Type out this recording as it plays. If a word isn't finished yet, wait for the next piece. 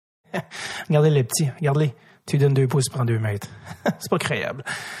Regardez les petits, regarde-les. Tu lui donnes 2 pouces, tu prends 2 mètres. C'est pas créable.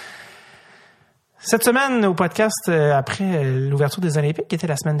 Cette semaine, au podcast, après l'ouverture des Olympiques, qui était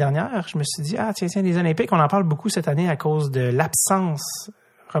la semaine dernière, je me suis dit, tiens, les Olympiques, on en parle beaucoup cette année à cause de l'absence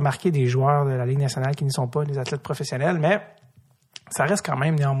remarquée des joueurs de la Ligue nationale qui ne sont pas des athlètes professionnels, mais ça reste quand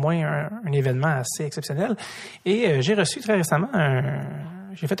même néanmoins un événement assez exceptionnel. Et j'ai reçu très récemment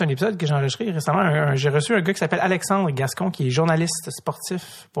j'ai fait un épisode que j'ai enregistré récemment. J'ai reçu un gars qui s'appelle Alexandre Gascon, qui est journaliste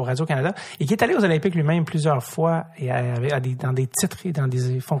sportif pour Radio-Canada et qui est allé aux Olympiques lui-même plusieurs fois et dans des titres et dans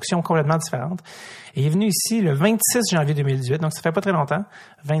des fonctions complètement différentes. Et il est venu ici le 26 janvier 2018, donc ça fait pas très longtemps,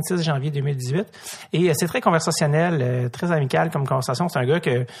 26 janvier 2018. Et c'est très conversationnel, très amical comme conversation. C'est un gars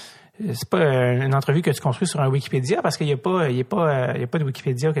que c'est pas une entrevue que tu construis sur un Wikipédia parce qu'il y a pas de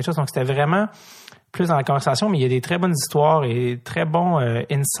Wikipédia ou quelque chose. Donc c'était vraiment plus dans la conversation, mais il y a des très bonnes histoires et très bons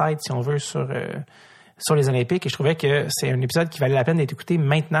insights, si on veut, sur les Olympiques. Et je trouvais que c'est un épisode qui valait la peine d'être écouté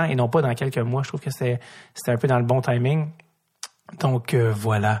maintenant et non pas dans quelques mois. Je trouve que c'était un peu dans le bon timing. Donc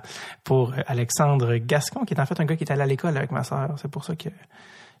voilà, pour Alexandre Gascon, qui est en fait un gars qui est allé à l'école avec ma sœur. C'est pour ça que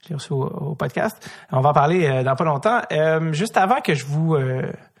je l'ai reçu au podcast. On va en parler dans pas longtemps. Juste avant que je vous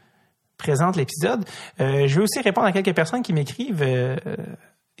présente l'épisode, je vais aussi répondre à quelques personnes qui m'écrivent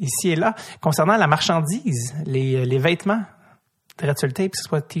ici et là concernant la marchandise, les vêtements de Red Sur Tape, que ce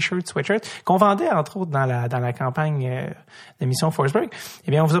soit t-shirt, sweatshirt, qu'on vendait entre autres dans la campagne de Mission Forsberg.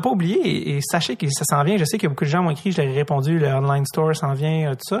 Eh bien, on vous a pas oublié et sachez que ça s'en vient. Je sais que beaucoup de gens m'ont écrit, je leur ai répondu, le online store s'en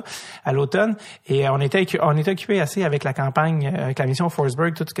vient, tout ça, à l'automne. Et on était occupés assez avec la campagne, avec la Mission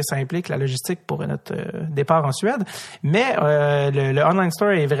Forsberg, tout ce que ça implique, la logistique pour notre départ en Suède. Mais le online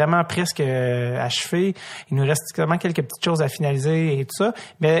store est vraiment presque achevé. Il nous reste seulement quelques petites choses à finaliser et tout ça.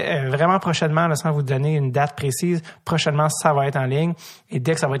 Mais vraiment prochainement, là, sans vous donner une date précise, prochainement, ça va être en ligne. Et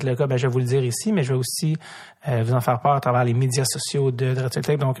dès que ça va être le cas, je vais vous le dire ici, mais je vais aussi vous en faire part à travers les médias sociaux de Red Sur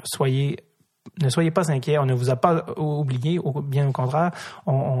Tape. Donc, ne soyez pas inquiets. On ne vous a pas oublié, bien au contraire.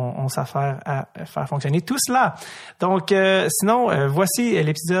 On s'affaire à faire fonctionner tout cela. Donc, sinon, voici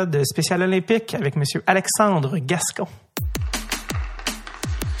l'épisode spécial olympique avec Monsieur Alexandre Gascon.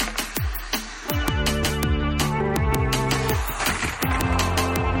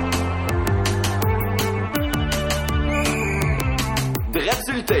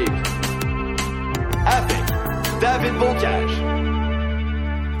 Avec David Bocage.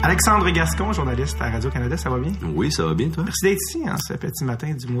 Alexandre Gascon, journaliste à Radio-Canada, ça va bien? Oui, ça va bien, toi? Merci d'être ici, ce petit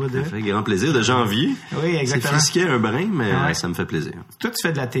matin du mois de... Ça fait grand plaisir, de janvier. Oui, exactement. C'est frisqué un brin, mais ça me fait plaisir. Toi, tu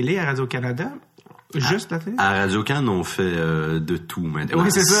fais de la télé à Radio-Canada? Juste la télé? À Radio-Can, on fait de tout maintenant.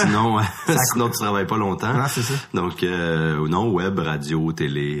 Oui, c'est ça. Sinon tu travailles pas longtemps. Non, c'est ça. Donc, non, web, radio,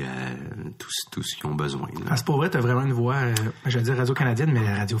 télé, tout ce qu'ils ont besoin. Là. Parce que pour vrai, t'as vraiment une voix, je veux dire radio-canadienne, mais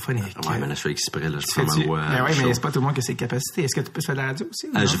radiophonique. Ouais, mais là, je fais exprès, là, je prends ma voix. Ben oui, mais c'est pas tout le monde qui a ces capacités. Est-ce que tu peux faire de la radio aussi?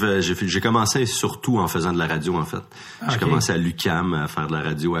 J'ai commencé surtout en faisant de la radio, en fait. J'ai commencé à l'UQAM à faire de la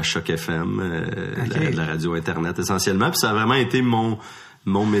radio, à Choc FM, de la radio Internet essentiellement. Puis ça a vraiment été mon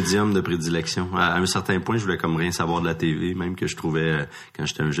médium de prédilection. À un certain point, je voulais comme rien savoir de la TV, même que je trouvais, quand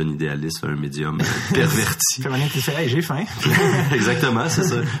j'étais un jeune idéaliste, un médium perverti. J'ai faim. Exactement, c'est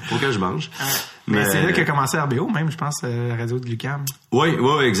ça. Faut que je mange. Mais c'est là qu'a commencé RBO, même, je pense, la radio de l'UQAM. Oui,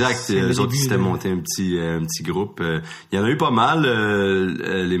 exact. Les autres, ils s'étaient monté un petit groupe. Il y en a eu pas mal,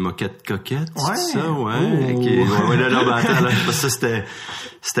 les moquettes coquettes, ouais. C'est ça, ouais. Là, ça,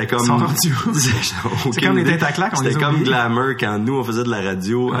 c'était comme... C'est comme les têtes à claque, c'était comme Glamour, quand nous, on faisait de la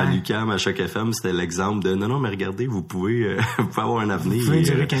radio à l'UQAM, à Choc FM, c'était l'exemple de non, mais regardez, vous pouvez avoir un avenir. Vous pouvez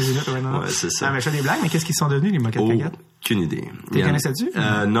durer 15 minutes, non? Ouais, c'est ça. Ah, mais je fais des blagues, mais qu'est-ce qu'ils sont devenus, les moquettes coquettes? Aucune idée. Tu connaissais-tu?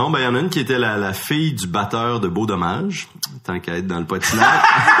 Non, il y en a une qui était la fille du batteur de Beau Dommage, tant qu'à être dans le patinage.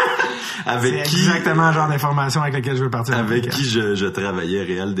 C'est exactement le genre d'information avec laquelle je veux partir. Avec qui je travaillais,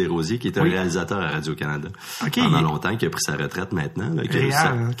 Réal Desrosiers, qui était un réalisateur à Radio-Canada. Pendant longtemps, qui a pris sa retraite maintenant. Là, qui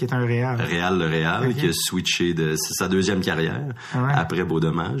est un Réal. Réal, qui a switché c'est sa deuxième carrière, après Beau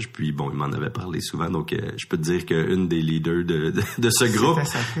Dommage. Puis bon, il m'en avait parlé souvent, donc je peux te dire qu'une des leaders de ce groupe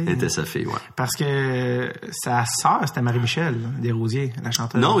était sa fille, ouais. Parce que sa sœur, c'était Marie-Michel Desrosiers, la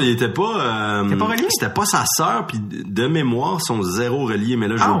chanteuse. Non, il était pas... T'es pas relié? C'était pas sa sœur, puis de mémoire, ils sont zéro reliés. Mais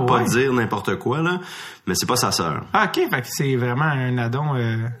là, je veux pas dire n'importe quoi, là. Mais c'est pas sa sœur. Ah, OK. Fait que c'est vraiment un addon...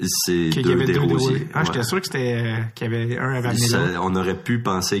 c'est deux Desrosiers. J'étais sûr que qu'il y avait un avec l'autre. On aurait pu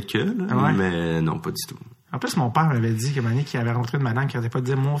penser que, là, mais non, pas du tout. En plus, mon père m'avait dit qu'à un moment donné, qu'il avait rencontré une madame qui n'arrêtait pas de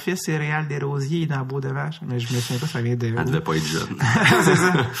dire « Mon fils, c'est Réal Desrosiers, il est dans Beau de Vache. » Mais je me souviens pas, ça vient de... Elle devait pas être jeune. C'est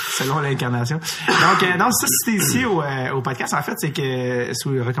ça, selon l'incarnation. Donc, ça, c'était ici au podcast, en fait, c'est que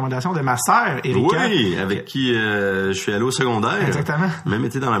sous recommandation de ma sœur, Erika. Oui, avec qui je suis allé au secondaire. Exactement. Même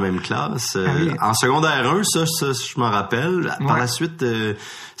été dans la même classe. Oui. En secondaire 1, ça je m'en rappelle. Par la suite,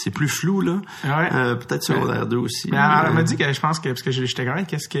 c'est plus flou, là. Ouais. Peut-être secondaire 2 aussi. Mais elle m'a dit que je pense que, parce que j'étais quand même,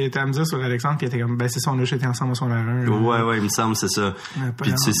 qu'est-ce qu'elle était à me dire sur Alexandre, puis elle était comme, ben, c'est ça, on a été ensemble au secondaire 1. Ouais, il me semble, c'est ça.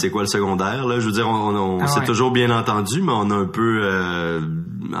 Puis tu sais, c'est quoi le secondaire, là? Je veux dire, on s'est toujours bien entendu, mais on a un peu,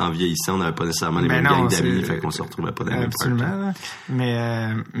 en vieillissant, on n'avait pas nécessairement les mêmes gangs d'amis, fait qu'on se retrouvait pas dans les mêmes absolument.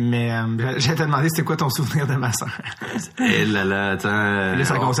 Mais j'ai te demandé c'était quoi ton souvenir de ma sœur. Et là, attends. Là,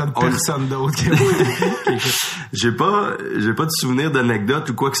 ça concerne personne d'autre que moi. J'ai pas de souvenir d'anecdote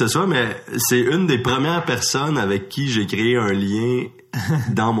ou quoi que ce soit, mais c'est une des premières personnes avec qui j'ai créé un lien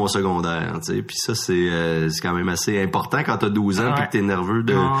dans mon secondaire, tu sais. Puis ça, c'est quand même assez important quand t'as 12 ans puis que t'es nerveux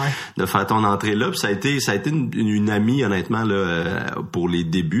de faire ton entrée là. Puis ça a été une amie, honnêtement, là, pour les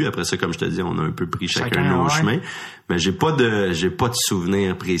débuts. Après ça, comme je te dis, on a un peu pris chacun nos chemins. Mais j'ai pas de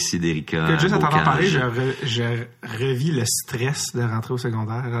souvenir précis d'Erika. Juste à t'entendre parler, je revis le stress de rentrer au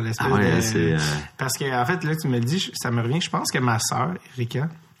secondaire. Parce que, en fait, là, tu me le dis, ça me revient, je pense que ma sœur, Erika,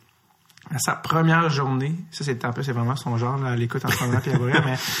 à sa première journée, ça c'est vraiment son genre, là, elle écoute en ce moment puis elle va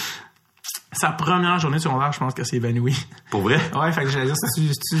mais sa première journée de secondaire, je pense qu'elle s'est évanouie. Pour vrai? Ouais, fait que j'allais dire,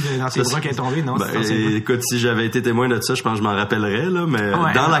 c'est-tu dans tes bras qu'elle est tombée? Non, écoute, si j'avais été témoin de ça, je pense que je m'en rappellerais, là, mais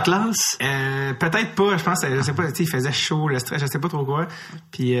dans la classe? Peut-être pas, je pense, je sais pas, il faisait chaud, le stress, je sais pas trop quoi,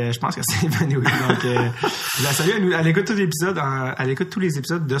 puis je pense qu'elle s'est évanouie. Donc, je la salue, elle écoute tous les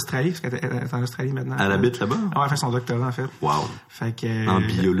épisodes d'Australie, parce qu'elle est en Australie maintenant. Elle habite là-bas? Ouais, elle fait son doctorat, en fait. Wow. Fait que... En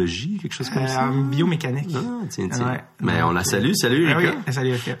biologie, quelque chose comme ça? En biomécanique. Ah, tiens. Ouais. Mais on la salue, salut Erika. Oui, salut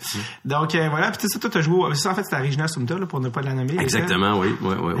Erika. Donc, voilà, puis toi, t'as joué, c'est ça, en fait, c'était à Regina Sumta, là, pour ne pas la nommer. Exactement, oui.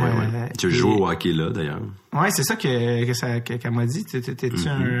 Tu joues au hockey là, d'ailleurs. Ouais, c'est ça qu'elle m'a dit. T'étais-tu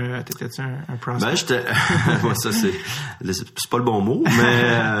un prospect? Ben, c'est pas le bon mot,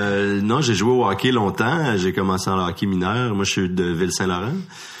 mais non, j'ai joué au hockey longtemps. J'ai commencé en hockey mineur. Moi, je suis de Ville-Saint-Laurent.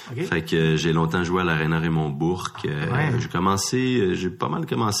 Okay. Fait que j'ai longtemps joué à l'Arena Raymond-Bourque. J'ai pas mal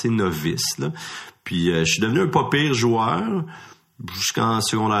commencé novice, là. Puis je suis devenu un pas pire joueur jusqu'en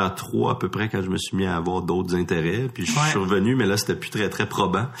secondaire 3 à peu près, quand je me suis mis à avoir d'autres intérêts. Puis je suis revenu, mais là, c'était plus très, très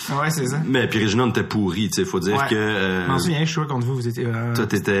probant. Ouais, c'est ça. Mais puis Regina, on était pourris, tu sais. Faut dire que... Je m'en souviens, je jouais contre vous étiez... toi,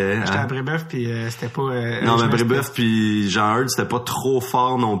 t'étais... J'étais à Brébeuf, puis c'était pas... non, mais Brébeuf puis Jean-Eudes, c'était pas trop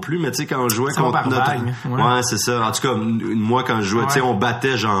fort non plus. Mais tu sais, quand on jouait contre notre... Ouais, c'est ça. En tout cas, moi, quand je jouais, tu sais, on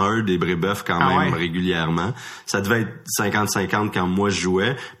battait Jean-Eudes et Brébeuf quand même régulièrement. Ça devait être 50-50 quand moi, je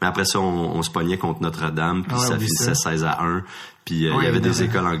jouais. Mais après ça, on se pognait contre Notre-Dame, puis ça finissait 16-1. Puis il y avait des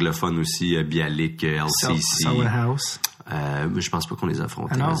écoles anglophones aussi, Bialik, LCC. House. Je pense pas qu'on les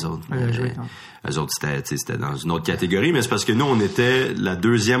affrontait, les autres. Eux autres, c'était dans une autre catégorie, mais c'est parce que nous, on était la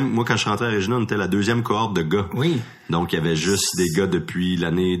deuxième... Moi, quand je rentrais à Regina, on était la deuxième cohorte de gars. Oui. Donc, il y avait juste des gars depuis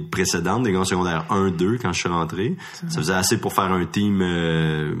l'année précédente, des gars en secondaire 1-2 quand je suis rentré. Ça faisait assez pour faire un team,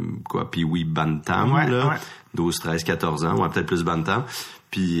 puis oui, Bantam, là. 12, 13, 14 ans, peut-être plus Bantam.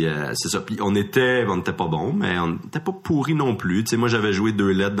 Puis c'est ça. Puis on était pas bons, mais on n'était pas pourris non plus. Tu sais, moi j'avais joué 2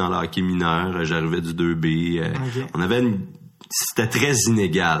 lettres dans le hockey mineur, j'arrivais du 2B. On avait c'était très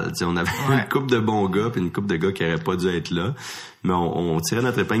inégal. Tu sais, on avait une couple de bons gars puis une couple de gars qui auraient pas dû être là. Mais on tirait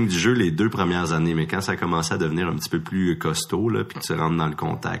notre épingle du jeu les 2 premières années. Mais quand ça a commencé à devenir un petit peu plus costaud, là, puis que tu rentres dans le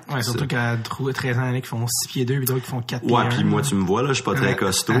contact. Ouais, surtout qu'à 13 ans, qui font 6 pieds 2 puis d'autres qui font 4 pieds 1. Ouais, puis moi, tu me vois, là, je suis pas très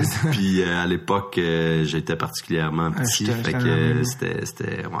costaud. Puis à l'époque, j'étais particulièrement petit. Fait que c'était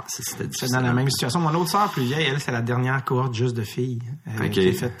difficile. J'étais dans la même situation. Mon autre sœur plus vieille, elle, c'est la dernière cohorte juste de filles.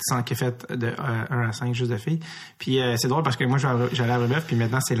 Qui a fait de 1 à 5 juste de filles. Puis c'est drôle parce que moi, j'allais à Brébeuf, puis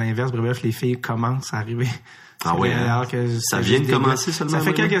maintenant, c'est l'inverse. Brébeuf, les filles commencent à arriver. Ah ouais, alors que ça vient de commencer seulement. Ça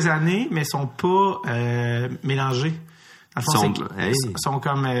fait quelques années, mais ils sont pas mélangés. Ils sont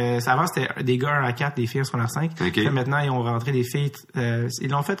comme avant c'était des gars 1 à 4, des filles 1 à 5. Puis maintenant ils ont rentré des filles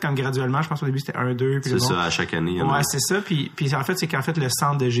ils l'ont fait comme graduellement, je pense au début c'était 1 2 puis c'est ça à chaque année. Ouais, c'est ça puis en fait c'est qu'en fait le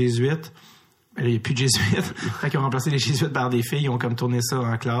centre de jésuites il n'y a plus de jésuites. Fait qu'ils ont remplacé les jésuites par des filles, ils ont comme tourné ça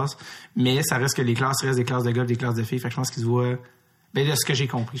en classe, mais ça reste que les classes restent des classes de gars et des classes de filles. Fait que je pense qu'ils se voient de ce que j'ai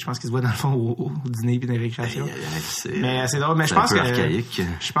compris, je pense qu'ils se voient dans le fond au dîner puis dans les récréations. Mais c'est drôle, mais je pense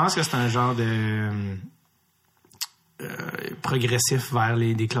que c'est un genre de progressif vers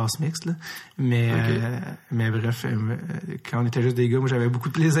des classes mixtes, là. Mais bref, quand on était juste des gars, moi j'avais beaucoup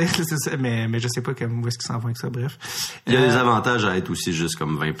de plaisir, c'est ça, mais je sais pas où est-ce qu'ils s'en vont avec ça, bref. Il y a des avantages à être aussi juste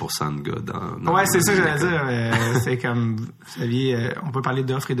comme 20% de gars dans ouais, c'est ça que j'allais dire. C'est comme, vous saviez, on peut parler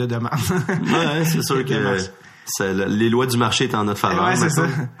d'offres et de demandes. Ouais, c'est sûr que les lois du marché étaient en notre faveur. Ouais, c'est ça.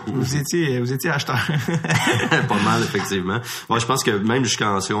 Vous étiez acheteur. Pas mal, effectivement. Moi, je pense que même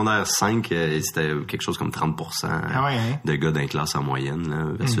jusqu'en secondaire 5, c'était quelque chose comme 30% de gars d'un classe en moyenne, là,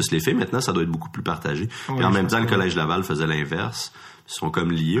 versus les filles. Maintenant, ça doit être beaucoup plus partagé. Puis en même temps, le Collège Laval faisait l'inverse. Ils sont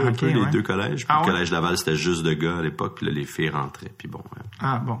comme liés un peu, les deux collèges. Puis le Collège Laval, c'était juste de gars à l'époque, puis là, les filles rentraient. Puis bon.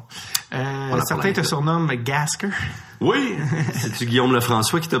 Ah, bon. Certains te surnomment Gasker. Oui! C'est-tu Guillaume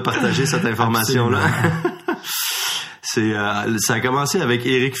Lefrançois qui t'a partagé cette information-là? Ça a commencé avec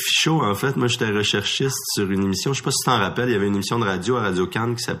Éric Fichaud, en fait. Moi, j'étais recherchiste sur une émission, je sais pas si tu t'en rappelles, il y avait une émission de radio à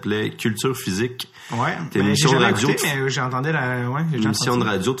Radio-Can qui s'appelait Culture physique. Ouais. C'était une émission de radio. Écouté, mais j'entendais une émission de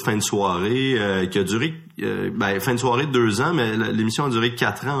radio de fin de soirée, qui a duré, fin de soirée de 2 ans, mais l'émission a duré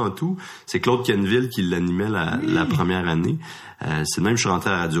 4 ans en tout. C'est Claude Kenville qui l'animait la première année. C'est de même que je suis rentré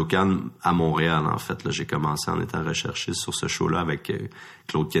à Radio-Can à Montréal, en fait. Là, j'ai commencé en étant recherchiste sur ce show-là avec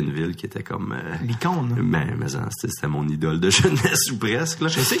Claude Kenville, qui était comme... l'icône. Mais c'était mon idole de jeunesse, ou presque. Là.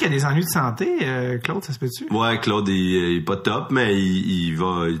 Je sais qu'il y a des ennuis de santé, Claude, ça se peut-tu? Ouais, Claude, il est pas top, mais il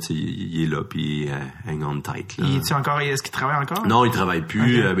va... Il est là, puis hang on tight. Là. Est-ce qu'il travaille encore? Non, il travaille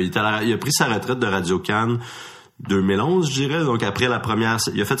plus. Okay. Il a pris sa retraite de Radio-Can 2011, je dirais. Donc, après il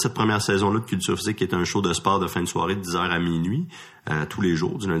a fait cette première saison-là de Culture physique, qui est un show de sport de fin de soirée de 10h à minuit, tous les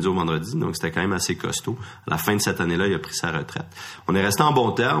jours, du lundi au vendredi. Donc, c'était quand même assez costaud. À la fin de cette année-là, il a pris sa retraite. On est resté en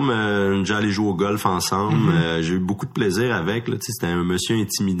bons termes. On est déjà allé jouer au golf ensemble. J'ai eu beaucoup de plaisir avec. Là, c'était un monsieur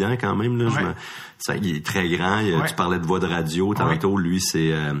intimidant quand même. Là. Ouais. Il est très grand. Tu parlais de voix de radio tantôt. Lui,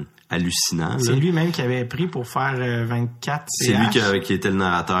 c'est... hallucinant. C'est lui-même qui avait pris pour faire 24 CH. C'est lui qui était le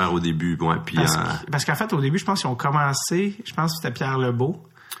narrateur au début. Ouais, puis parce qu'en fait, au début, je pense qu'ils ont commencé, je pense que c'était Pierre Lebeau.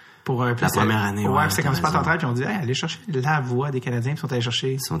 Pour la première année, ouais. C'est comme Sport en train, puis on dit, allez chercher la voix des Canadiens, puis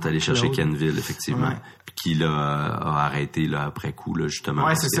ils sont allés chercher Kenville, effectivement. Ouais. Puis qui a arrêté là, après coup, là, justement.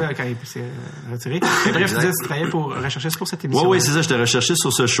 Ouais, c'est ça, quand il s'est retiré. Et bref, tu travaillais pour rechercher pour cette émission. Ouais, c'est ça, j'étais recherché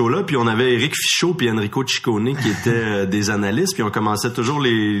sur ce show-là, puis on avait Éric Fichaud puis Enrico Ciccone qui étaient des analystes, puis on commençait toujours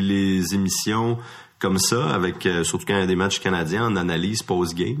les émissions comme ça, avec surtout quand il y a des matchs canadiens, en analyse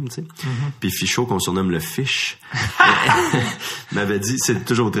post-game, tu sais. Puis Fichaud, qu'on surnomme le Fish, m'avait dit, c'est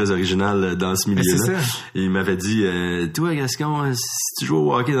toujours très original dans ce milieu-là. Il m'avait dit, toi, Gascon, si tu joues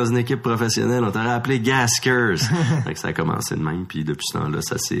au hockey dans une équipe professionnelle, on t'aurait appelé Gaskers. Donc ça a commencé de même, puis depuis ce temps-là,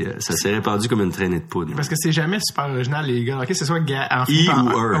 ça s'est répandu comme une traînée de poudre. Parce que c'est jamais super original, les gars. Ok, c'est soit I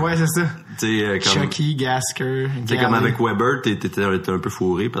ou E. Ouais, c'est ça. Comme Chucky, Gasker. C'est comme avec Weber, t'étais un peu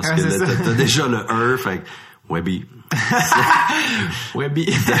fourré parce que t'as déjà le E. Fait que Webby.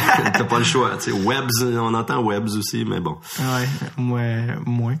 Webby. T'as pas le choix. Tu sais, Webs, on entend Webs aussi, mais bon. Ouais,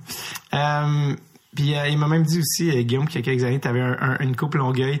 moins. Puis il m'a même dit aussi, Guillaume, qu'il y a quelques années, t'avais une coupe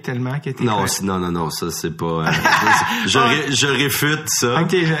Longueuil tellement que t'étais... Non, ça c'est pas... je réfute ça.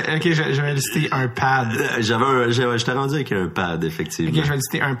 Ok, je vais lister un pad. J'étais rendu avec un pad, effectivement. Ok, je vais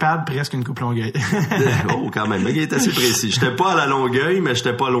lister un pad, presque une coupe Longueuil. Oh, quand même, il est assez précis. J'étais pas à la Longueuil, mais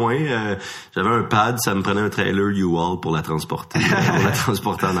j'étais pas loin. J'avais un pad, ça me prenait un trailer U-Haul pour la transporter,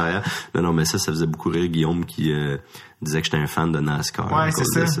 en arrière. Non, mais ça faisait beaucoup rire Guillaume qui... disait que j'étais un fan de NASCAR. Ouais,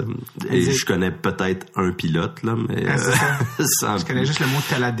 c'est ça. Et je connais peut-être un pilote, là, mais... je connais juste le mot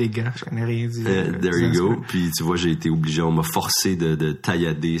Talladega. Je connais rien du... There you go. Puis, tu vois, j'ai été obligé, on m'a forcé de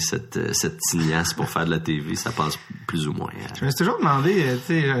taillader cette tignasse pour faire de la TV. Ça passe plus ou moins. Je me suis toujours demandé,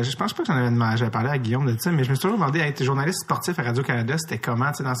 tu sais, je pense pas que j'avais parlé à Guillaume de ça, mais je me suis toujours demandé, être journaliste sportif à Radio-Canada, c'était comment,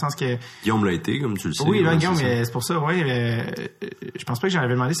 tu sais, dans le sens que... Guillaume l'a été, comme tu le sais. Oui, là, Guillaume, c'est pour ça, je pense pas que j'avais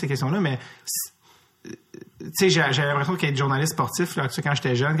demandé ces questions-là, mais... Tu sais, j'avais l'impression qu'être journaliste sportif, là, quand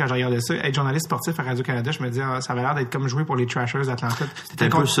j'étais jeune, quand je regardais ça, être journaliste sportif à Radio-Canada, je me disais, ça avait l'air d'être comme jouer pour les Trashers d'Atlanta. C'était un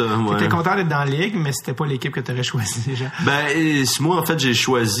peu ça, ouais. T'étais content d'être dans la ligue, mais c'était pas l'équipe que t'aurais choisi, genre. Moi, en fait, j'ai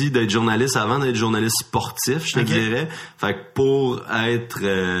choisi d'être journaliste avant d'être journaliste sportif, je te dirais. Fait que pour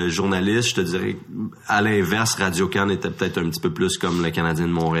être journaliste, je te dirais, à l'inverse, Radio-Can était peut-être un petit peu plus comme le Canadien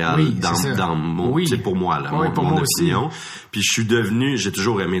de Montréal. Oui, dans mon, c'est pour moi, là, pour mon moi opinion. Aussi. Puis j'ai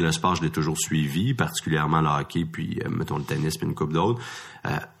toujours aimé le sport, je l'ai toujours suivi, particulièrement le hockey, puis mettons le tennis, puis une couple d'autres,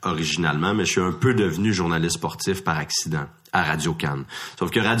 originalement, mais je suis un peu devenu journaliste sportif par accident à Radio-Can.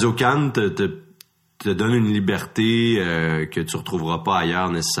 Sauf que Radio-Can te donne une liberté que tu retrouveras pas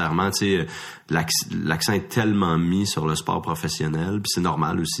ailleurs nécessairement. Tu sais, l'accent est tellement mis sur le sport professionnel, puis c'est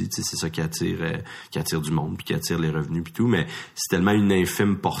normal aussi. Tu sais, c'est ça qui attire du monde, puis qui attire les revenus, puis tout. Mais c'est tellement une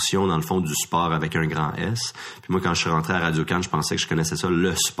infime portion dans le fond du sport avec un grand S. Puis moi, quand je suis rentré à Radio-Can, je pensais que je connaissais ça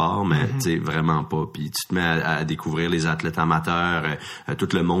le sport, mais tu sais vraiment pas. Puis tu te mets à découvrir les athlètes amateurs, tout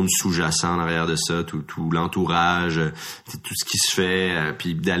le monde sous-jacent derrière de ça, tout l'entourage, tout ce qui se fait,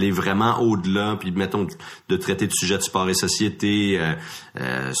 puis d'aller vraiment au-delà, puis mettons de traiter de sujets de sport et société,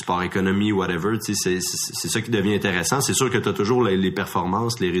 sport économie, whatever. Tu sais, c'est ça qui devient intéressant. C'est sûr que tu as toujours les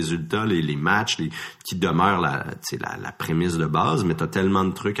performances, les résultats, les matchs qui demeurent la prémisse de base, mais tu as tellement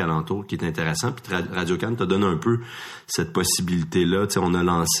de trucs alentour qui est intéressant. Puis Radio-Can te donne un peu cette possibilité-là. Tu sais, on a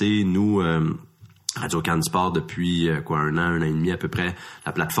lancé, nous... Radio-Can Sport depuis un an et demi à peu près,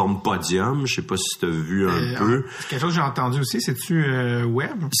 la plateforme Podium. Je sais pas si tu as vu un peu. C'est quelque chose que j'ai entendu aussi. C'est-tu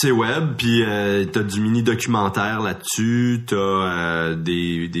web? C'est web, puis t'as du mini-documentaire là-dessus, t'as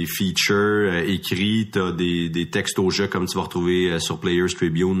des features écrits, t'as des textes au jeu comme tu vas retrouver sur Players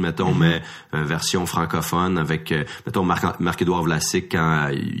Tribune, mettons, mais version francophone avec, mettons, Marc-Édouard Vlasic, quand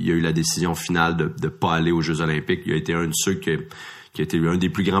il y a eu la décision finale de pas aller aux Jeux Olympiques. Il a été un de ceux qui a été un des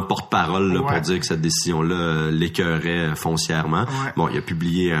plus grands porte-parole pour dire que cette décision-là l'écœurait foncièrement. Ouais. Bon, il a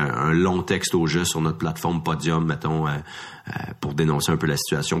publié un long texte au jeu sur notre plateforme Podium, mettons, pour dénoncer un peu la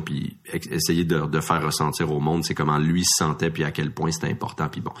situation, puis essayer de faire ressentir au monde c'est comment lui se sentait, puis à quel point c'était important.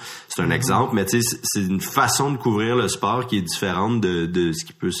 Puis bon, c'est un exemple, mais tu sais, c'est une façon de couvrir le sport qui est différente de ce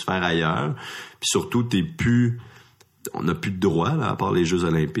qui peut se faire ailleurs. Puis surtout, on n'a plus de droit là à part les Jeux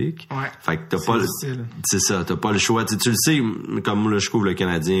Olympiques. Ouais. Fait que c'est ça, t'as pas le choix. Tu le sais, comme là, je couvre le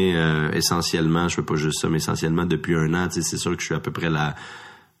Canadien essentiellement, je fais pas juste ça, mais essentiellement depuis un an, c'est sûr que je suis à peu près la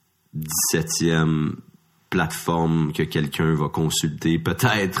 17e plateforme que quelqu'un va consulter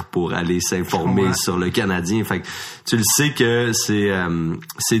peut-être pour aller s'informer sur le Canadien. Fait que tu le sais que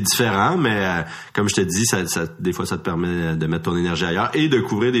c'est différent, mais comme je te dis, ça des fois ça te permet de mettre ton énergie ailleurs et de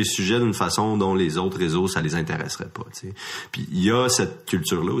couvrir des sujets d'une façon dont les autres réseaux ça les intéresserait pas, tu sais. Puis il y a cette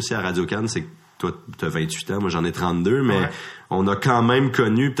culture là aussi à Radio-Can, c'est que toi tu as 28 ans, moi j'en ai 32, mais on a quand même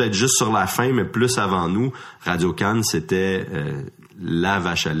connu peut-être juste sur la fin mais plus avant nous, Radio-Can c'était la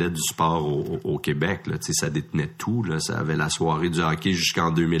vache à lait du sport au Québec, là. Tu sais, ça détenait tout, là. Ça avait la soirée du hockey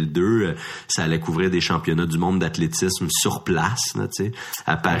jusqu'en 2002. Ça allait couvrir des championnats du monde d'athlétisme sur place, là, tu sais.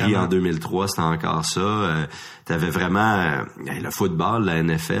 À Paris, en 2003, c'était encore ça. T'avais vraiment... le football, la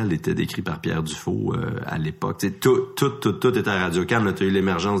NFL, était décrit par Pierre Dufault à l'époque. Tu sais, tout était à Radio-Can. Là, t'as eu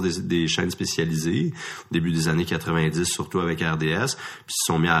l'émergence des chaînes spécialisées au début des années 90, surtout avec RDS. Puis ils se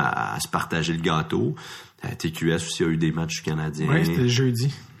sont mis à se partager le gâteau. TQS aussi a eu des matchs canadiens. Oui, c'était le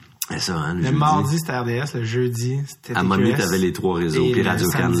jeudi. C'est ça, hein, le mardi, c'était RDS. Le jeudi, c'était TQS. À un moment donné, t'avais les trois réseaux. Puis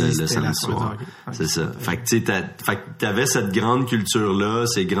Radio-Can le samedi soir. C'est ça. Fait que tu sais, t'avais cette grande culture-là,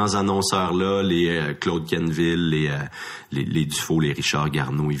 ces grands annonceurs-là, les Claude Kenville, les Dufault, les Richard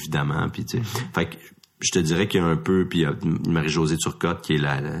Garneau, évidemment. Puis tu sais, fait que je te dirais qu'il y a un peu, puis il y a Marie-Josée Turcotte qui est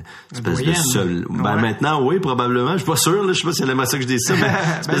la espèce de seule... maintenant, oui, probablement. Je suis pas sûr, là. Je sais pas si elle aimerait ça que je dise ça, mais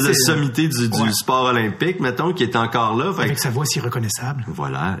espèce de sommité du sport olympique, mettons, qui est encore là. Avec sa voix si reconnaissable.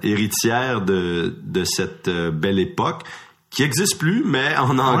 Voilà. Héritière de cette belle époque qui existe plus, mais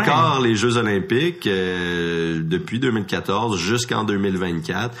on a encore les Jeux Olympiques depuis 2014 jusqu'en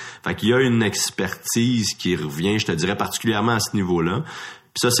 2024. Fait qu'il y a une expertise qui revient, je te dirais, particulièrement à ce niveau-là.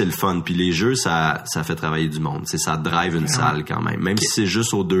 Puis ça, c'est le fun. Puis les jeux, ça fait travailler du monde. C'est ça drive une salle quand même. Même si c'est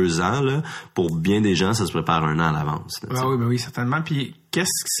juste aux 2 ans, là, pour bien des gens, ça se prépare 1 an à l'avance. Là, oui, certainement. Puis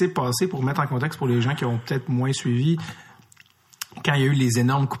qu'est-ce qui s'est passé pour mettre en contexte pour les gens qui ont peut-être moins suivi quand il y a eu les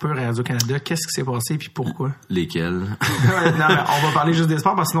énormes coupures à Radio-Canada? Qu'est-ce qui s'est passé puis pourquoi? Lesquelles? Non, on va parler juste des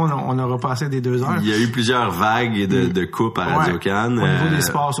sports parce que sinon on aura passé des 2 heures. Il y a eu plusieurs vagues de coupes à Radio-Can. Au niveau des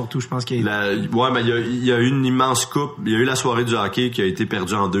sports surtout, je pense qu'il y a eu... mais il y a eu une immense coupe. Il y a eu la soirée du hockey qui a été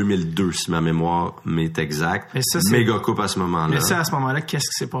perdue en 2002, si ma mémoire m'est exacte. Méga coupe à ce moment-là. Mais ça, à ce moment-là, qu'est-ce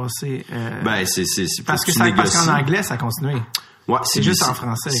qui s'est passé? C'est parce qu'en anglais, ça a continué. Ouais, c'est juste en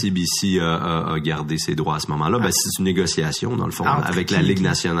français. CBC a gardé ses droits à ce moment-là. C'est une négociation, dans le fond, avec la Ligue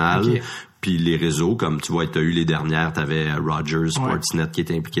nationale. Puis les réseaux, comme tu vois, tu as eu les dernières, tu avais Rogers, Sportsnet qui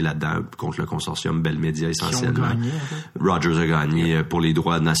était impliqué là-dedans contre le consortium Bell Media essentiellement. Rogers a gagné pour les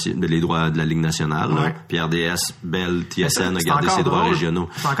droits de la Ligue nationale. Puis RDS, Bell, TSN a gardé ses droits régionaux.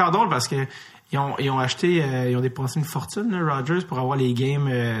 C'est encore drôle parce que ils ont acheté, ils ont dépensé une fortune, là, Rogers, pour avoir les games,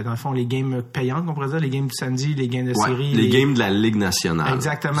 dans le fond, les games payantes, on pourrait dire, les games du samedi, les games de série. Les games de la Ligue nationale.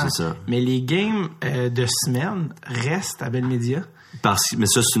 Exactement. C'est ça. Mais les games de semaine restent à Bell Media. Mais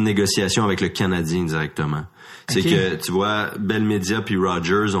ça, c'est une négociation avec le Canadien directement. C'est que, tu vois, Bell Media puis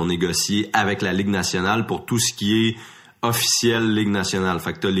Rogers ont négocié avec la Ligue nationale pour tout ce qui est officiel Ligue nationale.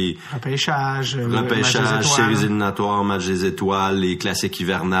 Fait que t'as les repêchages, séries éliminatoires, matchs des étoiles, les classiques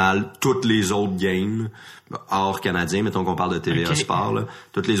hivernales, toutes les autres games, hors canadien, mettons qu'on parle de TVA Sport, là,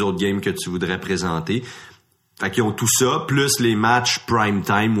 toutes les autres games que tu voudrais présenter. Fait qu'ils ont tout ça, plus les matchs prime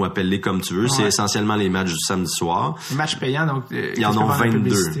time, ou appelle-les comme tu veux. Ouais. C'est essentiellement les matchs du samedi soir. Les matchs payants, donc... Ils en ont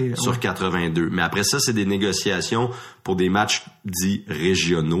 22 sur 82. Mais après ça, c'est des négociations pour des matchs dits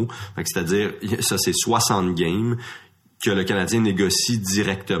régionaux. Fait que c'est-à-dire, ça, c'est 60 games que le Canadien négocie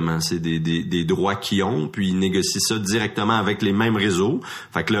directement. C'est des droits qu'ils ont, puis ils négocient ça directement avec les mêmes réseaux.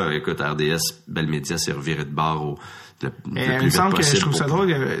 Fait que là, écoute, RDS, Bell Media s'est reviré de bord au... il me semble que je trouve ça drôle.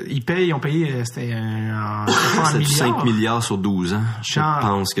 Ils ont payé, c'était c'était 5 milliards sur 12 ans. Je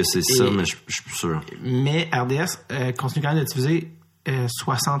pense que c'est ça, mais je suis plus sûr. Mais RDS continue quand même de diffuser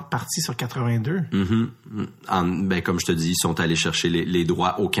 60 parties sur 82. Ben, comme je te dis, ils sont allés chercher les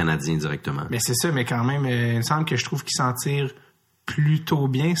droits aux Canadiens directement. Mais c'est ça, mais quand même, il me semble que je trouve qu'ils s'en tirent plutôt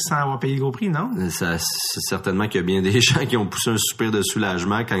bien sans avoir payé le gros prix, non? C'est certainement qu'il y a bien des gens qui ont poussé un soupir de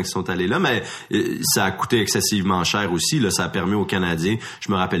soulagement quand ils sont allés là, mais ça a coûté excessivement cher aussi. Là, ça a permis aux Canadiens,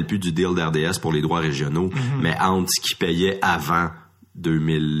 je me rappelle plus du deal d'RDS pour les droits régionaux, mais entre ce qu'ils payaient avant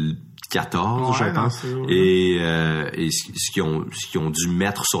 2014, je pense, et ce qu'ils ont dû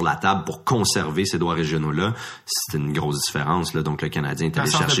mettre sur la table pour conserver ces droits régionaux-là, c'était une grosse différence. Là. Donc, le Canadien est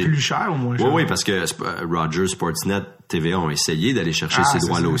allé chercher... plus cher ou moins cher? Oui, parce que Rogers, Sportsnet, TVA ont essayé d'aller chercher ces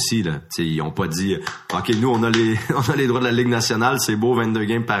droits-là aussi. Là. Ils ont pas dit « OK, nous, on a les droits de la Ligue nationale, c'est beau, 22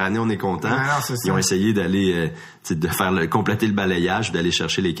 games par année, on est content. » Ils ont essayé d'aller de faire compléter le balayage, d'aller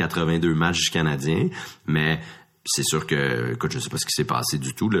chercher les 82 matchs du Canadien, mais... C'est sûr que, écoute, je sais pas ce qui s'est passé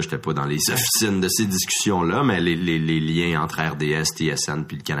du tout, là, j'étais pas dans les officines de ces discussions-là, mais les liens entre RDS, TSN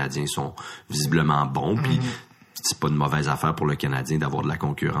puis le Canadien sont visiblement bons, puis c'est pas une mauvaise affaire pour le Canadien d'avoir de la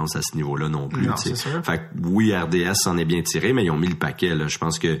concurrence à ce niveau-là non plus. Non, c'est sûr. Fait que oui, RDS s'en est bien tiré, mais ils ont mis le paquet, là. Je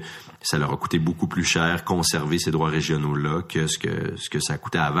pense que ça leur a coûté beaucoup plus cher conserver ces droits régionaux-là que ce que ça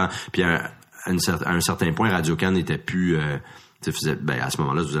coûtait avant. Puis à un certain point, Radio-Can n'était plus... à ce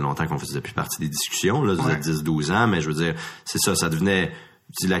moment-là, ça faisait longtemps qu'on faisait plus partie des discussions, là, ça faisait 10-12 ans, mais je veux dire, c'est ça devenait...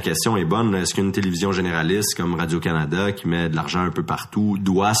 Si la question est bonne, est-ce qu'une télévision généraliste comme Radio-Canada, qui met de l'argent un peu partout,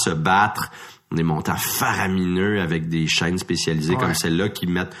 doit se battre des montants faramineux avec des chaînes spécialisées comme celle-là qui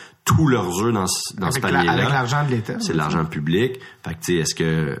mettent tous leurs œufs dans ce panier-là? Avec l'argent de l'État. C'est l'argent public. Fait que, tu sais, est-ce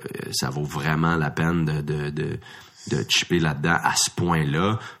que ça vaut vraiment la peine de chipper là-dedans à ce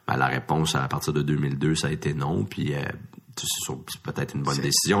point-là? Ben, la réponse à partir de 2002, ça a été non, puis... c'est peut-être une bonne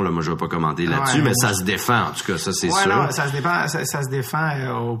décision. Là, moi, je vais pas commenter là-dessus, mais ça se défend. En tout cas, ça, c'est sûr. Non, ça se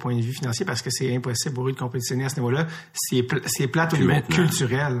défend au point de vue financier parce que c'est impossible pour eux de compétitionner à ce niveau-là. C'est plate au niveau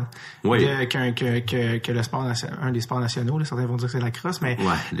culturel que le sport, un des sports nationaux. Là, certains vont dire que c'est la crosse, mais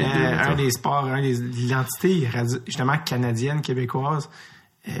un des sports, l'identité justement canadienne, québécoise,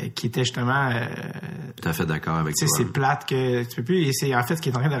 qui était justement... tout à fait d'accord avec toi. C'est plate que tu peux plus... Et c'est en fait ce qui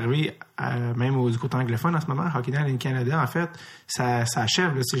est en train d'arriver même du côté anglophone en ce moment. Hockey Night in Canada, en fait, ça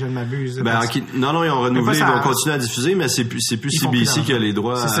achève, là, si je ne m'abuse. Non, ils ont renouvelé, ils vont continuer à diffuser, mais c'est plus CBC qui a les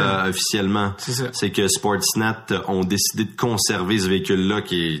droits officiellement. C'est que Sportsnet ont décidé de conserver ce véhicule-là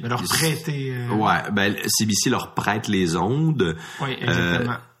qui est... De leur prêter... CBC leur prête les ondes. Oui,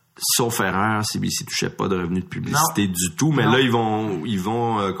 exactement. Sauf erreur, CBC touchait pas de revenus de publicité du tout, mais là ils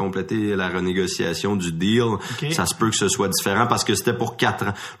vont compléter la renégociation du deal. Ça se peut que ce soit différent parce que c'était pour 4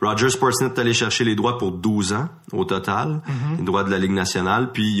 ans. Rogers Sportsnet est allé chercher les droits pour 12 ans au total, les droits de la Ligue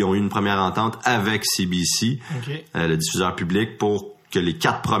nationale, puis ils ont eu une première entente avec CBC, le diffuseur public, pour que les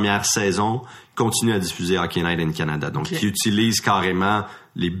 4 premières saisons continuent à diffuser Hockey Night in Canada. Donc ils utilisent carrément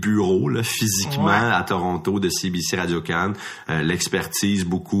les bureaux là, physiquement à Toronto de CBC Radio-Can, l'expertise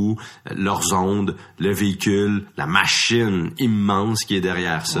beaucoup, leurs ondes, le véhicule, la machine immense qui est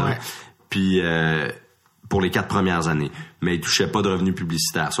derrière ça. Puis pour les 4 premières années. Mais ils touchaient pas de revenus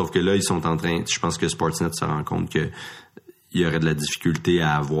publicitaires. Sauf que là, ils sont en train... Je pense que Sportsnet se rend compte que il y aurait de la difficulté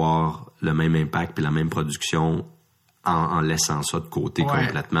à avoir le même impact puis la même production en laissant ça de côté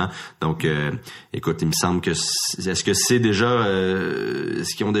complètement. Donc, écoute, il me semble que... Est-ce que c'est déjà...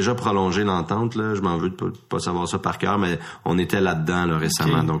 est-ce qu'ils ont déjà prolongé l'entente, là? Je m'en veux de pas savoir ça par cœur, mais on était là-dedans là,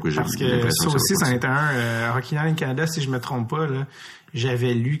 récemment. Donc, j'ai l'impression ça aussi, c'en était un. Hockey Night in Canada, si je me trompe pas, là,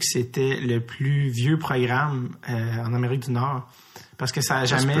 j'avais lu que c'était le plus vieux programme en Amérique du Nord. Parce que ça a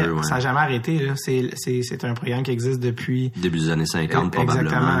jamais arrêté, là. C'est un programme qui existe depuis... Début des années 50, probablement.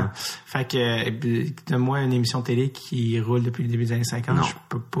 Exactement. Fait que, de moi, une émission de télé qui roule depuis le début des années 50, je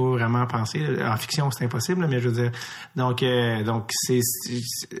peux pas vraiment penser. En fiction, c'est impossible, là, mais je veux dire... Donc à un moment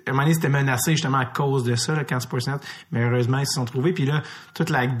donné, c'était menacé, justement, à cause de ça, là, quand Sportsnet. Mais heureusement, ils se sont trouvés. Puis là, toute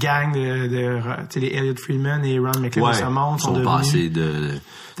la gang de tu sais, les Elliot Freeman et Ron McLean de ce monde sont devenus... passés de...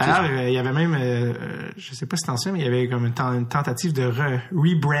 D'ailleurs, il y avait même, je sais pas si c'est ancien, mais il y avait comme une tentative de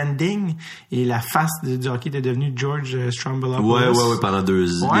rebranding et la face du hockey était devenue George Stroumboulopoulos. Ouais, pendant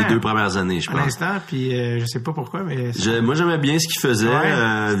les 2 premières années, je pense. À l'instant, puis je sais pas pourquoi, mais... Moi, j'aimais bien ce qu'il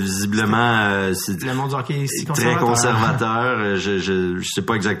faisait. Visiblement, c'est le monde du hockey est si très conservateur. Je sais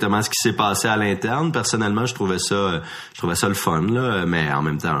pas exactement ce qui s'est passé à l'interne. Personnellement, je trouvais ça le fun, là. Mais en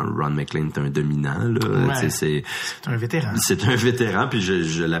même temps, Ron McLean est un dominant, là. Ouais. C'est un vétéran. C'est un vétéran, puis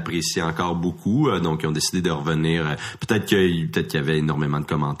je l'apprécie encore beaucoup. Donc, ils ont décidé de revenir. Peut-être qu'il y avait énormément de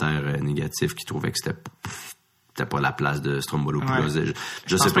commentaires négatifs qui trouvaient que c'était pas la place de Stroumboulopoulos. Ouais.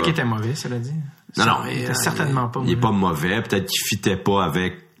 Je pense pas qu'il était mauvais, cela dit. Non, il était certainement pas mauvais. Il est pas mauvais. Peut-être qu'il fitait pas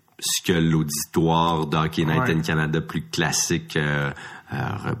avec ce que l'auditoire d'Hockey Night in Canada plus classique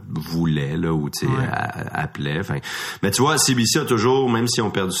voulait, là, ou tu sais, appelait. Enfin, mais tu vois, CBC a toujours, même si on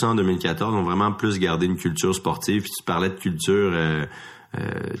a perdu ça en 2014, ont vraiment plus gardé une culture sportive. Puis tu parlais de culture, tu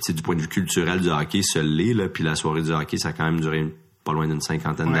sais, du point de vue culturel du hockey, ça l'est, là. Puis la soirée du hockey, ça a quand même duré pas loin d'une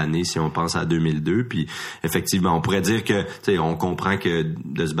 50aine d'années si on pense à 2002. Puis effectivement, on pourrait dire que, tu sais, on comprend que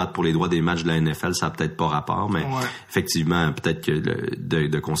de se battre pour les droits des matchs de la NFL, ça a peut-être pas rapport, mais effectivement, peut-être que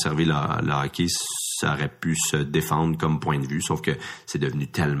de conserver le hockey, ça aurait pu se défendre comme point de vue, sauf que c'est devenu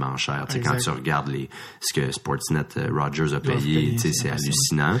tellement cher. Tu sais, quand tu regardes ce que Sportsnet Rogers a payé, tu sais, c'est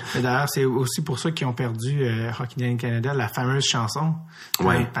hallucinant. Et d'ailleurs, c'est aussi pour ça qu'ils ont perdu Hockey Night in Canada, la fameuse chanson.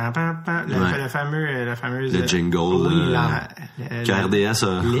 Ouais. La fameuse... Le jingle. Que RDS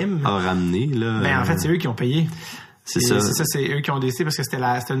a ramené, là. Ben, en fait, c'est eux qui ont payé. C'est ça. C'est eux qui ont décidé parce que c'était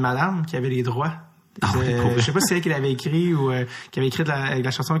une madame qui avait les droits. Je sais pas si c'est elle qui l'avait écrit ou qui avait écrit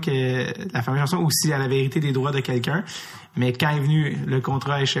la chanson la fameuse chanson, ou si elle avait hérité des droits de quelqu'un. Mais quand est venu le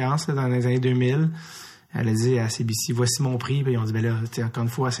contrat à échéance, là, dans les années 2000, elle a dit à CBC, voici mon prix. Puis ils ont dit, ben là, encore une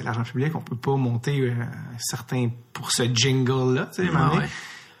fois, c'est l'argent public, on peut pas monter certain pour ce jingle-là, tu sais,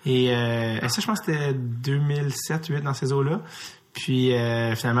 Et ça, je pense que c'était 2007-2008 dans ces eaux-là. Puis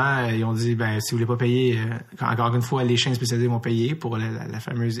finalement, ils ont dit, ben si vous voulez pas payer, encore une fois, les chaînes spécialisées vont payer pour la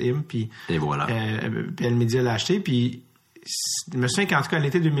fameuse hymne. Puis et voilà. Puis le média l'a acheté. Puis je me souviens qu'en tout cas,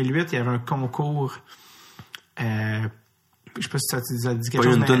 l'été 2008, il y avait un concours. Je sais pas si ça te dit quelque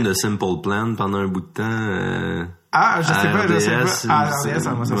chose. Pas une tonne de Simple Plan pendant un bout de temps. Je sais pas. RDS,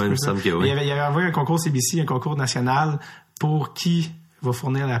 ça me oui. Il y avait envoyé un concours CBC, un concours national pour qui va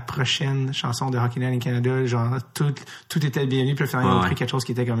fournir la prochaine chanson de Hockey Night in Canada. Genre, tout était bienvenu. Puis finalement, ils ont pris quelque chose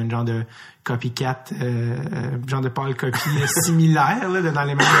qui était comme une genre de copycat, genre de pâle copie similaire, là, dans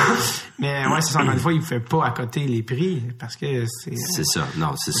les mêmes... Mais ouais, c'est ça. Encore une fois, il ne fait pas accoter les prix parce que c'est... C'est ça.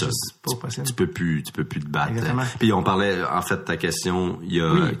 Non, c'est ça. C'est pas possible. Tu peux plus te battre. Exactement. Puis on parlait, en fait, ta question, il y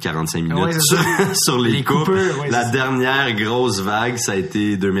a 45 minutes sur les coupes. La dernière grosse vague, ça a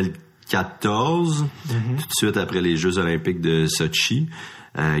été 2014, tout de suite après les Jeux olympiques de Sochi.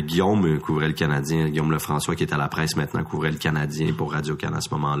 Guillaume couvrait le Canadien, Guillaume Lefrançois qui est à la presse maintenant couvrait le Canadien pour Radio-Can à ce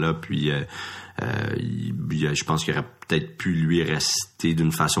moment-là, puis je pense qu'il aurait peut-être pu lui rester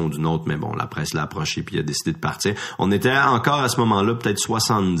d'une façon ou d'une autre, mais bon, la presse l'a approché puis il a décidé de partir. On était encore à ce moment-là peut-être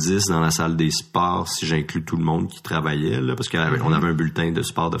 70 dans la salle des sports, si j'inclus tout le monde qui travaillait, là, parce qu'on avait un bulletin de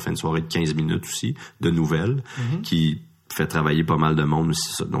sport de fin de soirée de 15 minutes aussi, de nouvelles, qui fait travailler pas mal de monde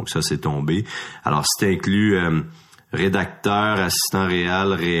aussi, donc ça c'est tombé. Alors c'était inclus rédacteurs, assistants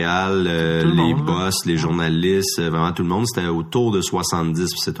réal, les boss, les journalistes, vraiment tout le monde. C'était autour de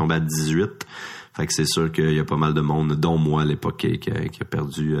 70, puis c'est tombé à 18. Fait que c'est sûr qu'il y a pas mal de monde, dont moi à l'époque, qui a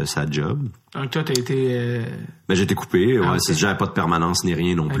perdu sa job. Donc toi, t'as été... Ben j'ai été coupé, okay. J'avais pas de permanence ni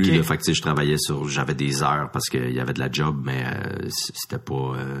rien non plus. Là, fait que je travaillais j'avais des heures parce qu'il y avait de la job, mais c'était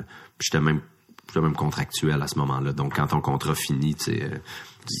pas... j'étais même contractuel à ce moment-là. Donc, quand ton contrat finit, tu sais...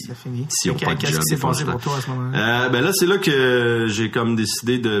 ça finit. Si on pas de Qu'est-ce job, qui s'est passé pour toi à ce moment-là? Ben là, c'est là que j'ai comme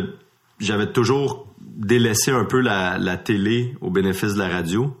décidé j'avais toujours délaissé un peu la télé au bénéfice de la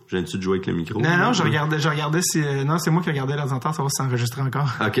radio. Je viens-tu de jouer avec le micro? Non, je regardais si... Non, c'est moi qui regardais l'ordinateur, savoir si ça enregistrait encore.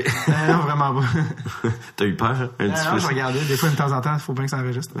 OK. Non, vraiment pas. T'as eu peur? Non, je regardais. Des fois, de temps en temps, il faut bien que ça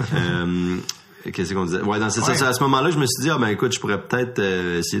enregistre. Qu'est-ce qu'on disait? Ouais, c'est ça. À ce moment-là, je me suis dit, écoute, je pourrais peut-être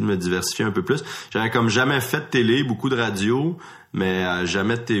essayer de me diversifier un peu plus. J'avais comme jamais fait de télé, beaucoup de radio, mais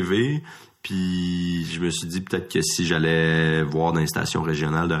jamais de TV. Puis je me suis dit peut-être que si j'allais voir dans les stations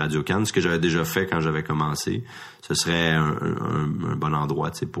régionales de Radio-Can, ce que j'avais déjà fait quand j'avais commencé, ce serait un bon endroit,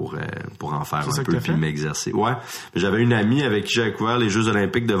 tu sais, pour en faire un peu puis m'exercer. Ouais. J'avais une amie avec qui j'avais couvert les Jeux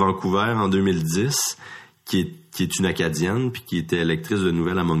olympiques de Vancouver en 2010, qui est une Acadienne, puis qui était lectrice de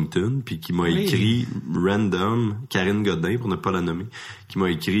nouvelles à Moncton, puis qui m'a écrit random, Karine Godin, pour ne pas la nommer, qui m'a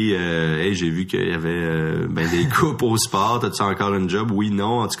écrit hey, j'ai vu qu'il y avait des coupes au sport, t'as-tu encore un job? Oui,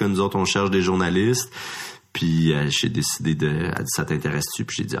 non, en tout cas, nous autres, on cherche des journalistes. Puis j'ai décidé elle dit, ça t'intéresse-tu?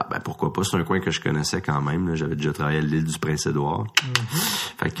 Puis j'ai dit, pourquoi pas, c'est un coin que je connaissais quand même, là. J'avais déjà travaillé à l'île du Prince-Édouard.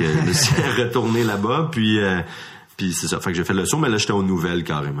 Fait que je me suis retourné là-bas, puis c'est ça. Fait que j'ai fait le saut, mais là, j'étais aux nouvelles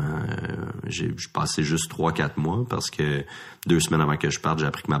carrément. J'ai passé juste 3-4 mois parce que 2 semaines avant que je parte, j'ai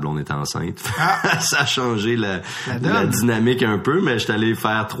appris que ma blonde était enceinte. Ça a changé la dynamique un peu, mais j'étais allé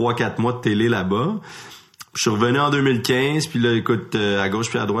faire 3-4 mois de télé là-bas. Je suis revenu en 2015, puis là, écoute, à gauche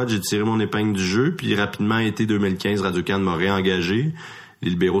puis à droite, j'ai tiré mon épingle du jeu, puis rapidement, été 2015, Radio-Can m'a réengagé. Les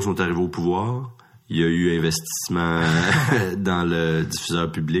libéraux sont arrivés au pouvoir. Il y a eu investissement dans le diffuseur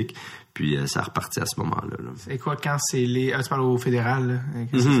public. Puis ça a reparti à ce moment-là. Là. C'est quoi quand c'est les... tu parles au fédéral, là?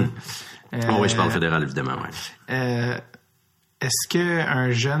 Oui, je parle fédéral, évidemment, oui. Est-ce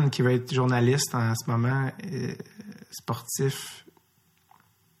qu'un jeune qui veut être journaliste en ce moment, sportif,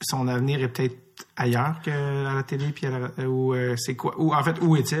 son avenir est peut-être ailleurs qu'à la télé, puis ou c'est quoi? Ou en fait,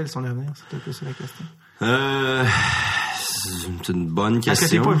 où est-il son avenir? C'est peut-être ça la question. C'est une bonne question.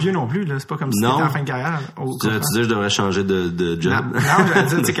 Parce que t'es pas vieux non plus, là. C'est pas comme si t'étais en fin de carrière. Tu dis que je devrais changer de job. Non, je veux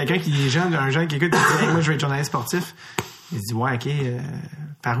dire, c'est quelqu'un qui est jeune, un jeune qui écoute, qui dit, hey, moi, je vais être journaliste sportif. Il se dit, ouais, OK,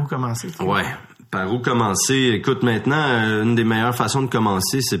 par où commencer? Ouais. Par où commencer? Écoute, maintenant, une des meilleures façons de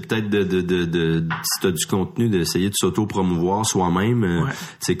commencer, c'est peut-être si t'as du contenu, d'essayer de s'auto-promouvoir soi-même.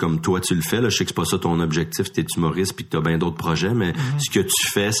 C'est comme toi, tu le fais. Là, je sais que c'est pas ça ton objectif, t'es humoriste puis que t'as bien d'autres projets, mais ce que tu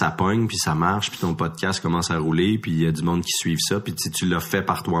fais, ça pogne puis ça marche puis ton podcast commence à rouler puis il y a du monde qui suit ça puis tu l'as fait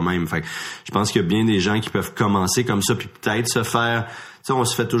par toi-même. Fait que je pense qu'il y a bien des gens qui peuvent commencer comme ça puis peut-être se faire... Tu sais, on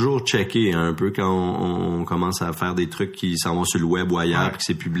se fait toujours checker un peu quand on commence à faire des trucs qui s'en vont sur le web ou ailleurs, puis que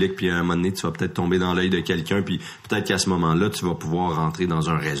c'est public, puis à un moment donné, tu vas peut-être tomber dans l'œil de quelqu'un, puis peut-être qu'à ce moment-là, tu vas pouvoir rentrer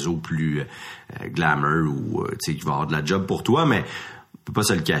dans un réseau plus glamour ou tu sais, qui va avoir de la job pour toi, mais on peut pas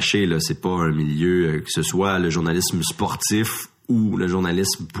se le cacher, là, c'est pas un milieu, que ce soit le journalisme sportif ou le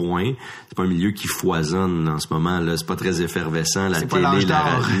journalisme point, c'est pas un milieu qui foisonne en ce moment, là, c'est pas très effervescent, la télé, la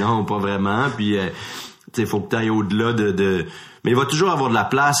radio, non, pas vraiment, puis tu sais, faut que tu ailles au-delà de mais il va toujours avoir de la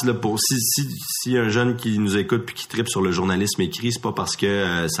place là pour si un jeune qui nous écoute puis qui tripe sur le journalisme écrit, c'est pas parce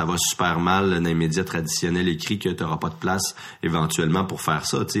que ça va super mal dans les médias traditionnels écrits que tu n'auras pas de place éventuellement pour faire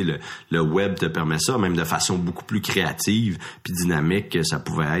ça. Tu sais, le web te permet ça, même de façon beaucoup plus créative puis dynamique que ça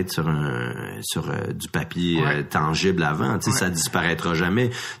pouvait être sur du papier tangible avant. Tu sais, ça disparaîtra jamais.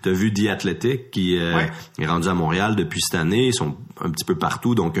 T'as vu The Athletic qui est rendu à Montréal depuis cette année. Ils sont un petit peu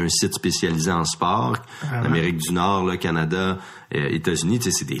partout, donc un site spécialisé en sport, Amérique du Nord, là, Canada, États-Unis, tu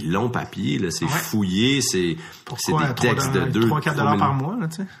sais, c'est des longs papiers, là, c'est fouillé, c'est des textes de 3-4 $ par mois, là,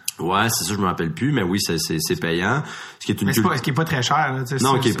 tu sais. Ouais, c'est ça, je me rappelle plus, mais oui, c'est payant. Ce qui est pas très cher, là, tu sais.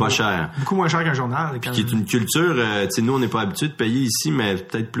 Non, qui est pas cher. Beaucoup moins cher qu'un journal. Puis qui est une culture, tu sais, nous, on n'est pas habitué de payer ici, mais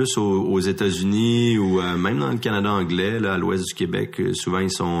peut-être plus aux États-Unis ou même dans le Canada anglais, là, à l'ouest du Québec, souvent,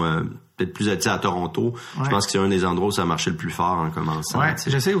 ils sont peut-être plus attirés à Toronto. Je pense que c'est un des endroits où ça marchait le plus fort en commençant. Ouais,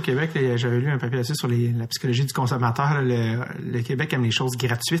 je sais, au Québec, j'avais lu un papier là-dessus sur la psychologie du consommateur. Là, le Québec aime les choses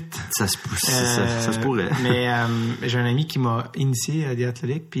gratuites. Ça se pourrait. Mais j'ai un ami qui m'a initié à The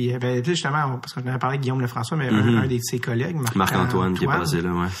Athletic, puis justement, parce qu'on avait parlé de Guillaume Lefrançois, mais un de ses collègues, Marc-Antoine, qui est passé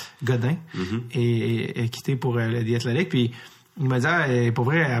là, Godin, est quitté pour The Athletic, puis il m'a dit, pour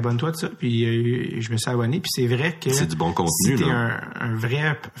vrai, abonne-toi de ça. Puis je me suis abonné. Puis c'est vrai que c'est du bon contenu. Si t'es un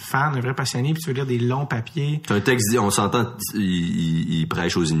vrai fan, un vrai passionné, puis tu veux lire des longs papiers. C'est un texte, on s'entend, il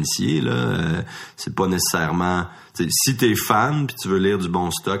prêche aux initiés, là. C'est pas nécessairement... si t'es fan puis tu veux lire du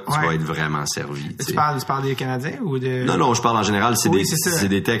bon stock, tu vas être vraiment servi. Tu parles des Canadiens ou de... Non, je parle en général, c'est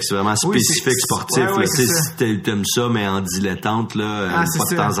des textes vraiment spécifiques sportifs. Là, si t'aimes ça, mais en dilettante, là, pas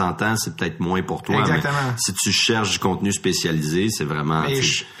de temps en temps, c'est peut-être moins pour toi. Exactement. Mais si tu cherches du contenu spécialisé, c'est vraiment... Mais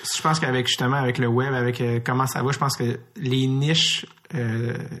je pense qu'avec le web, avec comment ça va, je pense que les niches...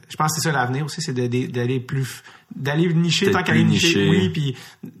 je pense que c'est ça l'avenir aussi, c'est d'aller nicher tant qu'à aller nicher. Oui, puis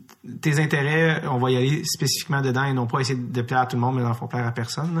tes intérêts, on va y aller spécifiquement dedans et non pas essayer de plaire à tout le monde, mais d'en faire plaire à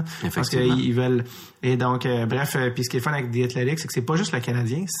personne. Parce qu'ils veulent... Et donc, bref, puis ce qui est le fun avec The Athletic, c'est que c'est pas juste le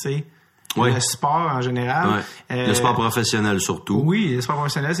Canadien, c'est le sport en général. Ouais. Le sport professionnel surtout. Oui, le sport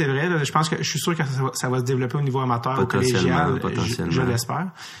professionnel, c'est vrai. Là, je suis sûr que ça va se développer au niveau amateur, au collégial. Je l'espère.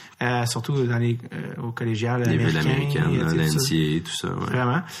 Surtout au collégial les villes américaines. l'NCAA, tout ça. Ouais.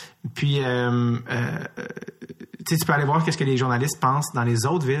 Vraiment. Puis, tu peux aller voir qu'est-ce que les journalistes pensent dans les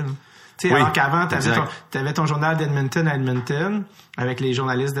autres villes. Alors qu'avant, t'avais ton journal d'Edmonton à Edmonton, avec les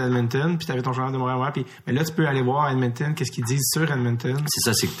journalistes d'Edmonton, puis t'avais ton journal de Montréal, mais là, tu peux aller voir à Edmonton, qu'est-ce qu'ils disent sur Edmonton. C'est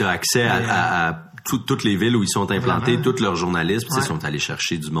ça, c'est que t'as accès à toutes les villes où ils sont implantés, tous leurs journalistes, puis ils sont allés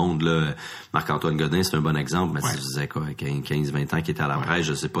chercher du monde, là. Marc-Antoine Godin, c'est un bon exemple, mais tu disais quoi, 15-20 ans qu'il était à la presse,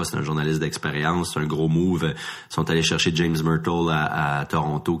 je sais pas, c'est un journaliste d'expérience, c'est un gros move. Ils sont allés chercher James Myrtle à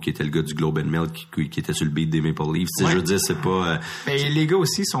Toronto, qui était le gars du Globe and Mail, qui était sur le beat des Maple Leafs. Je veux dire, c'est pas... les gars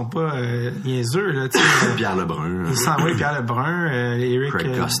aussi sont pas niaiseux, là, Pierre Lebrun. Ils s'en vont, Pierre Lebrun, Eric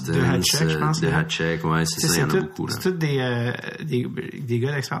Duhatschek, je pense. Duhatschek, ouais, c'est ça, il y en a beaucoup, là. C'est tous des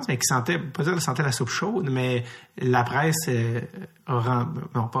gars d'expérience, mais qui sentaient, pas dire qu'ils sentaient la soupe chaude, mais la presse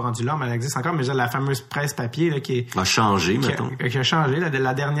pas rendu là, mais elle existe encore, mais la fameuse presse papier là, a changé, mettons. Qui a changé.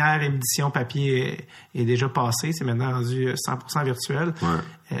 La dernière édition papier est déjà passée, c'est maintenant rendu 100% virtuel.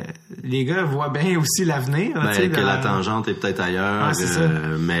 Ouais. Les gars voient bien aussi l'avenir. Que la tangente est peut-être ailleurs,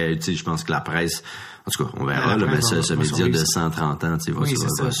 mais je pense que la presse... En tout cas, on verra, là, ce média de 130 ans,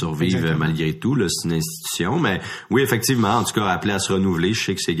 va survivre. Exactement. Malgré tout, là, c'est une institution. Mais oui, effectivement, en tout cas, appelé à se renouveler, je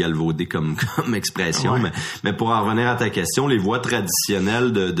sais que c'est galvaudé comme expression, mais pour en revenir à ta question, les voies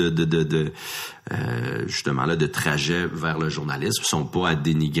traditionnelles justement là de trajet vers le journalisme sont pas à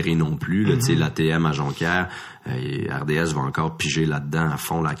dénigrer non plus. Là, l'ATM à Jonquière, RDS va encore piger là-dedans à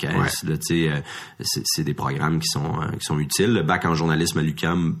fond la caisse. Là, c'est des programmes qui sont utiles. Le bac en journalisme à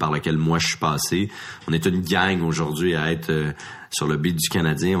l'UQAM, par lequel moi je suis passé, on est une gang aujourd'hui à être sur le beat du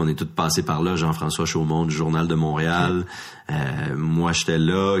Canadien. On est tous passés par là. Jean-François Chaumont du Journal de Montréal. Moi, j'étais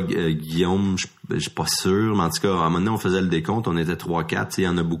là. Guillaume, je suis pas sûr, mais en tout cas, à un moment donné, on faisait le décompte. On était 3-4. Il y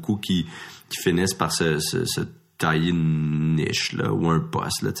en a beaucoup qui finissent par se tailler une niche là ou un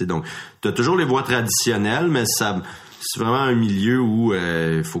poste là. Donc, t'as toujours les voies traditionnelles, mais c'est vraiment un milieu où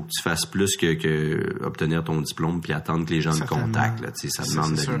il faut que tu fasses plus que obtenir ton diplôme puis attendre que les gens te contactent. Là, ça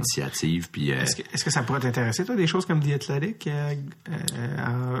demande de l'initiative. Puis, est-ce que ça pourrait t'intéresser, toi, des choses comme The Athletic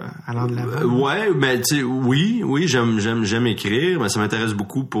allant de l'avant? Ouais, mais oui, j'aime écrire, mais ça m'intéresse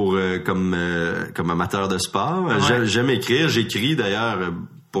beaucoup pour comme amateur de sport. J'aime écrire. J'écris d'ailleurs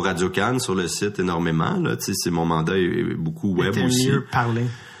pour Radio-Can sur le site énormément. Là, c'est mon mandat est beaucoup web aussi. Mieux parler.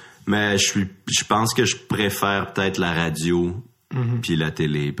 Mais je pense que je préfère peut-être la radio puis la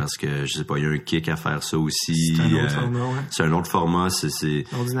télé parce que je sais pas, il y a un kick à faire ça aussi. C'est un autre format, ouais. C'est un autre format, c'est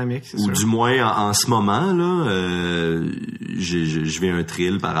dynamique, c'est ou sûr. Du moins en ce moment là, je vais un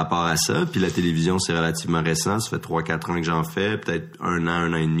thrill par rapport à ça. Puis la télévision, c'est relativement récent, ça fait 3-4 ans que j'en fais, peut-être un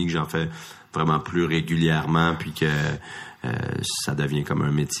an et demi que j'en fais vraiment plus régulièrement, puis que ça devient comme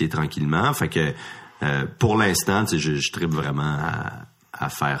un métier tranquillement. Fait que pour l'instant, je tripe vraiment à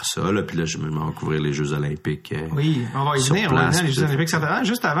faire ça. Là. Puis là, je vais couvrir les Jeux olympiques. Oui, on va y venir. Les Jeux olympiques, ça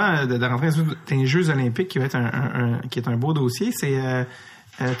juste avant de rentrer dans les Jeux olympiques, qui va être qui est un beau dossier, c'est...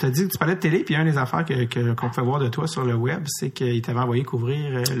 tu parlais de télé, puis une des affaires qu'on pouvait voir de toi sur le web, c'est qu'il t'avait envoyé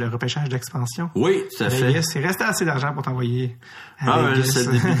couvrir le repêchage d'expansion. Oui, tout à fait. Vegas. Il restait assez d'argent pour t'envoyer. C'est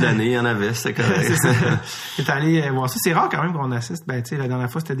le début de l'année, il y en avait, c'était correct. C'est ça. T'es allé voir ça. C'est rare quand même qu'on assiste. La dernière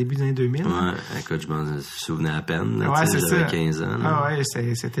fois, c'était début des années 2000. Ouais, écoute, je m'en souvenais à peine. J'avais 15 ans.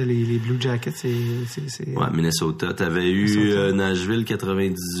 C'était les Blue Jackets. Ouais, Minnesota. T'avais eu Nashville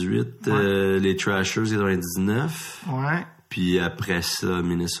 98, les Trashers 99. Ouais. Puis après ça,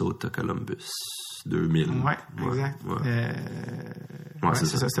 Minnesota, Columbus, 2000. Ouais, exact. C'est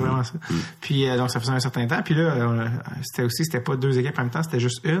ça. C'était vraiment ça. Puis donc ça faisait un certain temps. Puis là, c'était pas 2 équipes en même temps, c'était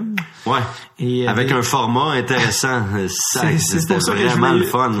juste une. Ouais. Et avec un format intéressant. C'était vraiment le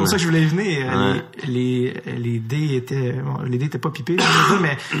fun. C'est pour ça que je voulais venir. Les dés étaient pas pipés,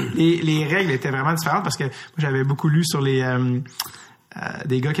 mais les règles étaient vraiment différentes parce que moi j'avais beaucoup lu sur les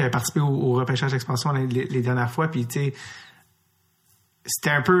des gars qui avaient participé au repêchage d'expansion les dernières fois. Puis tu sais,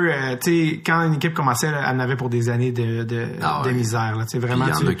 c'était un peu, quand une équipe commençait, elle en avait pour des années de misère. Là, vraiment. Il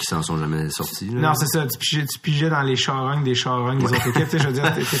y en a qui s'en sont jamais sortis. Là. Non, c'est ça. Tu pigeais dans les charognes des autres équipes. Je veux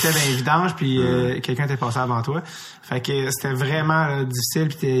dire, t'étais dans les vidanges, puis quelqu'un t'est passé avant toi. Fait que c'était vraiment difficile.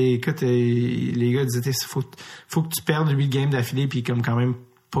 Puis écoute, les gars disaient, faut que tu perdes 8 games d'affilée, puis comme quand même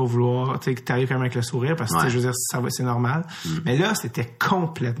pas vouloir, tu sais, que t'arrives quand même avec le sourire, parce que je veux dire, c'est normal. Mais là, c'était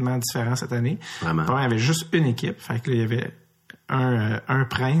complètement différent cette année. Vraiment. Il y avait juste une équipe. Fait que là, il y avait un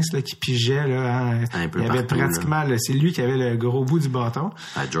prince là, qui pigeait. Là, il avait pratiquement... Là, c'est lui qui avait le gros bout du bâton.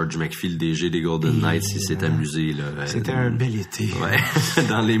 George McPhee, le DG des Golden Knights, il s'est amusé. Là, c'était un bel été. Ouais.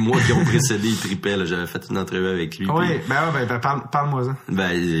 Dans les mois qui ont précédé, il tripait. Là, j'avais fait une entrevue avec lui. Oui, puis... parle-moi ça.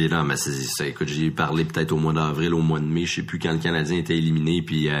 Non, mais c'est ça. Écoute, j'ai parlé peut-être au mois d'avril, au mois de mai, je sais plus quand le Canadien était éliminé,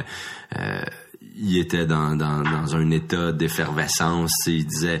 puis il était dans un état d'effervescence. Il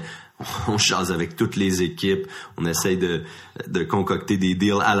disait... On jase avec toutes les équipes, on essaye de concocter des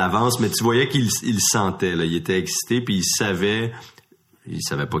deals à l'avance, mais tu voyais qu'il sentait, là, il était excité, puis il savait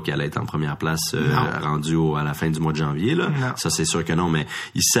pas qu'il allait être en première place rendu à la fin du mois de janvier, là. Non. Ça, c'est sûr que non, mais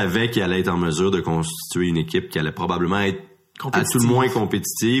il savait qu'il allait être en mesure de constituer une équipe qui allait probablement être à tout le moins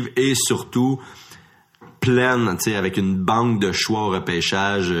compétitive et surtout pleine, tu sais, avec une banque de choix au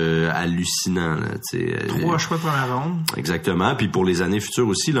repêchage hallucinant. Là, 3 choix de première ronde. Exactement. Puis pour les années futures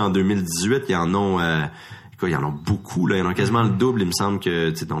aussi, là, en 2018, il y en a beaucoup, là. Il y en a quasiment le double. Il me semble que,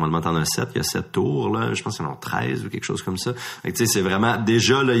 tu sais, normalement, t'en as 7, il y a 7 tours, là. Je pense qu'il y en a 13 ou quelque chose comme ça. Fait que, tu sais, c'est vraiment,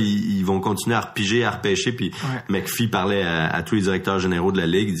 déjà, là, ils vont continuer à repiger, à repêcher. Puis McPhee parlait à tous les directeurs généraux de la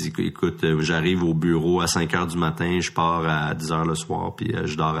Ligue. Il dit, écoute, j'arrive au bureau à 5 heures du matin, je pars à 10 heures le soir, puis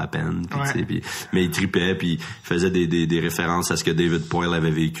je dors à peine. Puis, tu sais, puis, mais il tripait, puis il faisait des références à ce que David Poile avait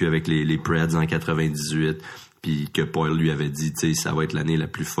vécu avec les Preds en 98. Puis que Poile lui avait dit, tu sais, ça va être l'année la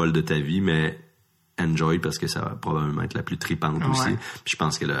plus folle de ta vie, mais enjoy parce que ça va probablement être la plus tripante aussi. Puis je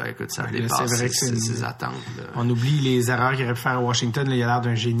pense que là, écoute, ça dépasse ses attentes. Là. On oublie les erreurs qu'il aurait pu faire à Washington. Là, il a l'air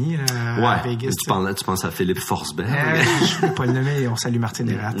d'un génie là, à Vegas. Tu penses à Philippe Forsberg. Je ne vais pas le nommer. On salue Martin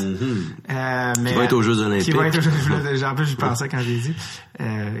Erat. Qui va être aux Jeux Olympiques. Qui va être aux Jeux Olympiques. En plus, je pensais quand j'ai dit.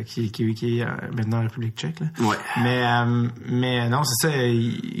 Qui est maintenant en République tchèque. Là. Ouais. Mais non, c'est ça.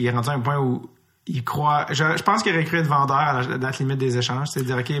 Il est rendu à un point où il croit. Je pense qu'il aurait cru être vendeur à la date limite des échanges. C'est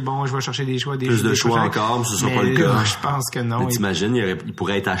dire, OK, bon, je vais chercher des choix. Plus de choix encore, mais ce sera pas le cas. Je pense que non. Mais t'imagines, il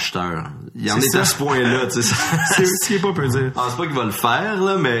pourrait être acheteur. Il en est à ce point-là, tu sais. C'est ce qu'il pas peut dire. Je pense pas qu'il va le faire,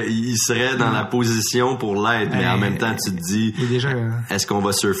 là, mais il serait dans la position pour l'être. Mais en même temps, tu te dis, est-ce qu'on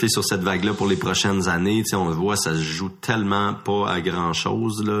va surfer sur cette vague-là pour les prochaines années? Tu sais, on le voit, ça se joue tellement pas à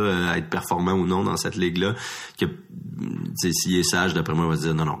grand-chose, là, à être performant ou non dans cette ligue-là, que, tu sais, s'il est sage, d'après moi, on va se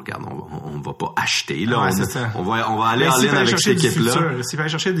dire, non, regarde, on va pas acheter, là. On va aller en ligne avec cette équipe-là. S'il va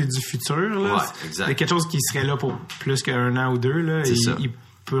aller chercher du futur, là, exact. Il y a quelque chose qui serait là pour plus qu'un an ou deux, là. Il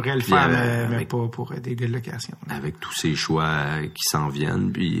pourrait le faire, mais pas pour des gars de location. Avec tous ces choix qui s'en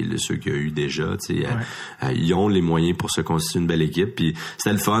viennent, puis ceux qu'il y a eu déjà, tu sais, ils ont les moyens pour se constituer une belle équipe. Puis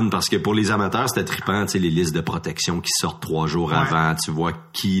c'était le fun parce que pour les amateurs, c'était trippant, tu sais, les listes de protection qui sortent 3 jours avant. Tu vois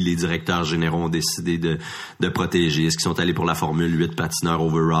qui les directeurs généraux ont décidé de protéger. Est-ce qu'ils sont allés pour la formule 8 patineurs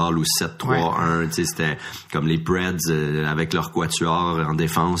overall ou 7-3-1? Tu sais, c'était comme les Preds avec leur quatuor en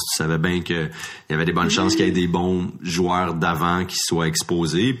défense. Tu savais bien que il y avait des bonnes chances qu'il y ait des bons joueurs d'avant qui soient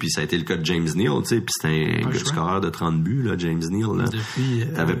exposés. Puis ça a été le cas de James Neal, tu sais, puis c'était un scoreur de 30 buts, là, James Neal, là.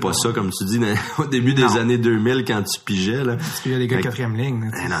 T'avais pas ça, comme tu dis, au début des années 2000, quand tu pigeais, là. Tu pigeais des gars de 4e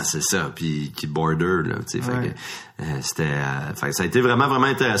ligne, là. Non, c'est ça, puis qui border, là, tu sais, fait que ça a été vraiment, vraiment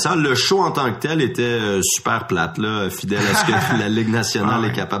intéressant. Le show en tant que tel était super plate, là, fidèle à ce que la Ligue nationale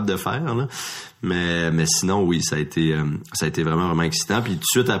est capable de faire, là. Mais sinon, oui, ça a été vraiment, vraiment excitant. Puis tout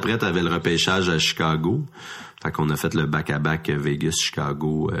de suite après, t'avais le repêchage à Chicago. Fait qu'on a fait le back-à-back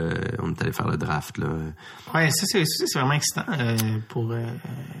Vegas-Chicago. On est allé faire le draft, là. Ouais, ça, c'est vraiment excitant pour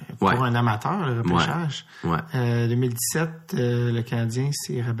un amateur, le repêchage. 2017, le Canadien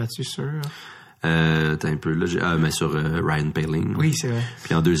s'est rabattu sur... T'as un peu là, mais sur Ryan Poehling. Oui, c'est vrai.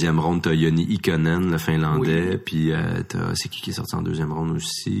 Puis en deuxième ronde, t'as Joni Ikonen, le Finlandais. Puis c'est qui est sorti en deuxième ronde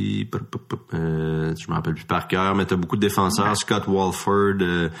aussi? Je me rappelle plus par cœur, mais t'as beaucoup de défenseurs. Scott Walford.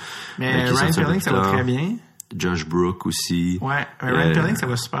 Mais Ryan Poehling, ça va très bien. Josh Brook aussi. Ouais, Ryan Poehling, ça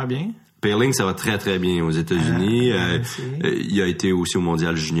va super bien. Poehling, ça va très, très bien aux États-Unis. Il a été aussi au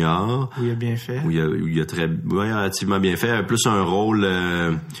Mondial Junior. Où il a bien fait. Où il a relativement bien fait. Plus un rôle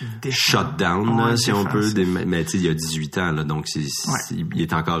shutdown, si on peut. Mais tu sais, il a 18 ans, là, donc il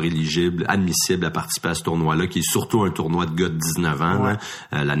est encore admissible à participer à ce tournoi-là, qui est surtout un tournoi de gars de 19 ans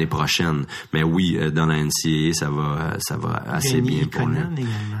là, l'année prochaine. Mais oui, dans la NCAA, ça va assez bien pour lui.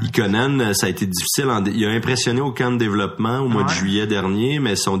 Ikonen, ça a été difficile. Il a impressionné au camp de développement au mois de juillet dernier,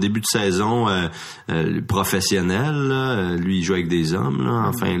 mais son début de saison professionnelle, là, lui il joue avec des hommes là,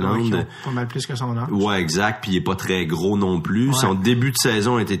 en Finlande. Pas mal plus que son âge. Ouais, exact. Puis il est pas très gros non plus. Son début de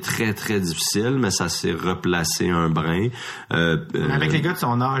saison a été très très difficile, mais ça s'est replacé un brin. Avec les gars de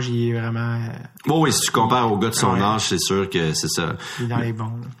son âge, il est vraiment. Bon, oui, si tu compares aux gars de son âge, c'est sûr que c'est ça. Il est dans les bons.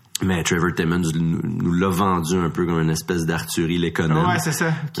 Là. Mais Trevor Timmons nous l'a vendu un peu comme une espèce d'Arthurie Lekonen. Ouais, c'est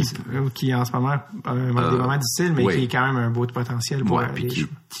ça. Qui en ce moment a des moments difficiles, mais qui est quand même un beau potentiel pour puis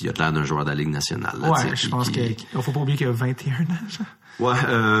qui a l'air d'un joueur de la Ligue nationale. Là, je pense qu'il faut pas oublier qu'il a 21 ans. Ouais,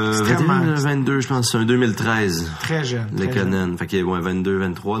 22, je pense, c'est un 2013. Très jeune. Lekonen. Fait qu'il est 22,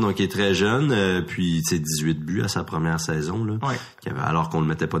 23, donc il est très jeune. Puis, 18 buts à sa première saison, là. Ouais. Alors qu'on le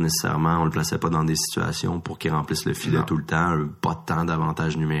mettait pas nécessairement, on le plaçait pas dans des situations pour qu'il remplisse le filet tout le temps, pas tant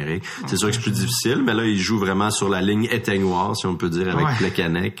d'avantages numériques. C'est sûr que c'est plus difficile, mais là, il joue vraiment sur la ligne éteignoire, si on peut dire, avec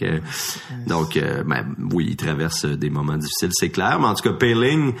Plekanec. Donc, oui, il traverse des moments difficiles, c'est clair. Mais en tout cas,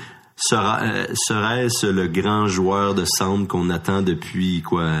 Poehling serait-ce le grand joueur de centre qu'on attend depuis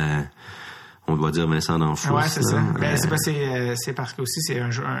on doit dire Vincent D'Anfous. Ouais, c'est ça. C'est parce que aussi c'est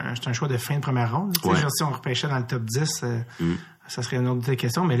un choix de fin de première ronde. Genre, si on repêchait dans le top 10, ça serait une autre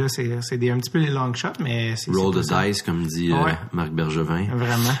question, mais là, c'est un petit peu des long shots, mais c'est... Roll the dice, comme dit Marc Bergevin.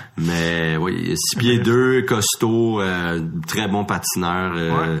 Vraiment. Mais oui, 6 pieds 2, costaud, très bon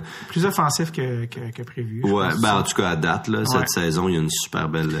patineur. Plus offensif que prévu. Ouais, en tout cas, à date, là, cette saison, il y a une super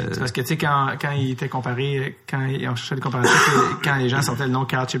belle... C'est parce que, tu sais, quand il était comparé, quand on cherchait le comparatif, quand les gens sortaient le nom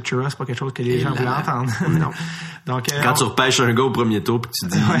Carl Chipchura, c'est pas quelque chose que les gens voulaient entendre. Non. Donc, quand tu repêches un gars au premier tour, puis tu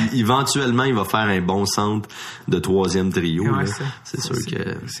dis, éventuellement, il va faire un bon centre de troisième trio, c'est sûr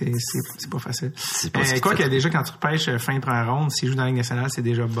que... C'est pas facile. C'est pas quoi que déjà, quand tu repêches fin de première ronde, s'il joue dans la Ligue nationale, c'est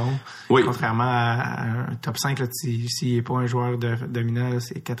déjà bon. Oui. Contrairement à un top 5, là, s'il n'est pas un joueur dominant, là,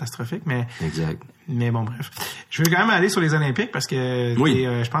 c'est catastrophique. Mais, exact. Mais bon, bref. Je veux quand même aller sur les Olympiques parce que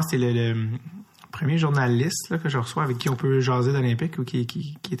je pense que t'es le premier journaliste là, que je reçois avec qui on peut jaser d'Olympique ou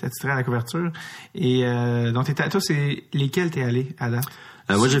qui est attitré à la couverture. Et donc, toi, c'est lesquels t'es allé à date?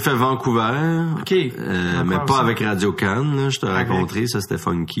 Moi, j'ai fait Vancouver, mais pas aussi. Avec Radio Cannes, je te raconterai, ça c'était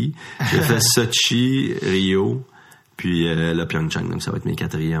funky. J'ai fait Sochi, Rio, puis le Pyeongchang, donc ça va être mes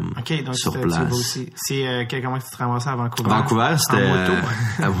 4e donc sur place. Aussi. C'est comment tu te ramassais à Vancouver? Vancouver, c'était...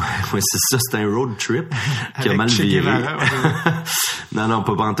 En moto? C'est ça, c'était un road trip qui a mal Che viré. Non,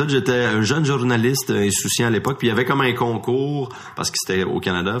 pas pantoute. J'étais un jeune journaliste insouciant à l'époque, puis il y avait comme un concours, parce que c'était au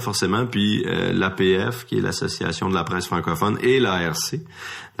Canada, forcément, puis l'APF, qui est l'Association de la presse francophone, et l'ARC,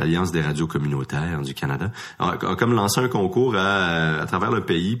 l'Alliance des radios communautaires du Canada, a comme lancé un concours à travers le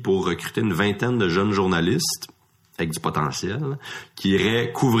pays pour recruter une vingtaine de jeunes journalistes avec du potentiel, qui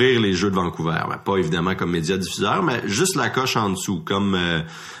iraient couvrir les Jeux de Vancouver. Pas évidemment comme média diffuseur, mais juste la coche en dessous, comme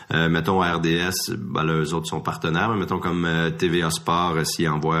mettons RDS, là, eux autres sont partenaires, mais mettons comme TVA Sport, s'ils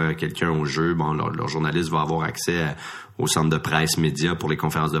envoient quelqu'un au jeu, leur journaliste va avoir accès au centre de presse média pour les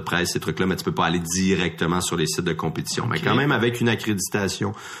conférences de presse, ces trucs-là, mais tu peux pas aller directement sur les sites de compétition. Mais quand même avec une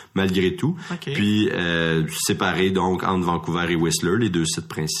accréditation, malgré tout. Puis séparé donc entre Vancouver et Whistler, les 2 sites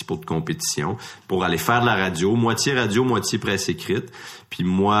principaux de compétition, pour aller faire de la radio, moitié presse écrite. Puis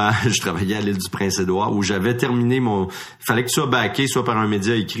moi, je travaillais à l'île du Prince-Édouard, où j'avais terminé il fallait que tu sois backé soit par un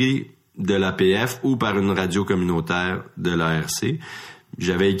média écrit de l'APF ou par une radio communautaire de l'ARC.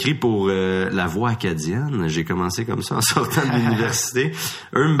 J'avais écrit pour La Voix acadienne. J'ai commencé comme ça en sortant de l'université.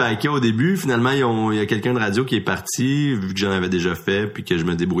 Eux me backaient au début. Finalement, il y a quelqu'un de radio qui est parti, vu que j'en avais déjà fait, puis que je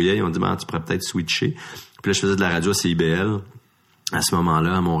me débrouillais. Ils ont dit, tu pourrais peut-être switcher. Puis là, je faisais de la radio à CIBL à ce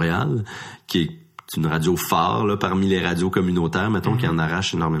moment-là, à Montréal, qui est une radio phare là, parmi les radios communautaires, mettons, qui en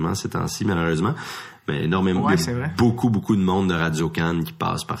arrache énormément ces temps-ci, malheureusement. Mais énormément, il y a beaucoup de monde de Radio Cannes qui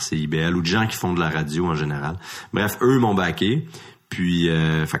passe par CIBL ou de gens qui font de la radio en général. Bref, eux m'ont backé. Puis,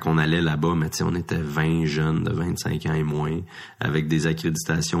 fait qu'on allait là-bas, mais tu sais, on était 20 jeunes de 25 ans et moins, avec des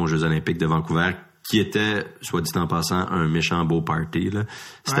accréditations aux Jeux olympiques de Vancouver, qui était, soit dit en passant, un méchant beau party, là.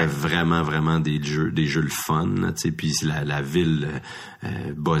 C'était vraiment, vraiment des jeux le fun, là, tu sais. Puis la ville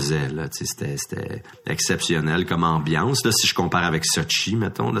buzzait, là, tu sais. C'était exceptionnel comme ambiance, là. Si je compare avec Sochi,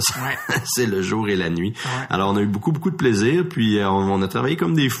 mettons, là, c'est le jour et la nuit. Ouais. Alors, on a eu beaucoup de plaisir, puis on a travaillé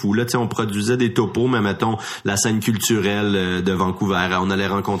comme des fous, là. Tu sais, on produisait des topos, mais mettons, la scène culturelle de Vancouver. On allait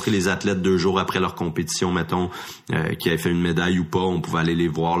rencontrer les athlètes 2 jours après leur compétition, mettons, qui avaient fait une médaille ou pas. On pouvait aller les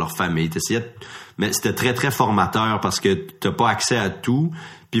voir, leur famille. Mais c'était très, très formateur parce que t'as pas accès à tout.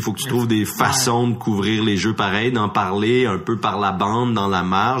 Puis il faut que tu trouves des façons de couvrir les jeux pareils, d'en parler un peu par la bande, dans la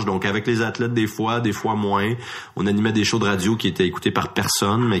marge. Donc avec les athlètes des fois moins. On animait des shows de radio qui étaient écoutés par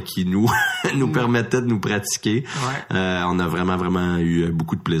personne, mais qui nous permettaient de nous pratiquer. Ouais. On a vraiment eu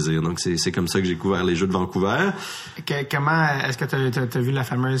beaucoup de plaisir. Donc c'est comme ça que j'ai couvert les Jeux de Vancouver. Comment est-ce que t'as vu la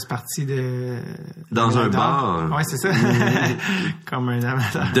fameuse partie dans un bar? Ouais, c'est ça. Comme un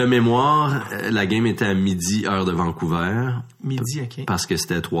amateur. De mémoire, la game était à midi, heure de Vancouver. Midi, OK. Parce que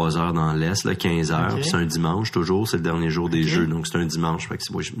c'était 3 heures dans l'Est, là, 15 heures. Okay. Puis c'est un dimanche, toujours. C'est le dernier jour des Jeux. Donc, c'est un dimanche. Fait que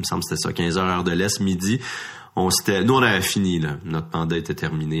il me semble que c'était ça. 15 heures, heure de l'Est, midi. Nous, on avait fini, là. Notre mandat était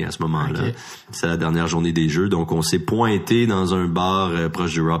terminé à ce moment-là. Okay. C'est la dernière journée des Jeux. Donc, on s'est pointé dans un bar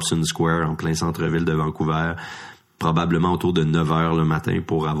proche du Robson Square, en plein centre-ville de Vancouver, probablement autour de 9h le matin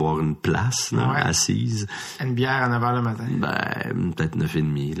pour avoir une place, là, assise. Une bière à 9h le matin? Ben, peut-être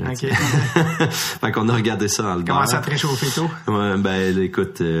 9h30, là. OK. Fait qu'on a regardé ça dans le bar. Commence à te réchauffer tôt? Ouais, ben,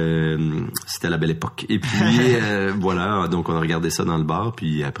 écoute, c'était la belle époque. Et puis, voilà, donc on a regardé ça dans le bar,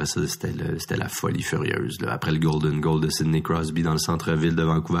 puis après ça, c'était la folie furieuse, là. Après le Golden Goal de Sidney Crosby dans le centre-ville de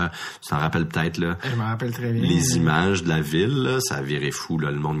Vancouver, tu t'en rappelles peut-être, là? Je m'en rappelle très bien. Les images de la ville, là, ça a viré fou, là.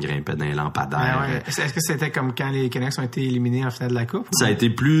 Le monde grimpait dans les lampadaires. Ouais. Est-ce que c'était comme quand les Canucks ont été éliminés en finale de la Coupe? Ça a été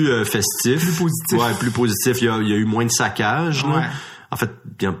plus festif. Plus positif. Ouais, plus positif. Il y a eu moins de saccage, là. En fait,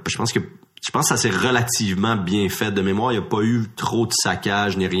 je pense que ça s'est relativement bien fait. De mémoire, il n'y a pas eu trop de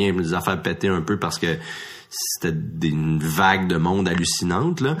saccage ni rien. Les affaires pétaient un peu parce que c'était une vague de monde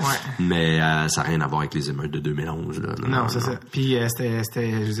hallucinante, là. Mais ça n'a rien à voir avec les émeutes de 2011, là. Non, c'est ça. Puis c'était,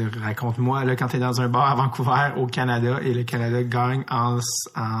 je veux dire, raconte-moi, là, quand t'es dans un bar à Vancouver, au Canada, et le Canada gagne en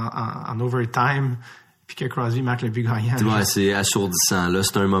overtime, puis que Crosby marque le but gagnant. Ouais, c'est assourdissant. Là,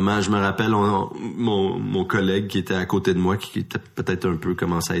 c'est un moment, je me rappelle, mon collègue qui était à côté de moi, qui était peut-être un peu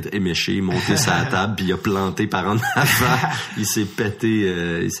commencé à être éméché, monté sur la table, puis il a planté par en avant. Il s'est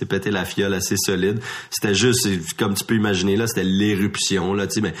pété la fiole assez solide. C'était juste, comme tu peux imaginer, là, c'était l'éruption, là,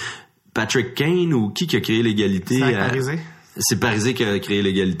 tu sais, mais Patrick Kane ou qui a créé l'égalité? C'est Parisé qui a créé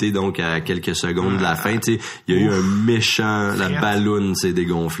l'égalité, donc à quelques secondes de la fin, tu sais, il y a eu un méchant, la balloune s'est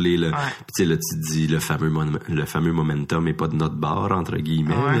dégonflée, là. Puis tu sais, là, tu dis le fameux momentum est pas de notre bord, entre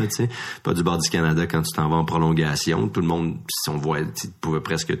guillemets, là, tu sais, pas du bord du Canada quand tu t'en vas en prolongation. Tout le monde, si on voit, tu pouvais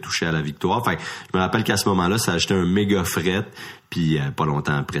presque toucher à la victoire. Fait que je me rappelle qu'à ce moment-là, ça a acheté un méga fret. Puis pas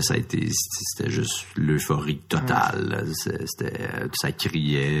longtemps après, c'était juste l'euphorie totale. Ça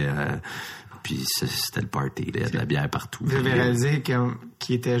criait. Puis c'était le party, là, de la bière partout. Vous avez réalisé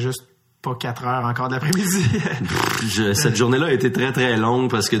qu'il était juste pas 4 heures encore de l'après-midi. Cette journée-là a été très, très longue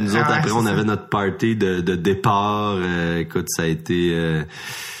parce que nous autres, après, on avait notre party de départ. Écoute, ça a été... il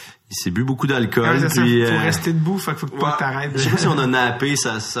s'est bu beaucoup d'alcool. Puis, faut rester debout, faut pas que t'arrêtes. Je sais pas si on a nappé,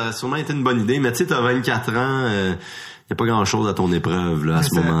 ça a sûrement été une bonne idée, mais tu sais, t'as 24 ans... il n'y a pas grand-chose à ton épreuve là, à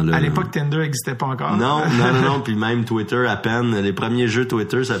ce moment-là. À l'époque, Tinder n'existait pas encore. Non. Puis même Twitter, à peine. Les premiers jeux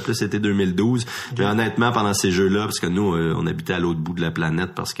Twitter, ça a plus été 2012. Mais honnêtement, pendant ces jeux-là, parce que nous, on habitait à l'autre bout de la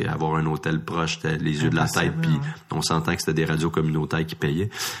planète, parce qu'avoir un hôtel proche, c'était les yeux de la tête. Puis on s'entend que c'était des radios communautaires qui payaient.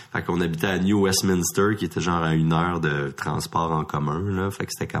 Fait qu'on habitait à New Westminster, qui était genre à 1 heure de transport en commun. Là. Fait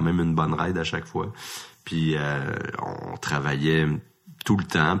que c'était quand même une bonne ride à chaque fois. Puis on travaillait tout le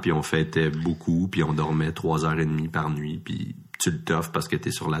temps, puis on fêtait beaucoup, puis on dormait 3h30 par nuit, puis tu le toffes parce que t'es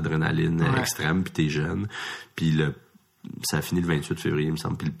sur l'adrénaline extrême, puis t'es jeune. Puis ça a fini le 28 février, il me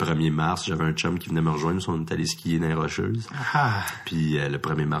semble. Puis le 1er mars, j'avais un chum qui venait me rejoindre, on est allé skier dans les Rocheuses. Puis le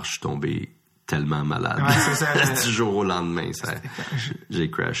 1er mars, je suis tombé tellement malade. Ouais, c'est ça. Du jour au lendemain,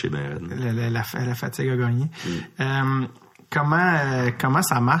 j'ai crashé ben raide. La fatigue a gagné. Comment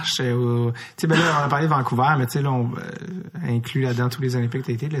ça marche? Tu sais, ben là, on a parlé de Vancouver, mais tu sais, là, on inclut là-dedans tous les Olympiques.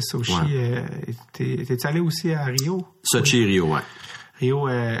 T'as été, le Sochi. T'es-tu allé aussi à Rio? Sochi et Rio, ouais. Rio,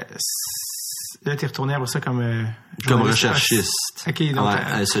 là, t'es retourné après ça comme recherchiste. OK, donc...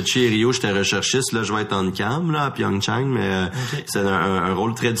 à Sochi et Rio, j'étais recherchiste. Là, je vais être en cam, là, à Pyeongchang, mais c'est un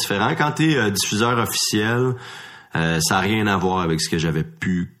rôle très différent. Quand t'es diffuseur officiel, ça n'a rien à voir avec ce que j'avais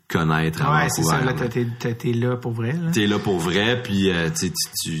pu connaître à Vancouver. C'est ça, là, t'es là pour vrai. Là. T'es là pour vrai, puis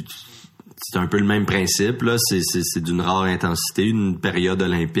c'est un peu le même principe, là. C'est d'une rare intensité, une période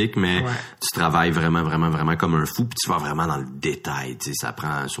olympique, mais tu travailles vraiment, vraiment, vraiment comme un fou, puis tu vas vraiment dans le détail, tu sais. Ça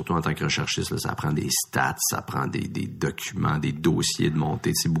prend, surtout en tant que recherchiste, là, ça prend des stats, ça prend des documents, des dossiers de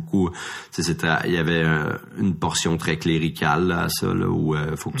montée. C'est beaucoup, il y avait une portion très cléricale, là, à ça, là, où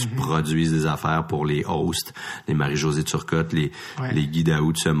faut que tu produises des affaires pour les hosts, les Marie-Josée Turcotte, les Guy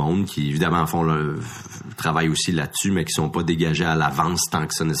Daoud de ce monde, qui évidemment font le travail aussi là-dessus, mais qui sont pas dégagés à l'avance tant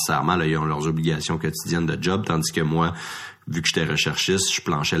que ça nécessairement, là. Ils ont leurs obligations quotidiennes de job, tandis que moi, vu que j'étais recherchiste, je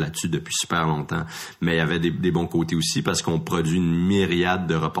planchais là-dessus depuis super longtemps. Mais il y avait des bons côtés aussi parce qu'on produit une myriade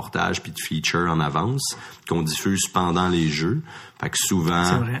de reportages puis de features en avance qu'on diffuse pendant les jeux. Fait que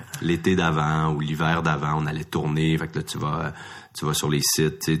souvent, l'été d'avant ou l'hiver d'avant, on allait tourner. Fait que là, tu vas sur les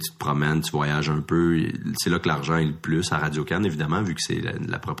sites, tu te promènes, tu voyages un peu. C'est là que l'argent est le plus à Radio-Can, évidemment, vu que c'est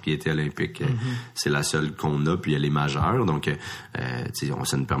la propriété olympique. C'est la seule qu'on a, puis elle est majeure. Donc,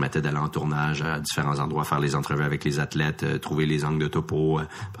 ça nous permettait d'aller en tournage à différents endroits, faire les entrevues avec les athlètes, trouver les angles de topo,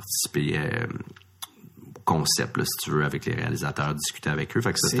 participer au concept, là, si tu veux, avec les réalisateurs, discuter avec eux.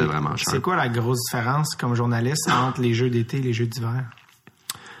 Fait que ça, c'était vraiment cher. C'est quoi la grosse différence comme journaliste entre les jeux d'été et les jeux d'hiver?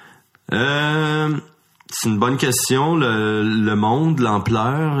 C'est une bonne question. Le monde,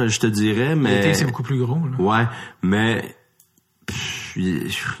 l'ampleur, je te dirais, mais... L'été, c'est beaucoup plus gros. Là. Ouais, mais...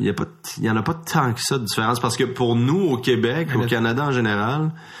 Il y en a pas tant que ça de différence. Parce que pour nous, au Québec, au Canada en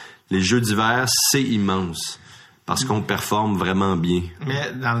général, les Jeux d'hiver, c'est immense. Parce qu'on performe vraiment bien.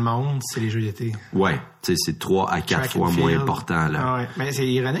 Mais dans le monde, c'est les Jeux d'été. Ouais, tu sais, c'est 3 à 4 fois moins important, là. Ah ouais. Mais c'est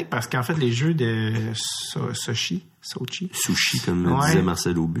ironique parce qu'en fait, les Jeux de Sochi, Sushi, comme disait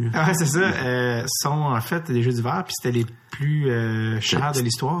Marcel Aubu. Ouais, c'est ça. Sont en fait des Jeux d'hiver, puis c'était les plus chers de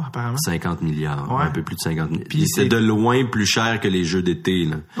l'histoire, apparemment. 50 milliards, un peu plus de 50 milliards. Puis c'est de loin plus cher que les Jeux d'été,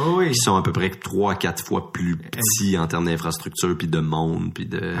 là. Oh oui. Qui sont à peu près 3 à 4 fois plus petits en termes d'infrastructure, puis de monde, puis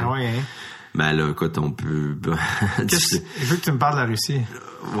de... Ah ouais, hein? Ben là, écoute, on peut... Je veux que tu me parles de la Russie.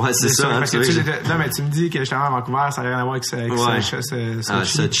 Ouais, c'est ça. Hein, non, mais tu me dis que justement à Vancouver, ça n'a rien à voir avec Sochi.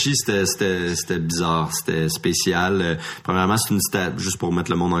 Sochi, c'était bizarre, c'était spécial. Premièrement, c'est juste pour mettre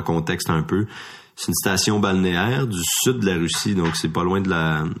le monde en contexte un peu, c'est une station balnéaire du sud de la Russie, donc c'est pas loin de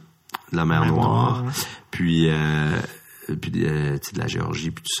la mer Noire. Puis de la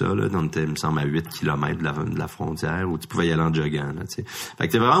Géorgie puis tout ça, là, on était, il me semble, à 8 km de la frontière, où tu pouvais y aller en joguant, là, tu sais. Fait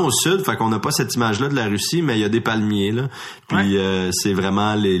que t'es vraiment au sud, fait qu'on n'a pas cette image-là de la Russie, mais il y a des palmiers, là. Puis c'est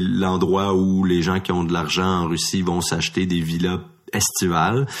vraiment l'endroit où les gens qui ont de l'argent en Russie vont s'acheter des villas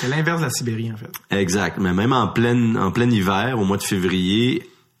estivales. C'est l'inverse de la Sibérie, en fait. Exact. Mais même en plein hiver, au mois de février,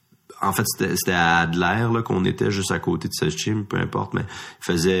 en fait, c'était à Adler, là, qu'on était juste à côté de Sochi, peu importe, mais il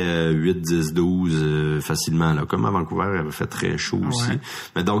faisait 8, 10, 12 facilement, là. Comme à Vancouver, il avait fait très chaud aussi.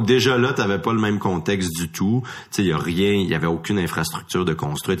 Mais donc, déjà là, t'avais pas le même contexte du tout. Tu sais, il y avait aucune infrastructure de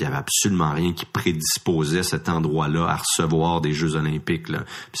construite, il y avait absolument rien qui prédisposait cet endroit-là à recevoir des Jeux olympiques, là,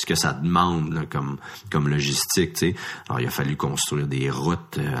 puisque ça demande, là, comme logistique, tu sais. Alors, il a fallu construire des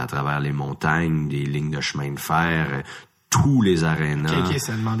routes à travers les montagnes, des lignes de chemin de fer, tous les arénas. OK,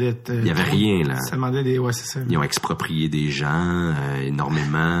 ça demandait... Il y avait rien, là. Ça demandait des... Ouais, c'est ça. Ils ont exproprié des gens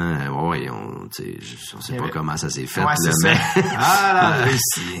énormément. On sait pas comment ça s'est fait. Ouais, c'est ça. Ah, là,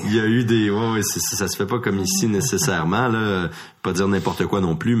 il y a eu des... ça se fait pas comme ici, nécessairement, là. Pas dire n'importe quoi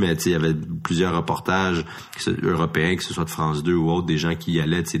non plus, mais il y avait plusieurs reportages européens, que ce soit de France 2 ou autres, des gens qui y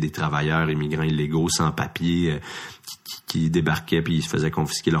allaient, des travailleurs immigrants illégaux sans papier, qui débarquaient puis ils se faisaient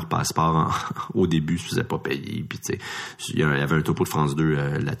confisquer leur passeport au début, ils se faisaient pas payer, puis il y avait un topo de France 2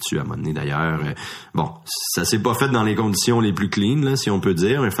 là-dessus à un moment donné d'ailleurs. Bon, ça s'est pas fait dans les conditions les plus clean, là, si on peut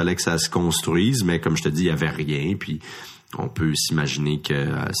dire. Il fallait que ça se construise, mais comme je te dis, il y avait rien, puis on peut s'imaginer que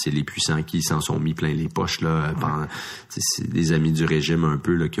c'est les puissants qui s'en sont mis plein les poches, là. C'est des amis du régime un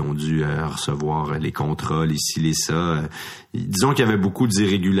peu, là, qui ont dû recevoir les contrôles ici, les ça. Disons qu'il y avait beaucoup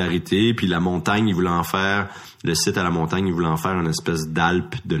d'irrégularités, puis la montagne, ils voulaient en faire, le site à la montagne, ils voulaient en faire une espèce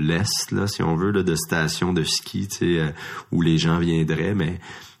d'Alpes de l'Est, là, si on veut, là, de station de ski, où les gens viendraient, mais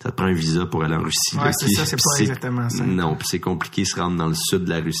ça te prend un visa pour aller en Russie. Ouais, c'est ça, c'est pas exactement ça. Non, puis c'est compliqué de se rendre dans le sud de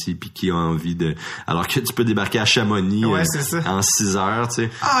la Russie, puis qui a envie de... Alors que tu peux débarquer à Chamonix en 6 heures, tu sais.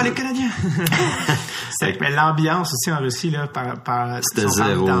 Ah, les Canadiens! Mais l'ambiance aussi en Russie, là, c'était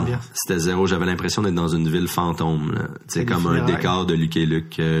zéro. C'était zéro. J'avais l'impression d'être dans une ville fantôme, là. Tu sais, comme un décor de Lucky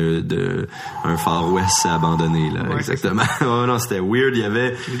Luke, de un Far West abandonné, là. Ouais, exactement. Oh, non, c'était weird. Il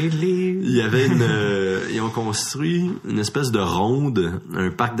y avait ils ont construit une espèce de ronde, un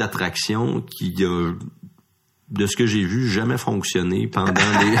parc d'attractions qui a, de ce que j'ai vu, jamais fonctionné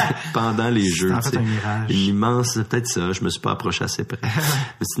pendant les jeux. C'est un mirage. Une immense, c'est peut-être ça, je me suis pas approché assez près.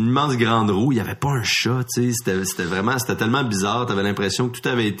 C'est une immense grande roue, il y avait pas un chat, tu sais, c'était tellement bizarre, t'avais l'impression que tout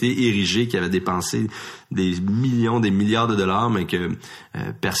avait été érigé, qu'il avait dépensé des milliards de dollars, mais que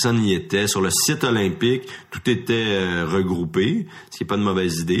personne n'y était. Sur le site olympique, tout était regroupé, ce qui est pas une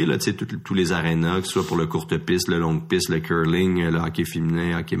mauvaise idée, là, tu sais, tous les arénas, que ce soit pour le courte piste, le longue piste, le curling, le hockey féminin,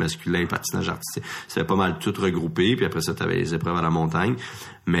 le hockey masculin, le patinage artistique, c'était pas mal tout regroupé, puis après ça, t'avais les épreuves à la montagne,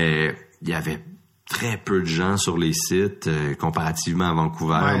 mais il y avait très peu de gens sur les sites, comparativement à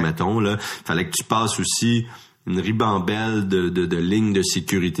Vancouver, mettons, là. Fallait que tu passes aussi une ribambelle de lignes de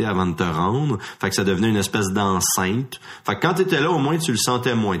sécurité avant de te rendre. Fait que ça devenait une espèce d'enceinte. Fait que quand t'étais là, au moins, tu le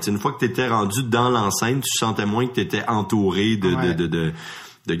sentais moins. T'sais, une fois que t'étais rendu dans l'enceinte, tu sentais moins que t'étais entouré de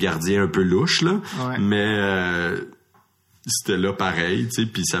gardiens un peu louches, là. Ouais. Mais c'était là pareil, tu sais,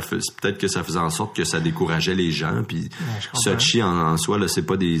 puis peut-être que ça faisait en sorte que ça décourageait les gens, puis Sochi en soi là, c'est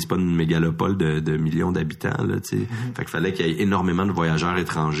pas une mégalopole de millions d'habitants là, tu sais. Fait qu'il fallait qu'il y ait énormément de voyageurs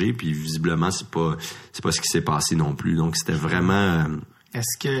étrangers, puis visiblement c'est pas ce qui s'est passé non plus. Donc c'était vraiment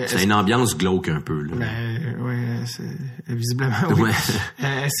c'est une ambiance glauque un peu là. Ben ouais, visiblement oui. Ouais.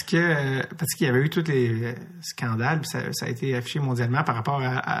 Est-ce que parce qu'il y avait eu tous les scandales, ça a été affiché mondialement par rapport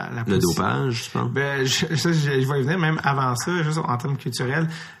à la le dopage, je pense. Ben je vais y venir même avant ça, juste en termes culturels,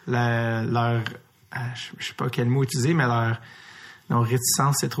 leur je sais pas quel mot utiliser, mais leur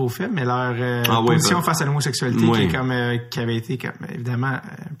réticence, c'est trop faible, mais leur position face à l'homosexualité qui avait été évidemment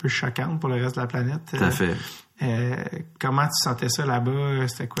un peu choquante pour le reste de la planète. Tout à fait. Comment tu sentais ça là-bas?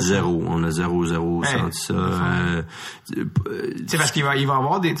 C'était quoi? Zéro. On a zéro senti ça. Tu sais, parce qu'il va y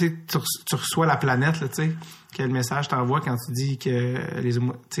avoir des... Tu reçois la planète, là, tu sais. Quel message t'envoies quand tu dis que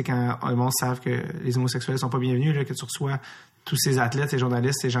quand le monde savent que les homosexuels sont pas bienvenus, là, que tu reçois tous ces athlètes, ces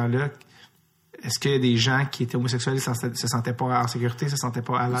journalistes, ces gens-là. Est-ce qu'il y a des gens qui étaient homosexuels se sentaient pas en sécurité, se sentaient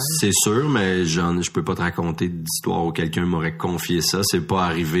pas à l'aise? C'est sûr, mais je peux pas te raconter d'histoire où quelqu'un m'aurait confié ça. C'est pas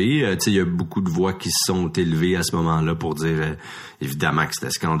arrivé. Tu sais, il y a beaucoup de voix qui se sont élevées à ce moment-là pour dire évidemment que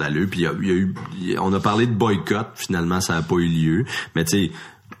c'était scandaleux. Puis on a parlé de boycott. Finalement, ça a pas eu lieu. Mais tu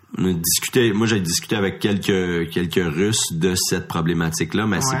sais, moi j'ai discuté avec quelques Russes de cette problématique-là,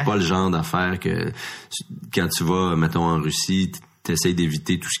 mais c'est pas le genre d'affaire que quand tu vas, mettons, en Russie, t'essayes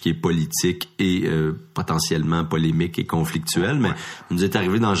d'éviter tout ce qui est politique et potentiellement polémique et conflictuel, mais il nous est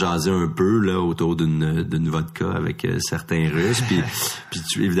arrivé d'en jaser un peu là autour d'une vodka avec certains Russes, puis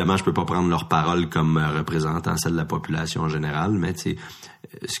évidemment je peux pas prendre leur parole comme représentant celle de la population en général, mais tu sais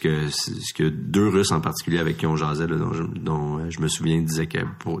ce que deux Russes en particulier avec qui on jasait là, dont je me souviens disaient que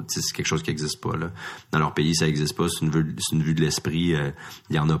c'est quelque chose qui existe pas là dans leur pays, ça existe pas, c'est une vue de l'esprit,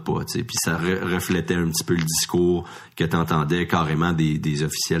 il y en a pas, tu sais, puis ça reflétait un petit peu le discours que t'entendais carrément des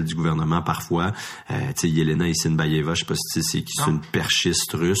officiels du gouvernement parfois. Tu sais, Yelena Isinbayeva, je sais pas si tu sais c'est qui, c'est une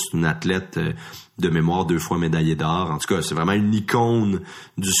perchiste russe, une athlète de mémoire 2 fois médaillée d'or. En tout cas, c'est vraiment une icône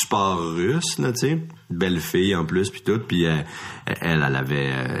du sport russe, là, tu sais. Belle fille en plus, puis tout. Puis elle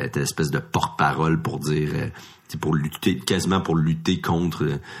avait était espèce de porte-parole pour dire, quasiment pour lutter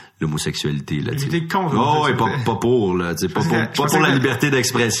contre l'homosexualité, là. Lutter contre. Oh, et pas pour, là, tu sais, pas pour la liberté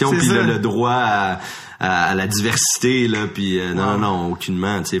d'expression, puis le droit à la diversité, là, puis non,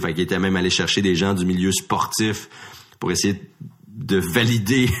 aucunement, tu sais. Fait qu'il était même allé chercher des gens du milieu sportif pour essayer de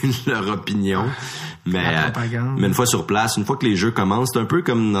valider leur opinion. Mais une fois sur place, une fois que les jeux commencent, c'est un peu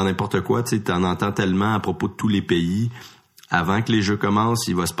comme dans n'importe quoi, tu sais, t'en entends tellement à propos de tous les pays. Avant que les jeux commencent,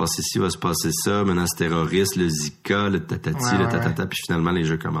 il va se passer ci, il va se passer ça, menace terroriste, le Zika, le tatati, le tatata, puis finalement les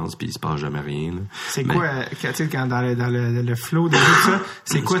jeux commencent, puis il se passe jamais rien. Là. C'est quoi, tu sais, quand dans le flow des jeux, ça,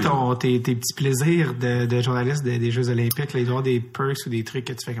 c'est quoi tes petits plaisirs de journaliste des Jeux olympiques? Là, il doit y avoir des perks ou des trucs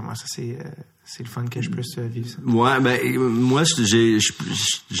que tu fais comment ça, c'est le fun que je puisse vivre ça. Ouais, ben moi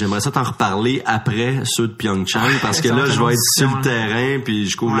j'aimerais ça t'en reparler après ceux de Pyeongchang parce que là je vais être sur le terrain puis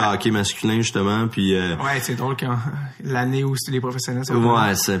je couvre le hockey masculin justement puis ouais, c'est drôle quand l'année où les professionnels sont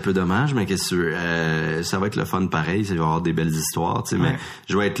c'est un peu dommage mais qu'est-ce que ça va être le fun pareil, ça va y avoir des belles histoires, tu sais, mais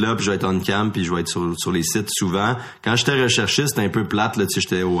je vais être là puis je vais être on cam puis je vais être sur les sites souvent. Quand j'étais recherchiste, c'était un peu plate là, tu sais,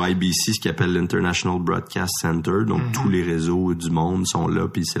 j'étais au IBC, ce qu'ils appelle l'International Broadcast Center, donc tous les réseaux du monde sont là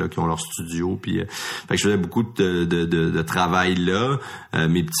puis c'est là qu'ils ont leur studio. Puis, fait que je faisais beaucoup de travail là.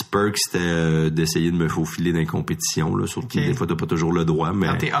 Mes petits perks, c'était d'essayer de me faufiler dans les compétitions. Là, surtout des fois, t'as pas toujours le droit. Mais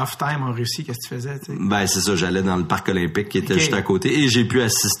quand t'es off-time en Russie, qu'est-ce que tu faisais? T'sais? Ben, c'est ça. J'allais dans le parc olympique qui était juste à côté. Et j'ai pu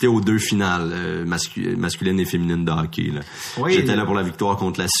assister aux 2 finales, masculine et féminine de hockey. Là. Oui. J'étais là pour la victoire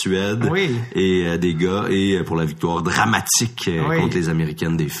contre la Suède et des gars et pour la victoire dramatique contre les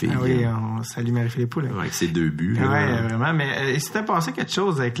Américaines des filles. Ah oui, on salue Marie-Philippe Poul. Avec ses 2 buts. Ouais, vraiment. Mais il s'était passé quelque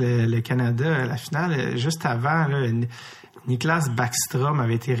chose avec le Canada. La finale, juste avant, là, Niklas Backstrom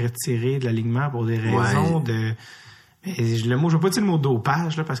avait été retiré de l'alignement pour des raisons de... je veux pas dire le mot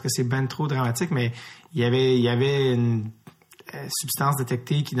dopage, là, parce que c'est ben trop dramatique, mais il y avait une substance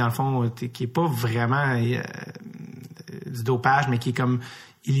détectée qui, dans le fond, qui est pas vraiment du dopage, mais qui est comme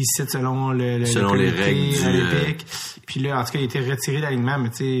illicite selon le comité olympique. Puis là, en tout cas, il était retiré de l'alignement, mais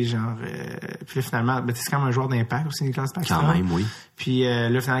tu sais, genre... puis là, finalement, c'est quand même un joueur d'impact aussi, Niklas Backstrom. Quand même, oui. Puis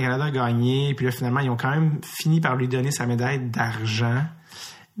là, finalement, le Canada a gagné. Puis là, finalement, ils ont quand même fini par lui donner sa médaille d'argent.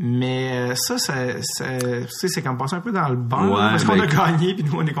 Mais ça c'est comme passer un peu dans le banc, parce qu'on a gagné, puis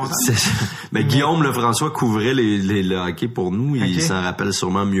nous, on est contents. Mais Guillaume Lefrançois couvrait le hockey pour nous. Il s'en rappelle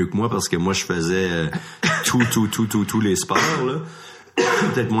sûrement mieux que moi, parce que moi, je faisais tous les sports, là.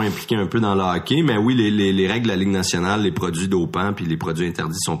 Peut-être moins impliqué un peu dans le hockey, mais oui, les règles de la Ligue nationale, les produits dopants puis les produits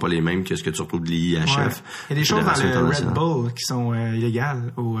interdits sont pas les mêmes que ce que tu retrouves de l'IIHF. Ouais. Il y a des choses dans le Red Bull qui sont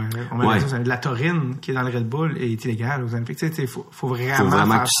illégales. La taurine qui est dans le Red Bull est illégale aux Olympiques. Tu sais, faut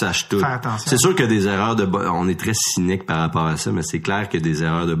vraiment que tu saches tout. Faire attention. C'est sûr qu'il y a des erreurs on est très cynique par rapport à ça, mais c'est clair que des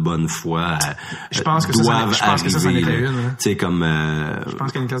erreurs de bonne foi je pense que doivent ça en était une. Tu sais, comme... je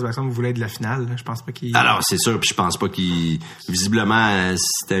pense que Niklas Backstrom voulait de la finale. Je pense pas qu'il... Alors, c'est sûr, puis je pense pas qu'il... Visiblement,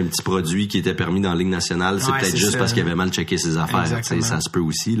 c'était un petit produit qui était permis dans la Ligue nationale. C'est peut-être juste parce qu'il avait mal checké ses affaires. Ça se peut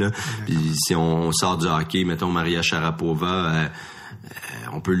aussi, là. Puis si on sort du hockey, mettons Maria Sharapova,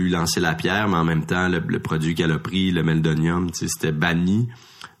 on peut lui lancer la pierre, mais en même temps, le produit qu'elle a pris, le meldonium, c'était banni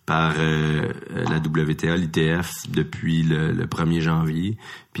par la WTA, l'ITF, depuis le 1er janvier.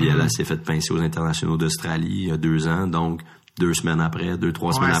 Puis elle s'est fait pincer aux internationaux d'Australie il y a 2 ans, donc 3 semaines après,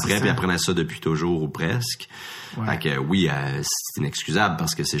 puis elle prenait ça depuis toujours ou presque. Ouais. Fait que oui, c'est inexcusable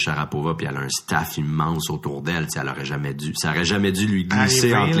parce que c'est Sharapova, puis elle a un staff immense autour d'elle. Ça aurait jamais dû lui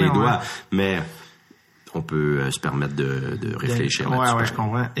glisser entre les doigts. Mais on peut se permettre de réfléchir là-dessus. Ouais, je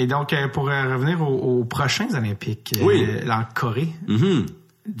comprends. Et donc, pour revenir aux prochains Olympiques, en Corée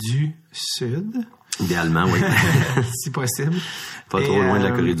du Sud. Idéalement, oui. Si possible. Pas trop loin de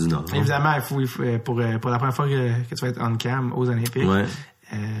la Corée du Nord. Évidemment, il faut pour la première fois que tu vas être on cam aux Olympiques,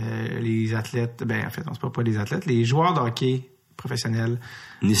 les athlètes, en fait, on se parle pas des athlètes, les joueurs de hockey professionnels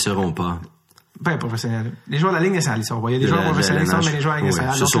n'y seront pas. Professionnels. Les joueurs de la Ligue nationale, ils sont pas. Il y a des joueurs professionnels, mais les joueurs de la Ligue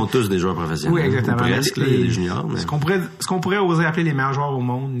nationale. Ce sont tous des joueurs professionnels. Oui, exactement. Presque, les juniors. Mais... Ce qu'on pourrait oser appeler les meilleurs joueurs au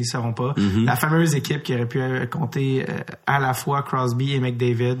monde n'y seront pas. La fameuse équipe qui aurait pu compter à la fois Crosby et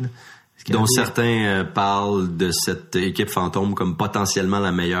McDavid. Dont certains parlent de cette équipe fantôme comme potentiellement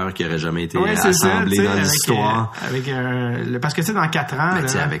la meilleure qui aurait jamais été assemblée dans l'histoire. Parce que dans 4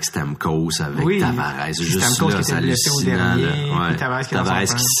 ans... avec Stamkos, avec Tavares, Stamkos qui était blessé au dernier, puis Tavares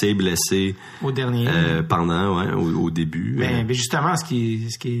qui s'est blessé au dernier. Pendant, au début. Mais justement, ce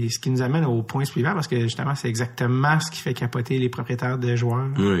qui nous amène au point suivant, parce que justement, c'est exactement ce qui fait capoter les propriétaires de joueurs.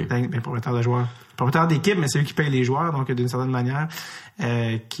 Oui. Propriétaires d'équipe, mais c'est eux qui payent les joueurs, donc d'une certaine manière,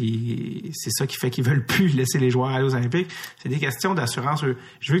 c'est ça qui fait qu'ils veulent plus laisser les joueurs aller aux Olympiques. C'est des questions d'assurance.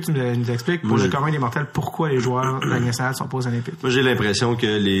 Je veux que tu nous expliques pour le commun des mortels pourquoi les joueurs de la Ligue nationale sont pas aux Olympiques. Moi, j'ai l'impression que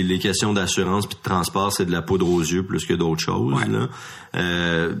les questions d'assurance puis de transport, c'est de la poudre aux yeux plus que d'autres choses. Ouais.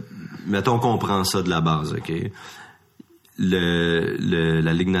 Là. Mettons qu'on prend ça de la base, OK?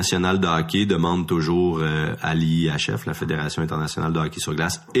 La Ligue nationale de hockey demande toujours à l'IIHF, la Fédération internationale de hockey sur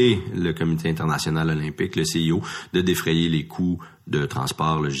glace, et le Comité international olympique, le CIO, de défrayer les coûts de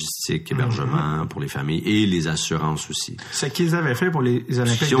transport, logistique, hébergement pour les familles et les assurances aussi. Ce qu'ils avaient fait pour les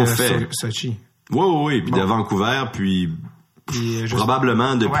Olympiques de Sochi. Oui, puis de Vancouver, puis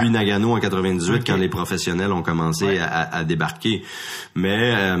probablement depuis Nagano en 98, quand les professionnels ont commencé à débarquer.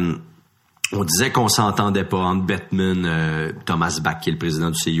 Mais... on disait qu'on s'entendait pas entre Bettman, Thomas Bach, qui est le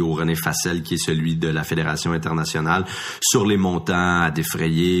président du CIO, René Fassel, qui est celui de la Fédération internationale, sur les montants à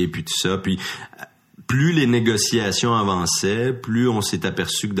défrayer, puis tout ça. Puis plus les négociations avançaient, plus on s'est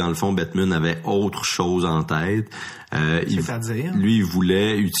aperçu que dans le fond, Bettman avait autre chose en tête. C'est-à-dire? Lui, il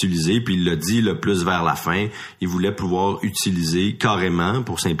voulait utiliser, puis il l'a dit plus vers la fin, il voulait pouvoir utiliser carrément,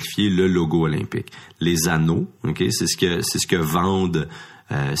 pour simplifier, le logo olympique. Les anneaux, ok, c'est ce que vendent.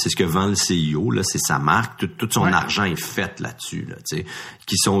 C'est ce que vend le CIO, là, c'est sa marque, tout son argent est fait là-dessus, là, tu sais,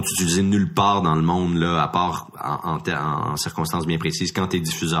 qui sont utilisés nulle part dans le monde, là, à part en circonstances bien précises, quand t'es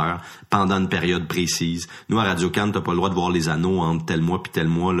diffuseur, pendant une période précise. Nous, à Radio-Can, t'as pas le droit de voir les anneaux entre tel mois puis tel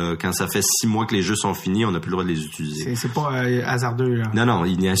mois, là. Quand ça fait 6 mois que les jeux sont finis, on n'a plus le droit de les utiliser. C'est pas hasardeux, là. Non,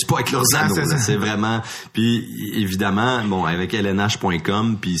 ils niaisent pas avec leurs anneaux, là. C'est vraiment... Puis, évidemment, avec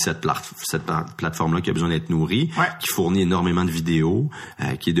lnh.com, puis cette plateforme-là qui a besoin d'être nourrie, qui fournit énormément de vidéos,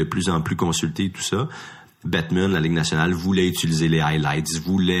 qui est de plus en plus consulté, tout ça. Bettman, la Ligue nationale, voulait utiliser les highlights,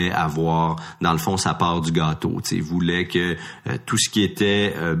 voulait avoir, dans le fond, sa part du gâteau, tu sais, voulait que tout ce qui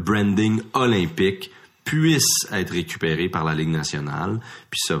était branding olympique puisse être récupéré par la Ligue nationale.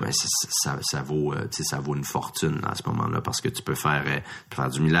 Puis ça, ça vaut une fortune là, à ce moment-là, parce que tu peux faire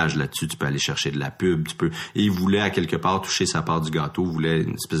du millage là-dessus, tu peux aller chercher de la pub, et il voulait à quelque part toucher sa part du gâteau, voulait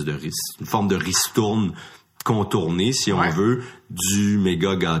une forme de ristourne contourner, si on veut, du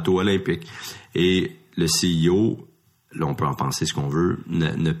méga gâteau olympique. Et le CIO, là, on peut en penser ce qu'on veut,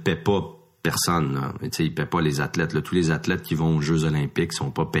 ne paie pas personne, là. Tu sais, il paie pas les athlètes, là. Tous les athlètes qui vont aux Jeux olympiques sont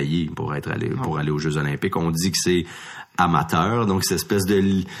pas payés pour aller aux Jeux olympiques. On dit que c'est amateur, donc cette espèce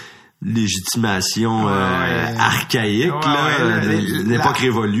de légitimation archaïque, une époque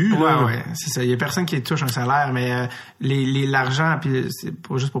révolue. C'est ça. Il y a personne qui touche un salaire, mais l'argent, puis c'est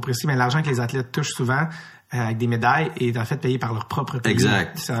pas juste pour préciser, mais l'argent que les athlètes touchent souvent, avec des médailles, est en fait payé par leur propre pays.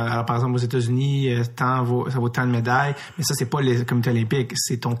 Exact. Alors, par exemple, aux États-Unis, ça vaut tant de médailles, mais ça, c'est pas le comité olympique,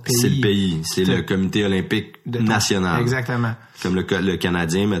 c'est ton pays. C'est le pays, c'est le comité olympique national. Exactement. Comme le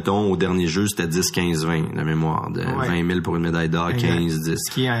Canadien, mettons, au dernier jeu, c'était 10, 15, 20, la mémoire. 20 000 pour une médaille d'or, 15, 10.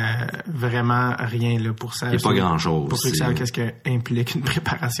 Ce qui est vraiment rien, là, pour ça. Il n'y a pas grand-chose. Pour ceux qui savent qu'est-ce qu'implique une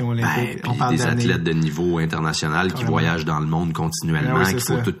préparation olympique. On parle des athlètes de niveau international qui voyagent dans le monde continuellement, qu'il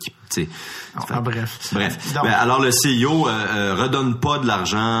faut tout... Bref. Donc, alors, le CIO redonne pas de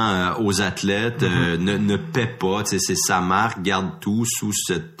l'argent aux athlètes, ne paie pas. C'est sa marque, garde tout sous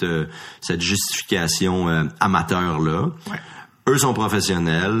cette justification amateur-là. eux sont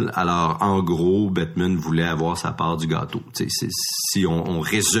professionnels, alors en gros, Bettman voulait avoir sa part du gâteau. Si on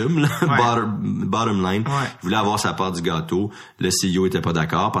résume, là, bottom line, il voulait avoir sa part du gâteau. Le CEO était pas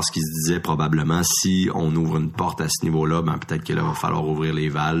d'accord parce qu'il se disait probablement si on ouvre une porte à ce niveau-là, ben peut-être qu'il va falloir ouvrir les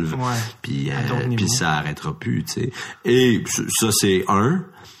valves, puis ça arrêtera plus. T'sais. Et ça c'est un,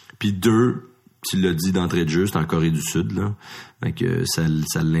 puis deux. Tu l'as dit d'entrée de jeu, c'est en Corée du Sud, là. Fait que ça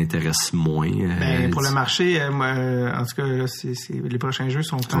l'intéresse moins. Pour le marché, en tout cas, là, les prochains jeux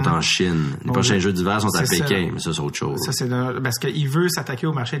sont en Chine. Les prochains jeux d'hiver sont à Pékin, mais ça, c'est autre chose. Ça, c'est parce qu'il veut s'attaquer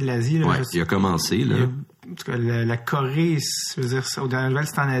au marché de l'Asie, là. Il a commencé, là. En tout cas, la Corée, je veux dire, aux dernières nouvelles,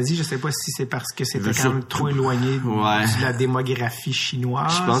 c'est en Asie. Je sais pas si c'est parce que c'était quand même trop éloigné de la démographie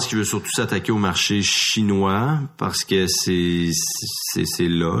chinoise. Je pense qu'il veut surtout s'attaquer au marché chinois parce que c'est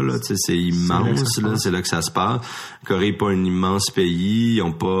là, tu sais, c'est immense, là. C'est là que ça se passe. La Corée n'est pas un immense pays. Ils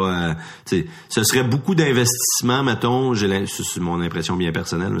ont pas, tu sais, ce serait beaucoup d'investissements, mettons, c'est mon impression bien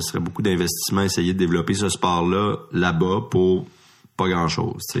personnelle, mais ce serait beaucoup d'investissements à essayer de développer ce sport-là, là-bas, pour pas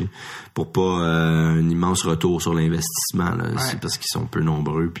grand-chose, tu sais, pour pas un immense retour sur l'investissement, là. C'est parce qu'ils sont peu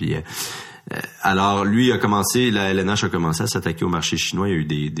nombreux, puis alors lui a commencé, la LNH a commencé à s'attaquer au marché chinois. Il y a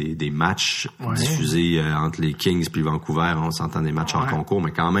eu des matchs diffusés entre les Kings puis Vancouver. On s'entend des matchs hors concours,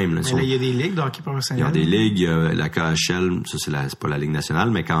 mais quand même. Là, il y a des ligues de hockey professionnel. Il y a des ligues, la KHL, ça c'est pas la Ligue nationale,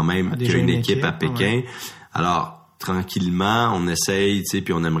 mais quand même il y a une équipe à Pékin. Alors tranquillement, on essaye, tu sais,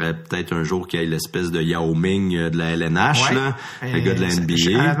 puis on aimerait peut-être un jour qu'il y ait l'espèce de Yao Ming de la LNH, là, le gars de la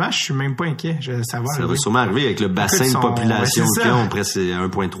NBA. Honnêtement, je suis même pas inquiet. Ça va sûrement arriver avec le bassin de population qu'il y a. Presque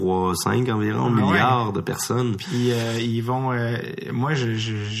 1,35 environ milliards de personnes. Puis ils vont... moi,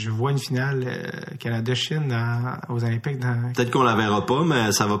 je vois une finale Canada-Chine aux Olympiques. Peut-être qu'on la verra pas,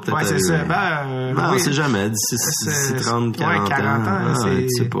 mais ça va peut-être arriver. C'est ça. On sait jamais. D'ici 30, 40 ans, tu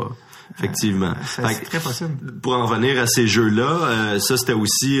sais pas. Effectivement. C'est très possible. Pour en revenir à ces jeux-là, ça c'était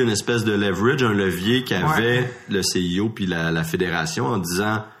aussi une espèce de leverage, un levier qu'avait le CIO puis la fédération en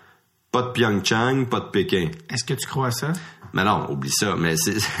disant pas de Pyeongchang, pas de Pékin. Est-ce que tu crois à ça? Mais non, oublie ça. Mais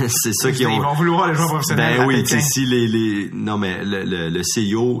c'est ça qui ont. Ils vont vouloir les joueurs professionnels. Ben oui, si non mais le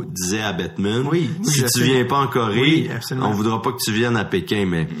CEO disait à Bettman, si tu viens pas en Corée, on voudra pas que tu viennes à Pékin.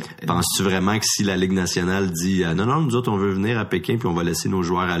 Mais penses-tu vraiment que si la Ligue nationale dit non, nous autres on veut venir à Pékin puis on va laisser nos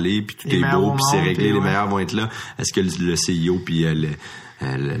joueurs aller puis tout est beau puis c'est réglé, les meilleurs vont être là, est-ce que le CEO puis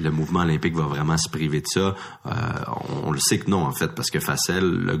le mouvement olympique va vraiment se priver de ça? On le sait que non, en fait, parce que Facel,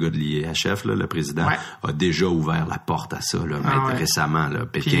 le gars de l'IHF, là, le président, a déjà ouvert la porte à ça, là, récemment. Là.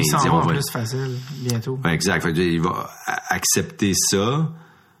 Pékin, il s'en va plus facile, bientôt. Ouais, exact. Fait que, il va accepter ça.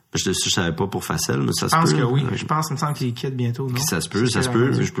 Je savais pas pour Facel, mais ça se peut. Je pense que oui. Je pense, il me semble qu'il quitte bientôt, non? Ça se peut.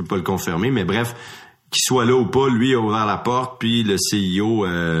 Je peux pas le confirmer, mais bref. Qu'il soit là ou pas, lui a ouvert la porte, puis le CIO,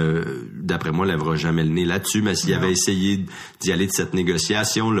 d'après moi, lèvera jamais le nez là-dessus, mais s'il avait essayé d'y aller de cette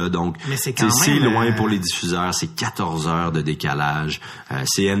négociation-là, donc c'est loin pour les diffuseurs, c'est 14 heures de décalage,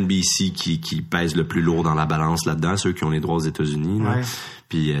 c'est NBC qui pèse le plus lourd dans la balance là-dedans, ceux qui ont les droits aux États-Unis, là.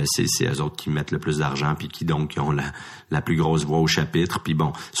 Puis c'est eux autres qui mettent le plus d'argent, puis qui donc ont la plus grosse voix au chapitre, puis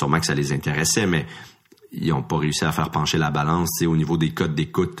bon, sûrement que ça les intéressait, mais ils n'ont pas réussi à faire pencher la balance. T'sais, au niveau des codes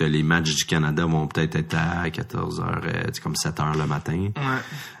d'écoute, les matchs du Canada vont peut-être être à 14h, comme 7h le matin.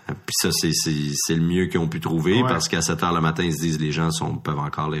 Puis ça, c'est le mieux qu'ils ont pu trouver parce qu'à 7h le matin, ils se disent les gens peuvent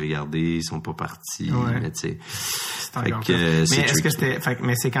encore les regarder, ils sont pas partis. Mais tu sais,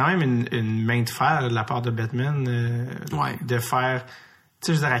 mais c'est quand même une main de fer de la part de Bettman de faire... Tu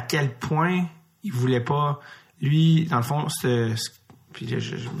sais, je veux dire, à quel point il voulait pas... Lui, dans le fond, puis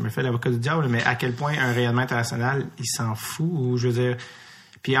je me fais l'avocat du diable, mais à quel point un rayonnement international, il s'en fout, ou je veux dire...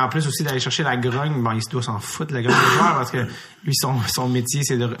 Puis en plus aussi d'aller chercher la grogne, il doit s'en foutre de la grogne des joueurs, parce que lui, son métier,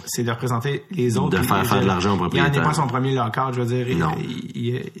 c'est de représenter les autres. De faire de l'argent au propriétaire. Il n'en est pas son premier lockout, je veux dire.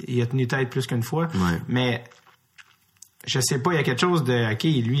 Il a tenu tête plus qu'une fois. Mais je sais pas, il y a quelque chose de... OK,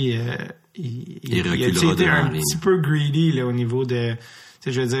 lui, il a été un petit peu greedy là, au niveau de... Tu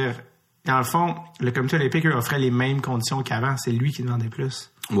sais, je veux dire... Dans le fond, le comité olympique offrait les mêmes conditions qu'avant. C'est lui qui demandait plus.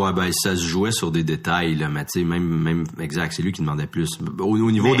 Ouais, ben ça se jouait sur des détails, là, mais tu sais, même exact, c'est lui qui demandait plus.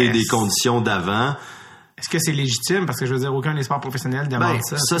 Au niveau des conditions d'avant. Est-ce que c'est légitime? Parce que je veux dire, aucun des sports professionnels demande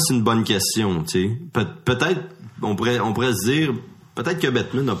ça. Ça, c'est une bonne question, tu sais. Peut-être, on pourrait se dire, peut-être que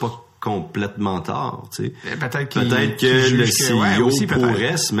Bettman n'a pas complètement tort, tu sais. Peut-être que le CEO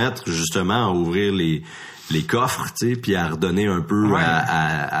pourrait se mettre justement à ouvrir les coffres, tu sais, puis à redonner un peu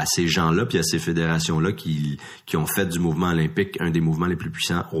à ces gens-là, puis à ces fédérations-là qui ont fait du mouvement olympique un des mouvements les plus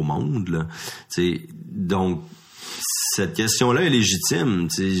puissants au monde, là. Tu sais, donc cette question-là est légitime.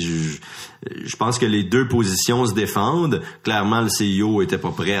 Je pense que les deux positions se défendent. Clairement, le CIO était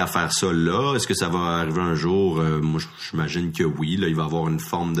pas prêt à faire ça là. Est-ce que ça va arriver un jour? Moi, j'imagine que oui. Là, il va y avoir une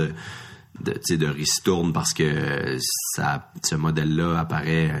forme de ristourne parce que ce modèle-là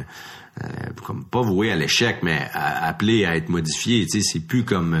apparaît comme pas voué à l'échec, mais appelé à être modifié. C'est plus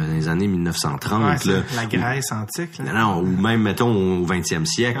comme dans les années 1930. Ouais, là, la Grèce antique. Là. Non, ou même, mettons, au 20e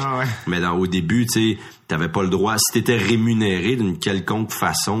siècle. Ah ouais. Mais au début, t'avais pas le droit. Si t'étais rémunéré d'une quelconque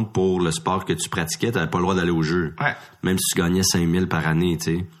façon pour le sport que tu pratiquais, t'avais pas le droit d'aller au jeu. Ouais. Même si tu gagnais 5 000 par année,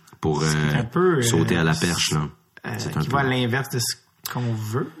 pour sauter à la perche. Là. C'est un peu à l'inverse de ce qu'on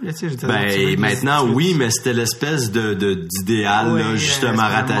veut. Maintenant, oui, mais c'était l'espèce d'idéal, là, justement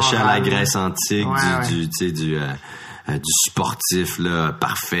rattaché à la Grèce antique, du sportif là,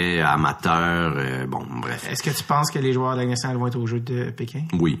 parfait, amateur. Bref. Est-ce que tu penses que les joueurs de la Ligue nationale vont être aux Jeux de Pékin?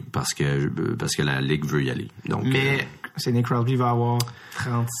 Oui, parce que la Ligue veut y aller. Donc, mais Sidney Crosby va avoir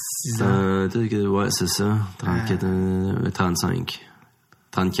 36 ans. Ouais, c'est ça. 35.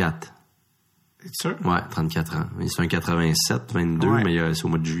 34. C'est sûr? Ouais, 34 ans. C'est un 87, 22, mais c'est au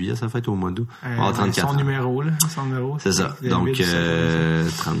mois de juillet, ça fait au mois d'août. 34 son numéro, là. Son numéro. C'est ça. Donc,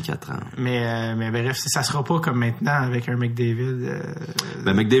 34 ans. Mais bref, ça sera pas comme maintenant avec un McDavid.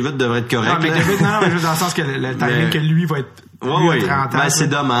 McDavid devrait être correct. Non, McDavid, non, mais juste dans le sens que le timing que lui va être. Oui. 30 ans. C'est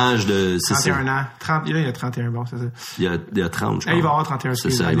dommage de. 31 ans. 30, là, il y a 31, bon, c'est ça. Il y a 30, je crois. Il va avoir 31.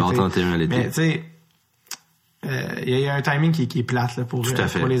 C'est ça, il va avoir 31 à l'été. Mais, tu sais, il y a un timing qui est plate là, pour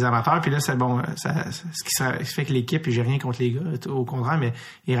les amateurs. Puis là, c'est bon, ce qui fait que l'équipe, et j'ai rien contre les gars, au contraire, mais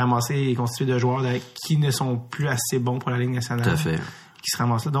il est ramassé et constitué de joueurs qui ne sont plus assez bons pour la Ligue nationale. Tout à fait. Qui se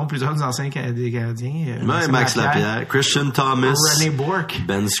ramassent là. Donc, plusieurs des anciens des Canadiens. Max Lapierre, Christian Thomas, René Bourque,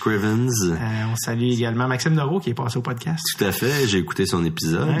 Ben Scrivens. On salue également Maxime Noreau qui est passé au podcast. Tout à fait. J'ai écouté son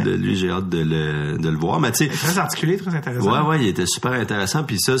épisode. Ouais. Lui, j'ai hâte de le voir. Mais tu sais, très articulé, très intéressant. Ouais, il était super intéressant.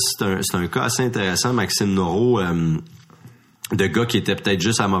 Puis ça, c'est un cas assez intéressant. Maxime Noreau, de gars qui étaient peut-être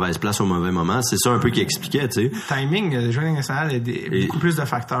juste à la mauvaise place au mauvais moment. C'est ça un peu qu'il expliquait, tu sais. Timing, le jeu national a beaucoup plus de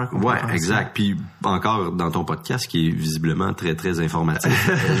facteurs. Ouais, exact. Puis encore dans ton podcast qui est visiblement très, très informatif.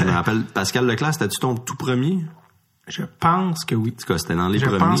 Je me rappelle, Pascal Leclerc, c'était-tu ton tout premier? Je pense que oui. En tout cas, c'était dans les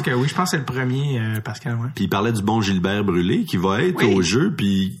premiers. Je pense que oui. Je pense que c'est le premier, Pascal, ouais. Puis il parlait du bon Gilbert Brûlé qui va être au jeu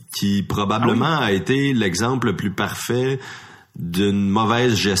puis qui probablement a été l'exemple le plus parfait d'une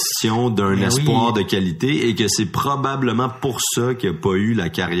mauvaise gestion d'un espoir de qualité et que c'est probablement pour ça qu'il n'a pas eu la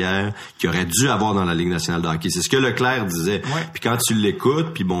carrière qu'il aurait dû avoir dans la Ligue nationale de hockey. C'est ce que Leclerc disait. Ouais. Puis quand tu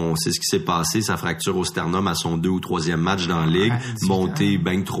l'écoutes, puis bon, c'est ce qui s'est passé, sa fracture au sternum à son 2 ou 3e match dans la Ligue, monté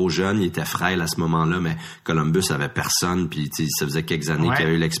ben trop jeune, il était frêle à ce moment-là, mais Columbus avait personne, puis ça faisait quelques années qu'il y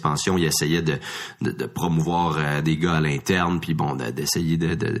a eu l'expansion, il essayait de promouvoir des gars à l'interne, puis bon, d'essayer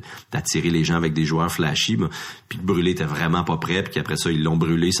d'attirer les gens avec des joueurs flashy, puis Brûlé était vraiment pas prêt, puis qu'après ça, ils l'ont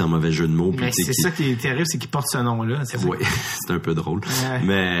brûlé sans mauvais jeu de mots. Mais c'est ça qui est terrible, c'est qu'il porte ce nom-là. Oui, c'est un peu drôle. Ouais.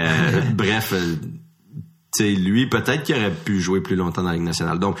 Mais bref, tu sais, lui, peut-être qu'il aurait pu jouer plus longtemps dans la Ligue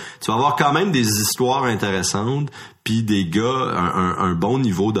nationale. Donc, tu vas avoir quand même des histoires intéressantes, puis des gars, un bon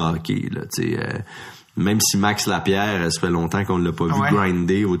niveau de hockey, là, tu sais. Même si Max Lapierre, ça fait longtemps qu'on ne l'a pas vu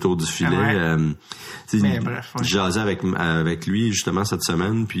grinder autour du filet. Bref, j'ai jasé avec lui, justement, cette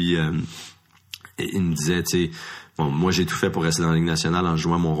semaine, puis il me disait, tu sais, bon, moi, j'ai tout fait pour rester dans la Ligue nationale en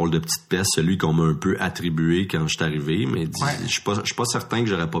jouant mon rôle de petite peste, celui qu'on m'a un peu attribué quand je suis arrivé, mais je suis pas certain que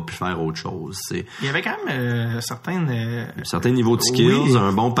j'aurais pas pu faire autre chose. T'sais. Il y avait quand même certains niveaux de skills,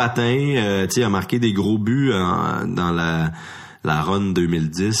 un bon patin, il a marqué des gros buts dans la run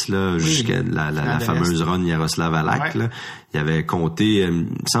 2010, là, jusqu'à la fameuse run Yaroslav Halak, là. Il avait compté, il me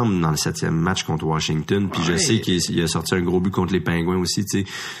semble, dans le 7e match contre Washington, puis je sais qu'il a sorti un gros but contre les Pingouins aussi, tu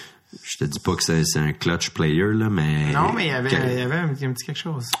sais. Je te dis pas que c'est un clutch player, là, mais... Non, mais il y avait un petit quelque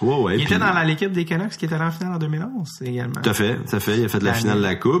chose. Ouais, il était dans l'équipe des Canucks qui était allé en finale en 2011, également. Tout à fait. Il a fait de la finale de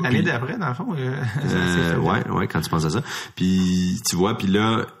la Coupe. L'année d'après, dans le fond. Ouais, quand tu penses à ça. Puis, tu vois, puis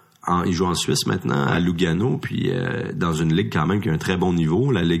là... il joue en Suisse maintenant, à Lugano, puis dans une ligue quand même qui a un très bon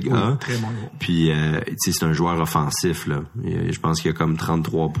niveau, la Ligue A. Très bon niveau. Puis, tu sais, c'est un joueur offensif, là. Je pense qu'il a comme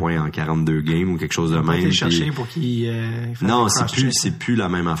 33 points en 42 games ou quelque chose de même. Il chercher pour qu'il non, c'est plus la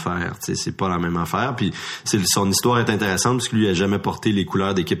même affaire. Tu sais, c'est pas la même affaire. Puis, son histoire est intéressante parce que lui, il a jamais porté les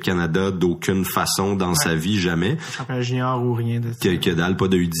couleurs d'équipe Canada d'aucune façon dans sa vie, jamais. Championnat junior ou rien de ça. Que dalle, pas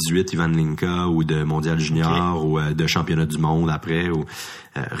de U18 Ivan Linka ou de mondial junior ou de championnat du monde après ou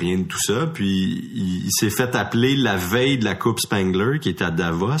rien rien de tout ça. Puis il s'est fait appeler la veille de la Coupe Spengler, qui était à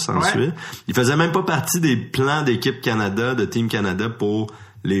Davos ensuite. Il faisait même pas partie des plans d'équipe Canada, de Team Canada pour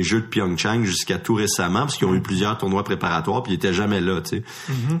les Jeux de Pyeongchang jusqu'à tout récemment, parce qu'ils ont eu plusieurs tournois préparatoires, puis il était jamais là, tu sais.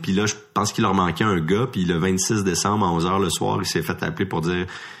 Puis là, je pense qu'il leur manquait un gars, puis le 26 décembre à 11h le soir, il s'est fait appeler pour dire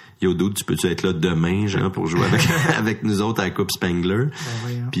 « Yo, dude, tu peux-tu être là demain, genre, pour jouer avec nous autres à la Coupe Spengler? »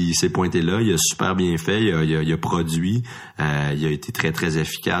 Puis il s'est pointé là, il a super bien fait, il a produit, il a été très, très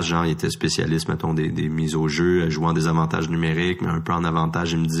efficace, genre, il était spécialiste, mettons, des mises au jeu, jouant des avantages numériques, mais un peu en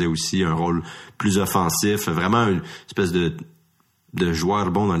avantage, il me disait aussi, un rôle plus offensif, vraiment une espèce de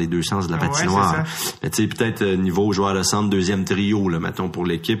joueurs bons dans les deux sens de la patinoire. Mais tu sais, peut-être niveau joueur de centre, deuxième trio, là, mettons, pour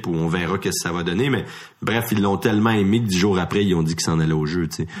l'équipe, où on verra qu'est-ce que ça va donner. Mais bref, ils l'ont tellement aimé que 10 jours après, ils ont dit qu'ils s'en allaient au jeu,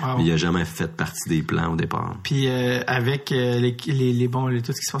 tu sais. Mais il a jamais fait partie des plans au départ. Puis avec tout ce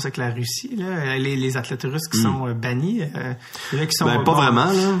qui se passe avec la Russie, là, les athlètes russes qui sont bannis, là, qui sont pas vraiment,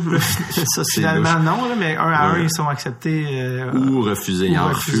 là. Ça, c'est finalement non, là, mais un à un, ils sont acceptés ou refusés. Il en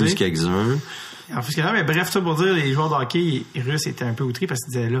refuse quelques-uns. Mais bref, ça pour dire, les joueurs de hockey russes étaient un peu outrés parce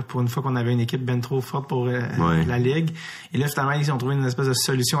qu'ils disaient là, pour une fois qu'on avait une équipe ben trop forte pour la Ligue. Et là, finalement, ils ont trouvé une espèce de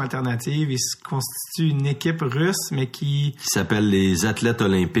solution alternative. Ils se constituent une équipe russe, mais qui s'appelle les athlètes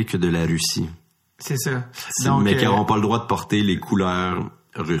olympiques de la Russie. C'est ça. Donc, mais qui n'auront pas le droit de porter les couleurs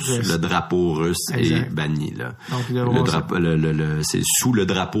russes. Le drapeau russe est banni, là. Donc, le drapeau, c'est sous le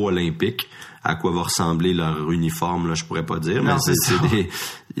drapeau olympique. À quoi va ressembler leur uniforme, là, je pourrais pas dire, mais c'est des...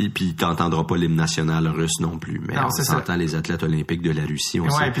 Et puis t'entendras pas l'hymne national russe non plus, mais on s'entend les athlètes olympiques de la Russie, on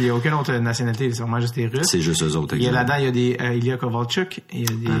sait. Ouais, puis il y a aucune autre nationalité, c'est vraiment juste des Russes. C'est juste eux autres, exactement. Il y a là-dedans, il y a des Ilya Kovalchuk, il y a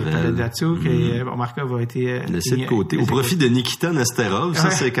des Pavel Datsyuk, et Markov a été... laissé de côté. Au profit de Nikita Nesterov,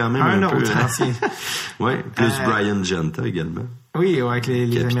 ça c'est quand même un peu... Ouais, plus Brian Genta également. Oui, avec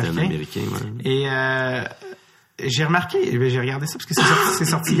les Américains. Et... j'ai regardé ça parce que c'est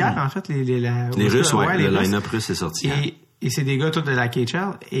sorti hier, en fait. Les Russes, le line-up russe est sorti hier. Et c'est des gars tous de la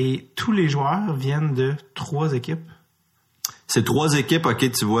KHL, et tous les joueurs viennent de 3 équipes. C'est 3 équipes,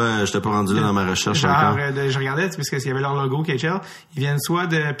 ok, tu vois, je t'ai pas rendu là dans ma recherche encore. Je regardais, parce qu'il y avait leur logo KHL. Ils viennent soit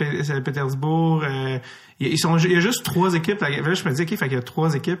de Pétersbourg, il y a juste 3 équipes. Là, je me dis, ok, fait qu'il y a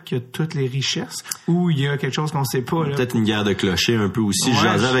 3 équipes qui ont toutes les richesses, ou il y a quelque chose qu'on sait pas, là. Peut-être une guerre de clochers un peu aussi. Je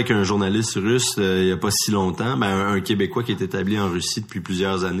jasais avec un journaliste russe, il y a pas si longtemps, un Québécois qui est établi en Russie depuis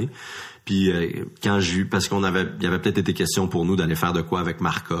plusieurs années. Puis quand j'ai eu, parce il y avait peut-être été question pour nous d'aller faire de quoi avec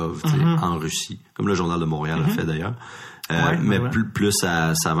Markov, en Russie, comme le Journal de Montréal a fait d'ailleurs. Mais plus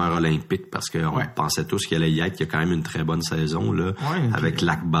à saveur olympique, parce qu'on pensait tous qu'il allait y être, qu'il y a quand même une très bonne saison là, avec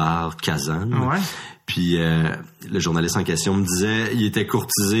l'Akbar, Kazan. Puis le journaliste en question me disait, il était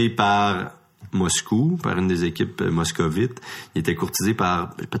courtisé par Moscou, par une des équipes moscovites. Il était courtisé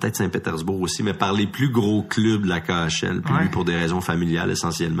par peut-être Saint-Pétersbourg aussi, mais par les plus gros clubs de la KHL. Puis lui, pour des raisons familiales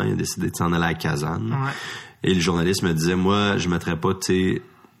essentiellement, il a décidé de s'en aller à Kazan. Et le journaliste me disait, moi, je mettrais pas,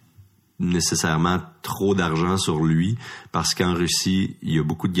 nécessairement trop d'argent sur lui, parce qu'en Russie, il y a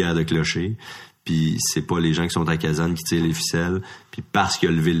beaucoup de guerres de clochers. Puis c'est pas les gens qui sont à Kazan qui tirent les ficelles. Puis parce qu'il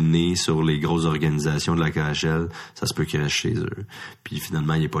a levé le nez sur les grosses organisations de la KHL, ça se peut qu'il reste chez eux. Puis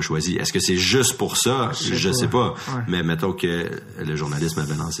finalement, il est pas choisi. Est-ce que c'est juste pour ça? Je sais pas. Mais mettons que le journaliste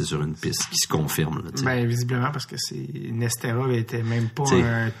m'avait lancé sur une piste qui se confirme. Là, visiblement, parce que Nesterov était même pas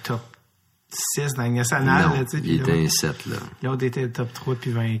un top 6 dans le national. Non, là, il était un 7. L'autre était top 3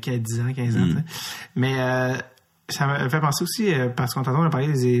 depuis 10 ans, 15 ans. Mais... ça me fait penser aussi, parce qu'on t'entend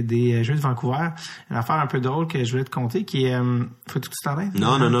parler des Jeux de Vancouver, une affaire un peu drôle que je voulais te conter, qui est... faut que tu t'arrêtes?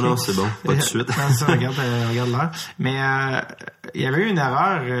 Non, c'est bon. Pas tout de suite. Non, ça, regarde l'heure. Mais il y avait eu une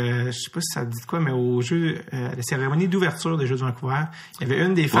erreur, je sais pas si ça te dit de quoi, mais au jeu, la cérémonie d'ouverture des Jeux de Vancouver, il y avait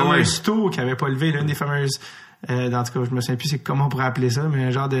une des fameuses tours qui avait pas levé, l'une des fameuses... en tout cas, je me souviens plus c'est comment on pourrait appeler ça, mais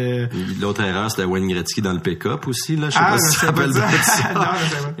un genre de... L'autre erreur, c'était Wayne Gretzky dans le pick-up aussi, là. Je sais pas si ça s'appelle ça. Non, je sais pas.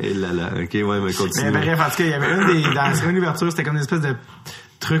 Et là, ok, mais continue. Mais bref, en tout cas, il y avait une dans la cérémonie d'ouverture, c'était comme une espèce de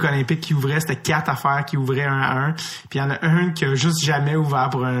truc olympique qui ouvrait, c'était 4 affaires qui ouvraient un à un. Puis il y en a un qui a juste jamais ouvert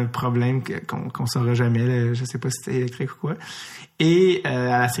pour un problème qu'on saura jamais, là. Je sais pas si c'était électrique ou quoi. Et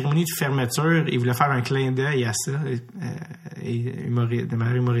à la cérémonie de fermeture, il voulait faire un clin d'œil à ça, de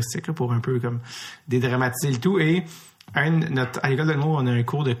manière humoristique, là, pour un peu comme dédramatiser le tout. Et à l'école de l'humour, on a un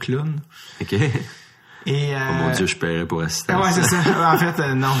cours de clown. OK. Et, oh mon Dieu, je paierais pour assister. Ouais, c'est ça. En fait,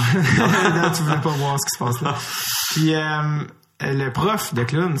 non. Non, tu voulais pas voir ce qui se passe là. Puis le prof de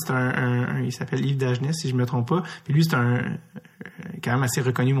clown, c'est il s'appelle Yves Dagenet, si je me trompe pas. Puis lui, c'est quand même assez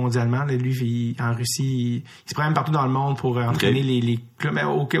reconnu mondialement. Là, lui, en Russie, il se promène partout dans le monde pour entraîner les clowns. Mais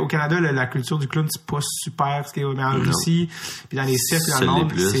au Canada, la culture du clown, c'est pas super. Mais en Russie, puis dans les cirques dans le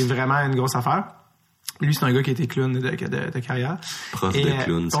monde, c'est vraiment une grosse affaire. Lui, c'est un gars qui a été clown de carrière. Prof de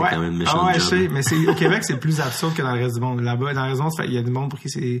clown, c'est quand même méchant job. Je sais, mais au Québec, c'est plus absurde que dans le reste du monde. Là-bas, dans le reste du monde, il y a du monde pour qui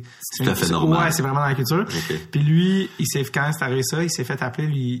c'est tout à fait normal. Ouais, c'est vraiment dans la culture. Okay. Puis lui, quand c'est arrivé ça, il s'est fait appeler,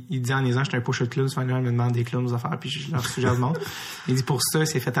 lui, il dit en disant, j'étais un pusher de clown, souvent, il me demande des clowns aux affaires, puis je leur suggère du monde. Il dit pour ça, il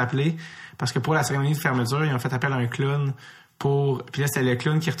s'est fait appeler, parce que pour la cérémonie de fermeture, ils ont fait appel à un clown puis là, c'était le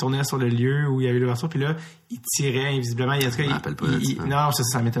clown qui retournait sur le lieu où il y avait l'ouverture, puis là, il tirait invisiblement. Non,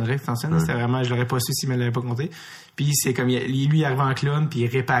 ça m'étonnerait que t'enseignes. C'était vraiment, je l'aurais pas su s'il me l'avait pas compté. Puis c'est comme, lui, il arrivait en clown, puis il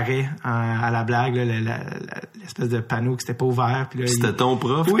réparait à la blague, là, l'espèce de panneau qui s'était pas ouvert. Puis là, c'était ton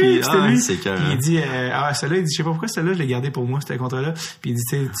prof? Oui, puis, c'était lui. C'est puis il dit, celui-là, il dit, je sais pas pourquoi celui-là, je l'ai gardé pour moi, ce contrat-là. Puis il dit,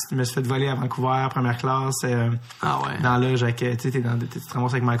 tu me suis fait voler à Vancouver, première classe, dans l'âge avec, tu te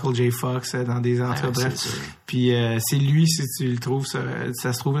ramasses avec Michael J. Fox, dans des entrées, bref. Puis c'est lui, si tu le trouves,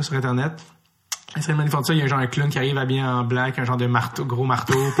 ça se trouve là, sur Internet. La cérémonie de fermeture, il y a genre un clown qui arrive habillé en blanc, un genre de gros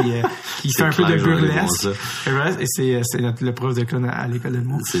marteau, puis qui fait un peu de burlesque. Et c'est le prof de clown à l'école de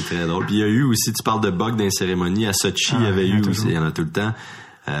l'humour. C'est très drôle. Puis il y a eu aussi, tu parles de bugs dans les cérémonies, à Sochi, il y avait eu aussi, il y en a tout le temps,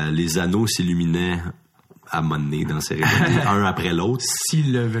 les anneaux s'illuminaient à un moment donné dans la cérémonie, un après l'autre.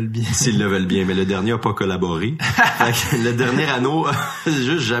 S'ils le veulent bien. S'ils le veulent bien, mais le dernier a pas collaboré. Le dernier anneau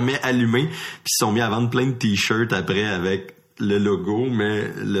juste jamais allumé, puis ils sont mis à vendre plein de t-shirts après avec le logo,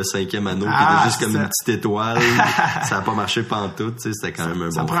 mais le 5e anneau qui était juste comme une petite étoile. Ça a pas marché pantoute, tu sais, c'était quand même un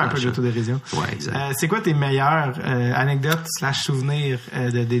bon ça prend un peu d'autodérision. Ouais, exact. C'est quoi tes meilleures anecdotes / souvenirs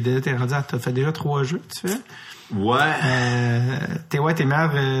t'es rendu t'as fait déjà 3 jeux que tu fais? Ouais. Tes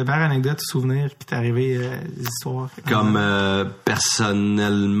meilleures anecdotes ou souvenirs qui t'est arrivé, des histoires. Comme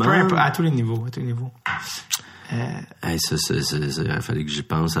personnellement. À tous les niveaux. Il fallait que j'y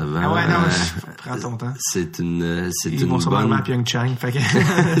pense avant. Ah ouais, non, prends ton temps. C'est une bonne... à Pyeongchang.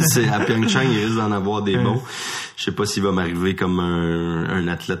 C'est à Pyeongchang, il risque d'en avoir des bons. Je sais pas s'il va m'arriver comme un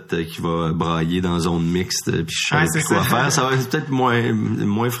athlète qui va brailler dans zone mixte, puis je sais plus quoi faire. Ça va être peut-être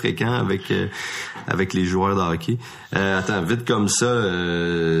moins fréquent avec les joueurs de hockey. Attends, vite comme ça,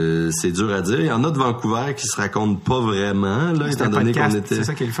 c'est dur à dire. Il y en a de Vancouver qui se racontent pas vraiment, là, étant donné qu'on était... C'est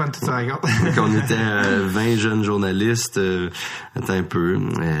ça qui est le fun, tout ça raconte. Qu'on était 20 jeunes journalistes. Attends un peu.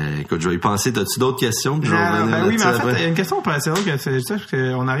 Écoute, je vais y penser. T'as-tu d'autres questions? Oui, mais en fait, il y a une question, c'est drôle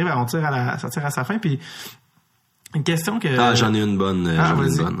qu'on arrive à sortir à sa fin, puis une question que... j'en ai une bonne.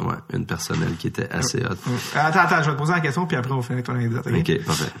 Une personnelle qui était assez hot. Attends, je vais te poser la question, puis après on va finir avec ton anecdote. OK,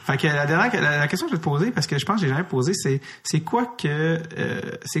 parfait. Fait que la question que je vais te poser, parce que je pense que j'ai jamais posé, c'est quoi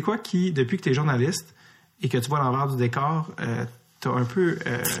qui, depuis que tu es journaliste et que tu vois l'envers du décor, t'as un peu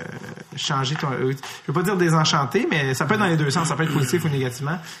changé ton... Je veux pas dire désenchanté, mais ça peut être dans les deux sens, ça peut être positif ou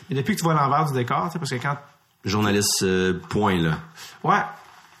négativement. Mais depuis que tu vois l'envers du décor, tu sais, parce que quand... Journaliste, point, là. Ouais.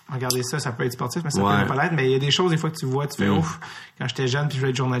 Regardez ça peut être sportif, mais ça peut pas l'être. Mais il y a des choses, des fois, que tu vois, tu fais ouf. Quand j'étais jeune puis je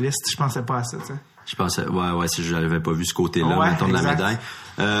voulais être journaliste, je pensais pas à ça, tu sais. Je pensais, si je n'avais pas vu ce côté-là, mettons, de la médaille.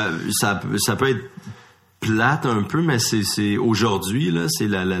 Ça peut être plate un peu, mais c'est aujourd'hui, là, c'est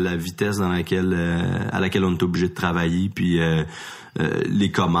la vitesse à laquelle on est obligé de travailler, puis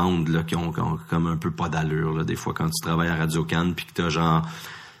les commandes, là, qui ont comme un peu pas d'allure, là, des fois, quand tu travailles à Radio-Can, puis que t'as genre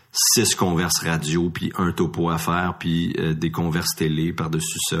 6 converses radio, puis un topo à faire, puis des converses télé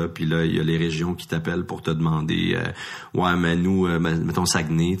par-dessus ça. Puis là, il y a les régions qui t'appellent pour te demander mais nous, mettons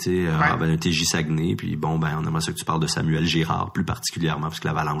Saguenay, tu sais, TJ Saguenay, puis bon, on aimerait ça que tu parles de Samuel Girard, plus particulièrement, parce que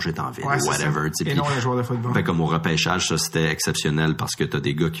l'Avalanche est en ville, whatever. Et non, le joueur de football. Fait comme au repêchage, ça, c'était exceptionnel, parce que t'as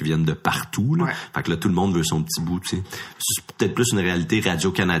des gars qui viennent de partout, là. Fait que là, tout le monde veut son petit bout, tu sais. C'est peut-être plus une réalité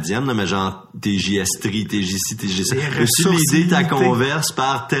radio-canadienne, là, mais genre TJ Estrie, TJ ci, TJ ça. Aussi l'idée ta converse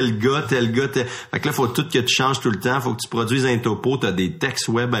par tel gars. Fait que là, faut tout que tu changes tout le temps. Faut que tu produises un topo. T'as des textes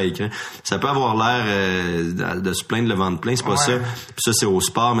web à écrire. Ça peut avoir l'air de se plaindre le ventre plein. C'est pas ça. Puis ça, c'est au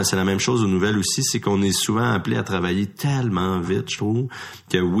sport, mais c'est la même chose aux nouvelles aussi. C'est qu'on est souvent appelé à travailler tellement vite, je trouve,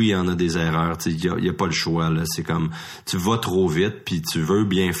 que oui, il y en a des erreurs. Il y a pas le choix, là. C'est comme, tu vas trop vite, puis tu veux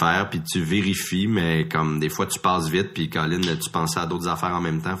bien faire, puis tu vérifies, mais comme des fois, tu passes vite, puis Colin, tu pensais à d'autres affaires en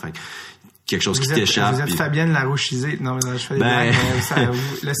même temps. Fait quelque chose qui t'échappe. Vous êtes Fabienne Larouchisée. Non, mais je fais des blagues, mais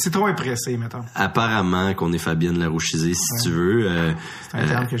le citron est pressé, mettons. Apparemment qu'on est Fabienne Larouchisée, si tu veux. C'est un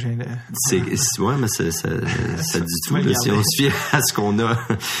terme que j'ai... mais ça dit tout, là, si on se fie à ce qu'on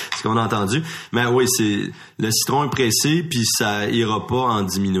a entendu. Mais oui, le citron est pressé, puis ça ira pas en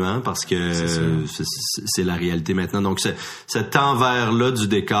diminuant, parce que c'est la réalité maintenant. Donc, cet envers-là du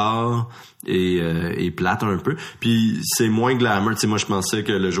décor, et plate un peu. Puis c'est moins glamour. Tu sais, moi, je pensais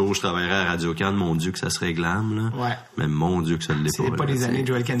que le jour où je travaillerais à Radio-Can, mon Dieu, que ça serait glam, là. Ouais. Mais mon Dieu, que ça l'est pas. C'est pas les années de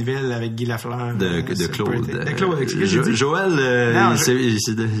Joël Canville avec Guy Lafleur. De Claude. De Claude, Joël,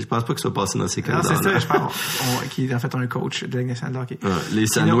 je pense pas que ça soit passé dans ces cas-là. Non, c'est ça, je pense. Qui est en fait un coach de la nationale de hockey. Ouais, les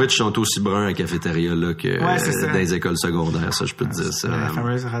sandwichs sont aussi bruns à la cafétéria, là, que dans les écoles secondaires, ça, je peux te dire ça. La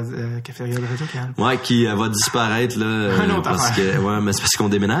fameuse cafétéria de Radio-Can. Ouais, qui va disparaître, là. Parce que, mais c'est parce qu'on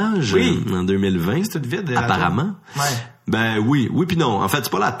déménage. Oui. En 2020. C'est tout vide. Apparemment. Ouais. Ben oui puis non. En fait,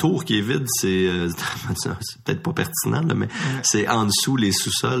 c'est pas la tour qui est vide, c'est peut-être pas pertinent là, mais c'est en dessous, les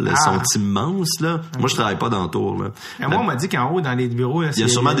sous-sols sont immenses là. Moi, je travaille pas dans la tour là. Moi, on m'a dit qu'en haut dans les bureaux, il y a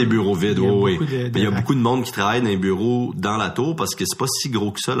sûrement des bureaux vides, oui. Mais il y a beaucoup de monde qui travaille dans les bureaux dans la tour parce que c'est pas si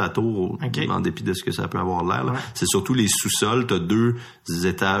gros que ça la tour, en dépit de ce que ça peut avoir l'air là. C'est surtout les sous-sols, t'as 2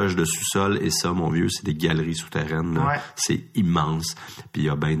 étages de sous-sol et ça, mon vieux, c'est des galeries souterraines là. C'est immense. Puis il y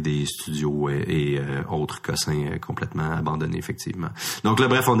a bien des studios et autres cossins complètement abandonné, effectivement. Donc là,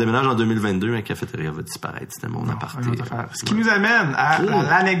 bref, on déménage en 2022, la cafétéria va disparaître. C'était mon aparté. Ce qui nous amène à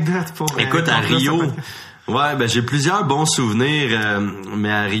l'anecdote pour... Écoute, à Rio, j'ai plusieurs bons souvenirs,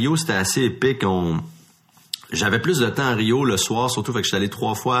 mais à Rio, c'était assez épique. J'avais plus de temps à Rio le soir, surtout, fait que je suis allé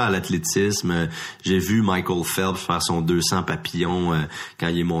 3 fois à l'athlétisme. J'ai vu Michael Phelps faire son 200 papillons quand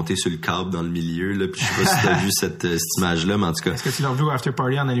il est monté sur le câble dans le milieu. Là, puis je sais pas si t'as vu cette image-là, mais en tout cas... Est-ce que tu l'as vu au after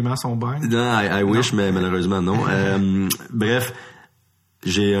party en allumant son bain? Non, I wish, mais malheureusement non. Bref,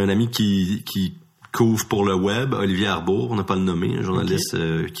 j'ai un ami qui couvre pour le web, Olivier Arbour, on n'a pas le nommé, un journaliste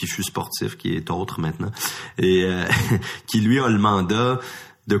qui fut sportif, qui est autre maintenant, et qui lui a le mandat...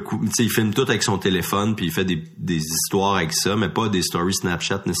 il filme tout avec son téléphone puis il fait des histoires avec ça, mais pas des stories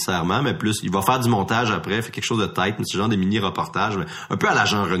Snapchat nécessairement, mais plus il va faire du montage après, fait quelque chose de tight, mais c'est genre des mini reportages, un peu à la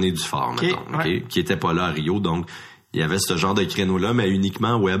Jean-René Dufort, mettons, qui était pas là à Rio, donc il y avait ce genre de créneau-là, mais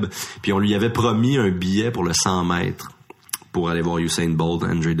uniquement web. Puis on lui avait promis un billet pour le 100 mètres pour aller voir Usain Bolt,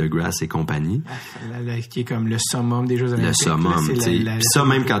 Andre DeGrasse et compagnie. Qui est comme le summum des Jeux Olympiques. Le summum, tu sais. Puis ça,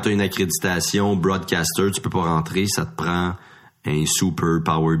 même quand t'as une accréditation broadcaster, tu peux pas rentrer, ça te prend un super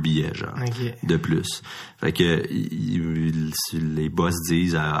power billet, genre, de plus. Fait que les boss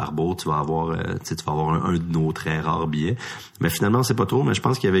disent à Arbour, tu vas avoir un de nos très rares billets. Mais finalement, c'est pas trop, mais je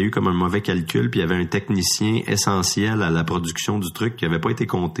pense qu'il y avait eu comme un mauvais calcul, puis il y avait un technicien essentiel à la production du truc qui avait pas été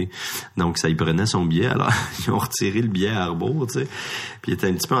compté. Donc, ça y prenait son billet. Alors, ils ont retiré le billet à Arbour, tu sais. Puis il était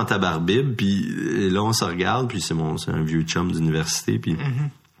un petit peu en tabarbib, puis là, on se regarde, puis c'est un vieux chum d'université, puis...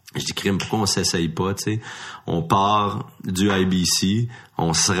 Je dis, crime, pourquoi on s'essaye pas, tu sais? On part du IBC,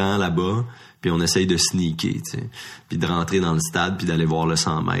 on se rend là-bas, puis on essaye de sneaker, tu sais. Puis de rentrer dans le stade, puis d'aller voir le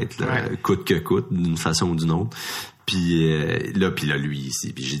 100 mètres, là, coûte que coûte, d'une façon ou d'une autre. Puis là, lui,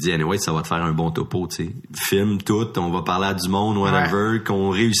 ici. Puis j'ai dit, anyway, ça va te faire un bon topo, tu sais. Filme tout, on va parler à du monde, whatever, qu'on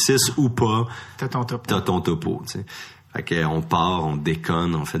réussisse ou pas. T'as ton topo, tu sais. Fait qu'on part, on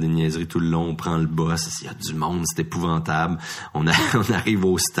déconne, on fait des niaiseries tout le long, on prend le boss, il y a du monde, c'est épouvantable. On arrive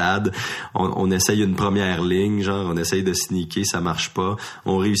au stade, on essaye une première ligne, genre on essaye de sneaker, ça marche pas.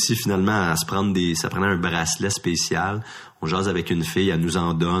 On réussit finalement à se prendre ça prenait un bracelet spécial. On jase avec une fille, elle nous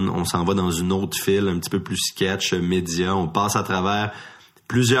en donne, on s'en va dans une autre file, un petit peu plus sketch, média, on passe à travers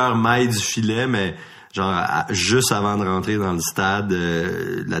plusieurs mailles du filet, mais genre juste avant de rentrer dans le stade,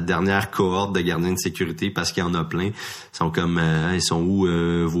 la dernière cohorte de gardiens de sécurité, parce qu'il y en a plein, sont comme ils sont où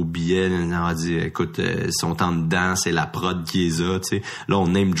vos billets? On a dit, écoute, ils sont en dedans, c'est la prod qui les a, tu sais. Là, on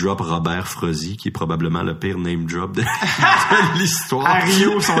name drop Robert Frozy, qui est probablement le pire name drop de l'histoire. À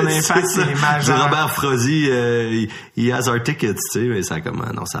Rio, son impact, c'est majeur. Robert Frozy, he has our tickets, tu sais, mais ça comme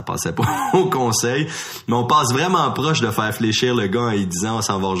non, ça passait pas au conseil. Mais on passe vraiment proche de faire fléchir le gars en lui disant, on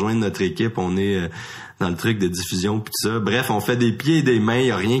s'en va rejoindre notre équipe, on est dans le truc de diffusion pis tout ça. Bref, on fait des pieds et des mains, y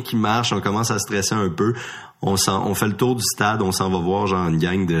a rien qui marche, on commence à stresser un peu. On fait le tour du stade, on s'en va voir genre une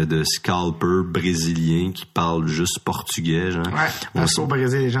gang de scalpers brésiliens qui parlent juste portugais, genre. Ouais, parce qu'au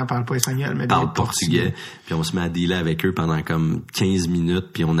Brésil, les gens parlent pas espagnol, mais parlent portugais. Puis on se met à dealer avec eux pendant comme 15 minutes,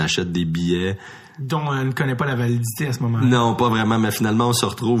 puis on achète des billets dont on ne connaît pas la validité à ce moment-là. Non, pas vraiment, mais finalement, on se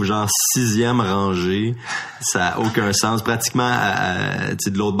retrouve genre 6e rangée. Ça a aucun sens. Pratiquement,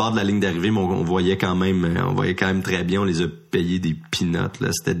 de l'autre bord de la ligne d'arrivée, mais on voyait quand même très bien. On les a payés des peanuts, là.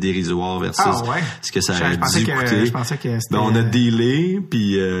 C'était dérisoire versus ce que ça aurait dû coûter. Je pensais que c'était... on a dealé,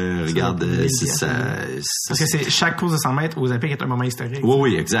 puis regarde, c'est ça. Parce que chaque course de 100 mètres aux Olympiques est un moment historique.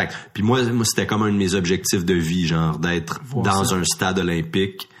 Oui, exact. Puis moi, c'était comme un de mes objectifs de vie, genre, d'être dans un stade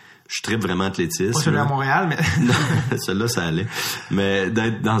olympique. Je tripe vraiment athlétisme. Pas celui à Montréal, mais... Non, celui-là, ça allait. Mais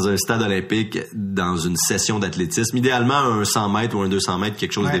d'être dans un stade olympique, dans une session d'athlétisme, idéalement un 100 mètres ou un 200 mètres,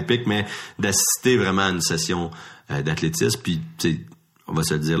 quelque chose d'épique, mais d'assister vraiment à une session d'athlétisme. Puis, tu sais, on va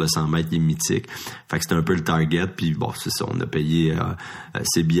se le dire, le 100 mètres, il est mythique. Fait que c'était un peu le target, puis bon, c'est ça, on a payé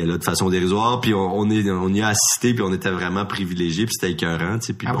ces billets-là de façon dérisoire, puis on y a assisté, puis on était vraiment privilégiés, puis c'était écœurant, tu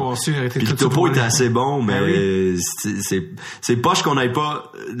sais, puis bon. Puis le topo était assez bon, mais c'est poche qu'on n'aille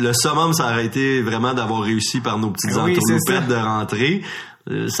pas. Le summum, ça aurait été vraiment d'avoir réussi par nos petites entourloupettes de rentrer.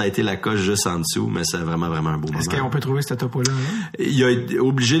 Ça a été la coche juste en dessous, mais c'est vraiment, vraiment un beau moment. Est-ce qu'on peut trouver ce topo-là? Il a été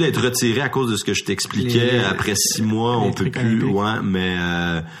obligé d'être retiré à cause de ce que je t'expliquais. Après 6 mois, on peut plus loin, mais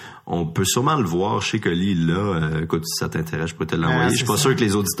on peut sûrement le voir chez Colis, là. Écoute, si ça t'intéresse, je pourrais te l'envoyer. Je suis pas sûr que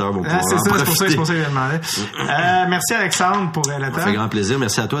les auditeurs vont pouvoir en profiter. C'est pour ça que je demandais. Merci Alexandre pour le temps. Ça fait grand plaisir.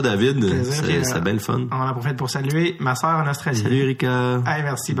 Merci à toi, David. C'était bien le fun. On en profite pour saluer ma sœur en Australie. Salut, Erika. Hey,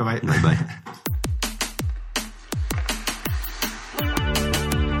 merci. Bye bye. Bye bye.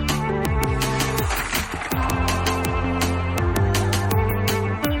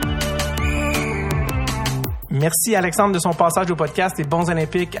 Merci Alexandre de son passage au podcast et bons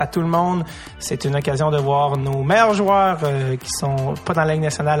Olympiques à tout le monde. C'est une occasion de voir nos meilleurs joueurs qui sont pas dans la Ligue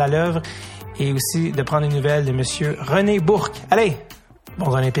nationale à l'œuvre et aussi de prendre une nouvelle de Monsieur René Bourque. Allez,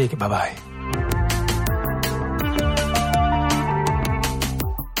 bons Olympiques, bye bye.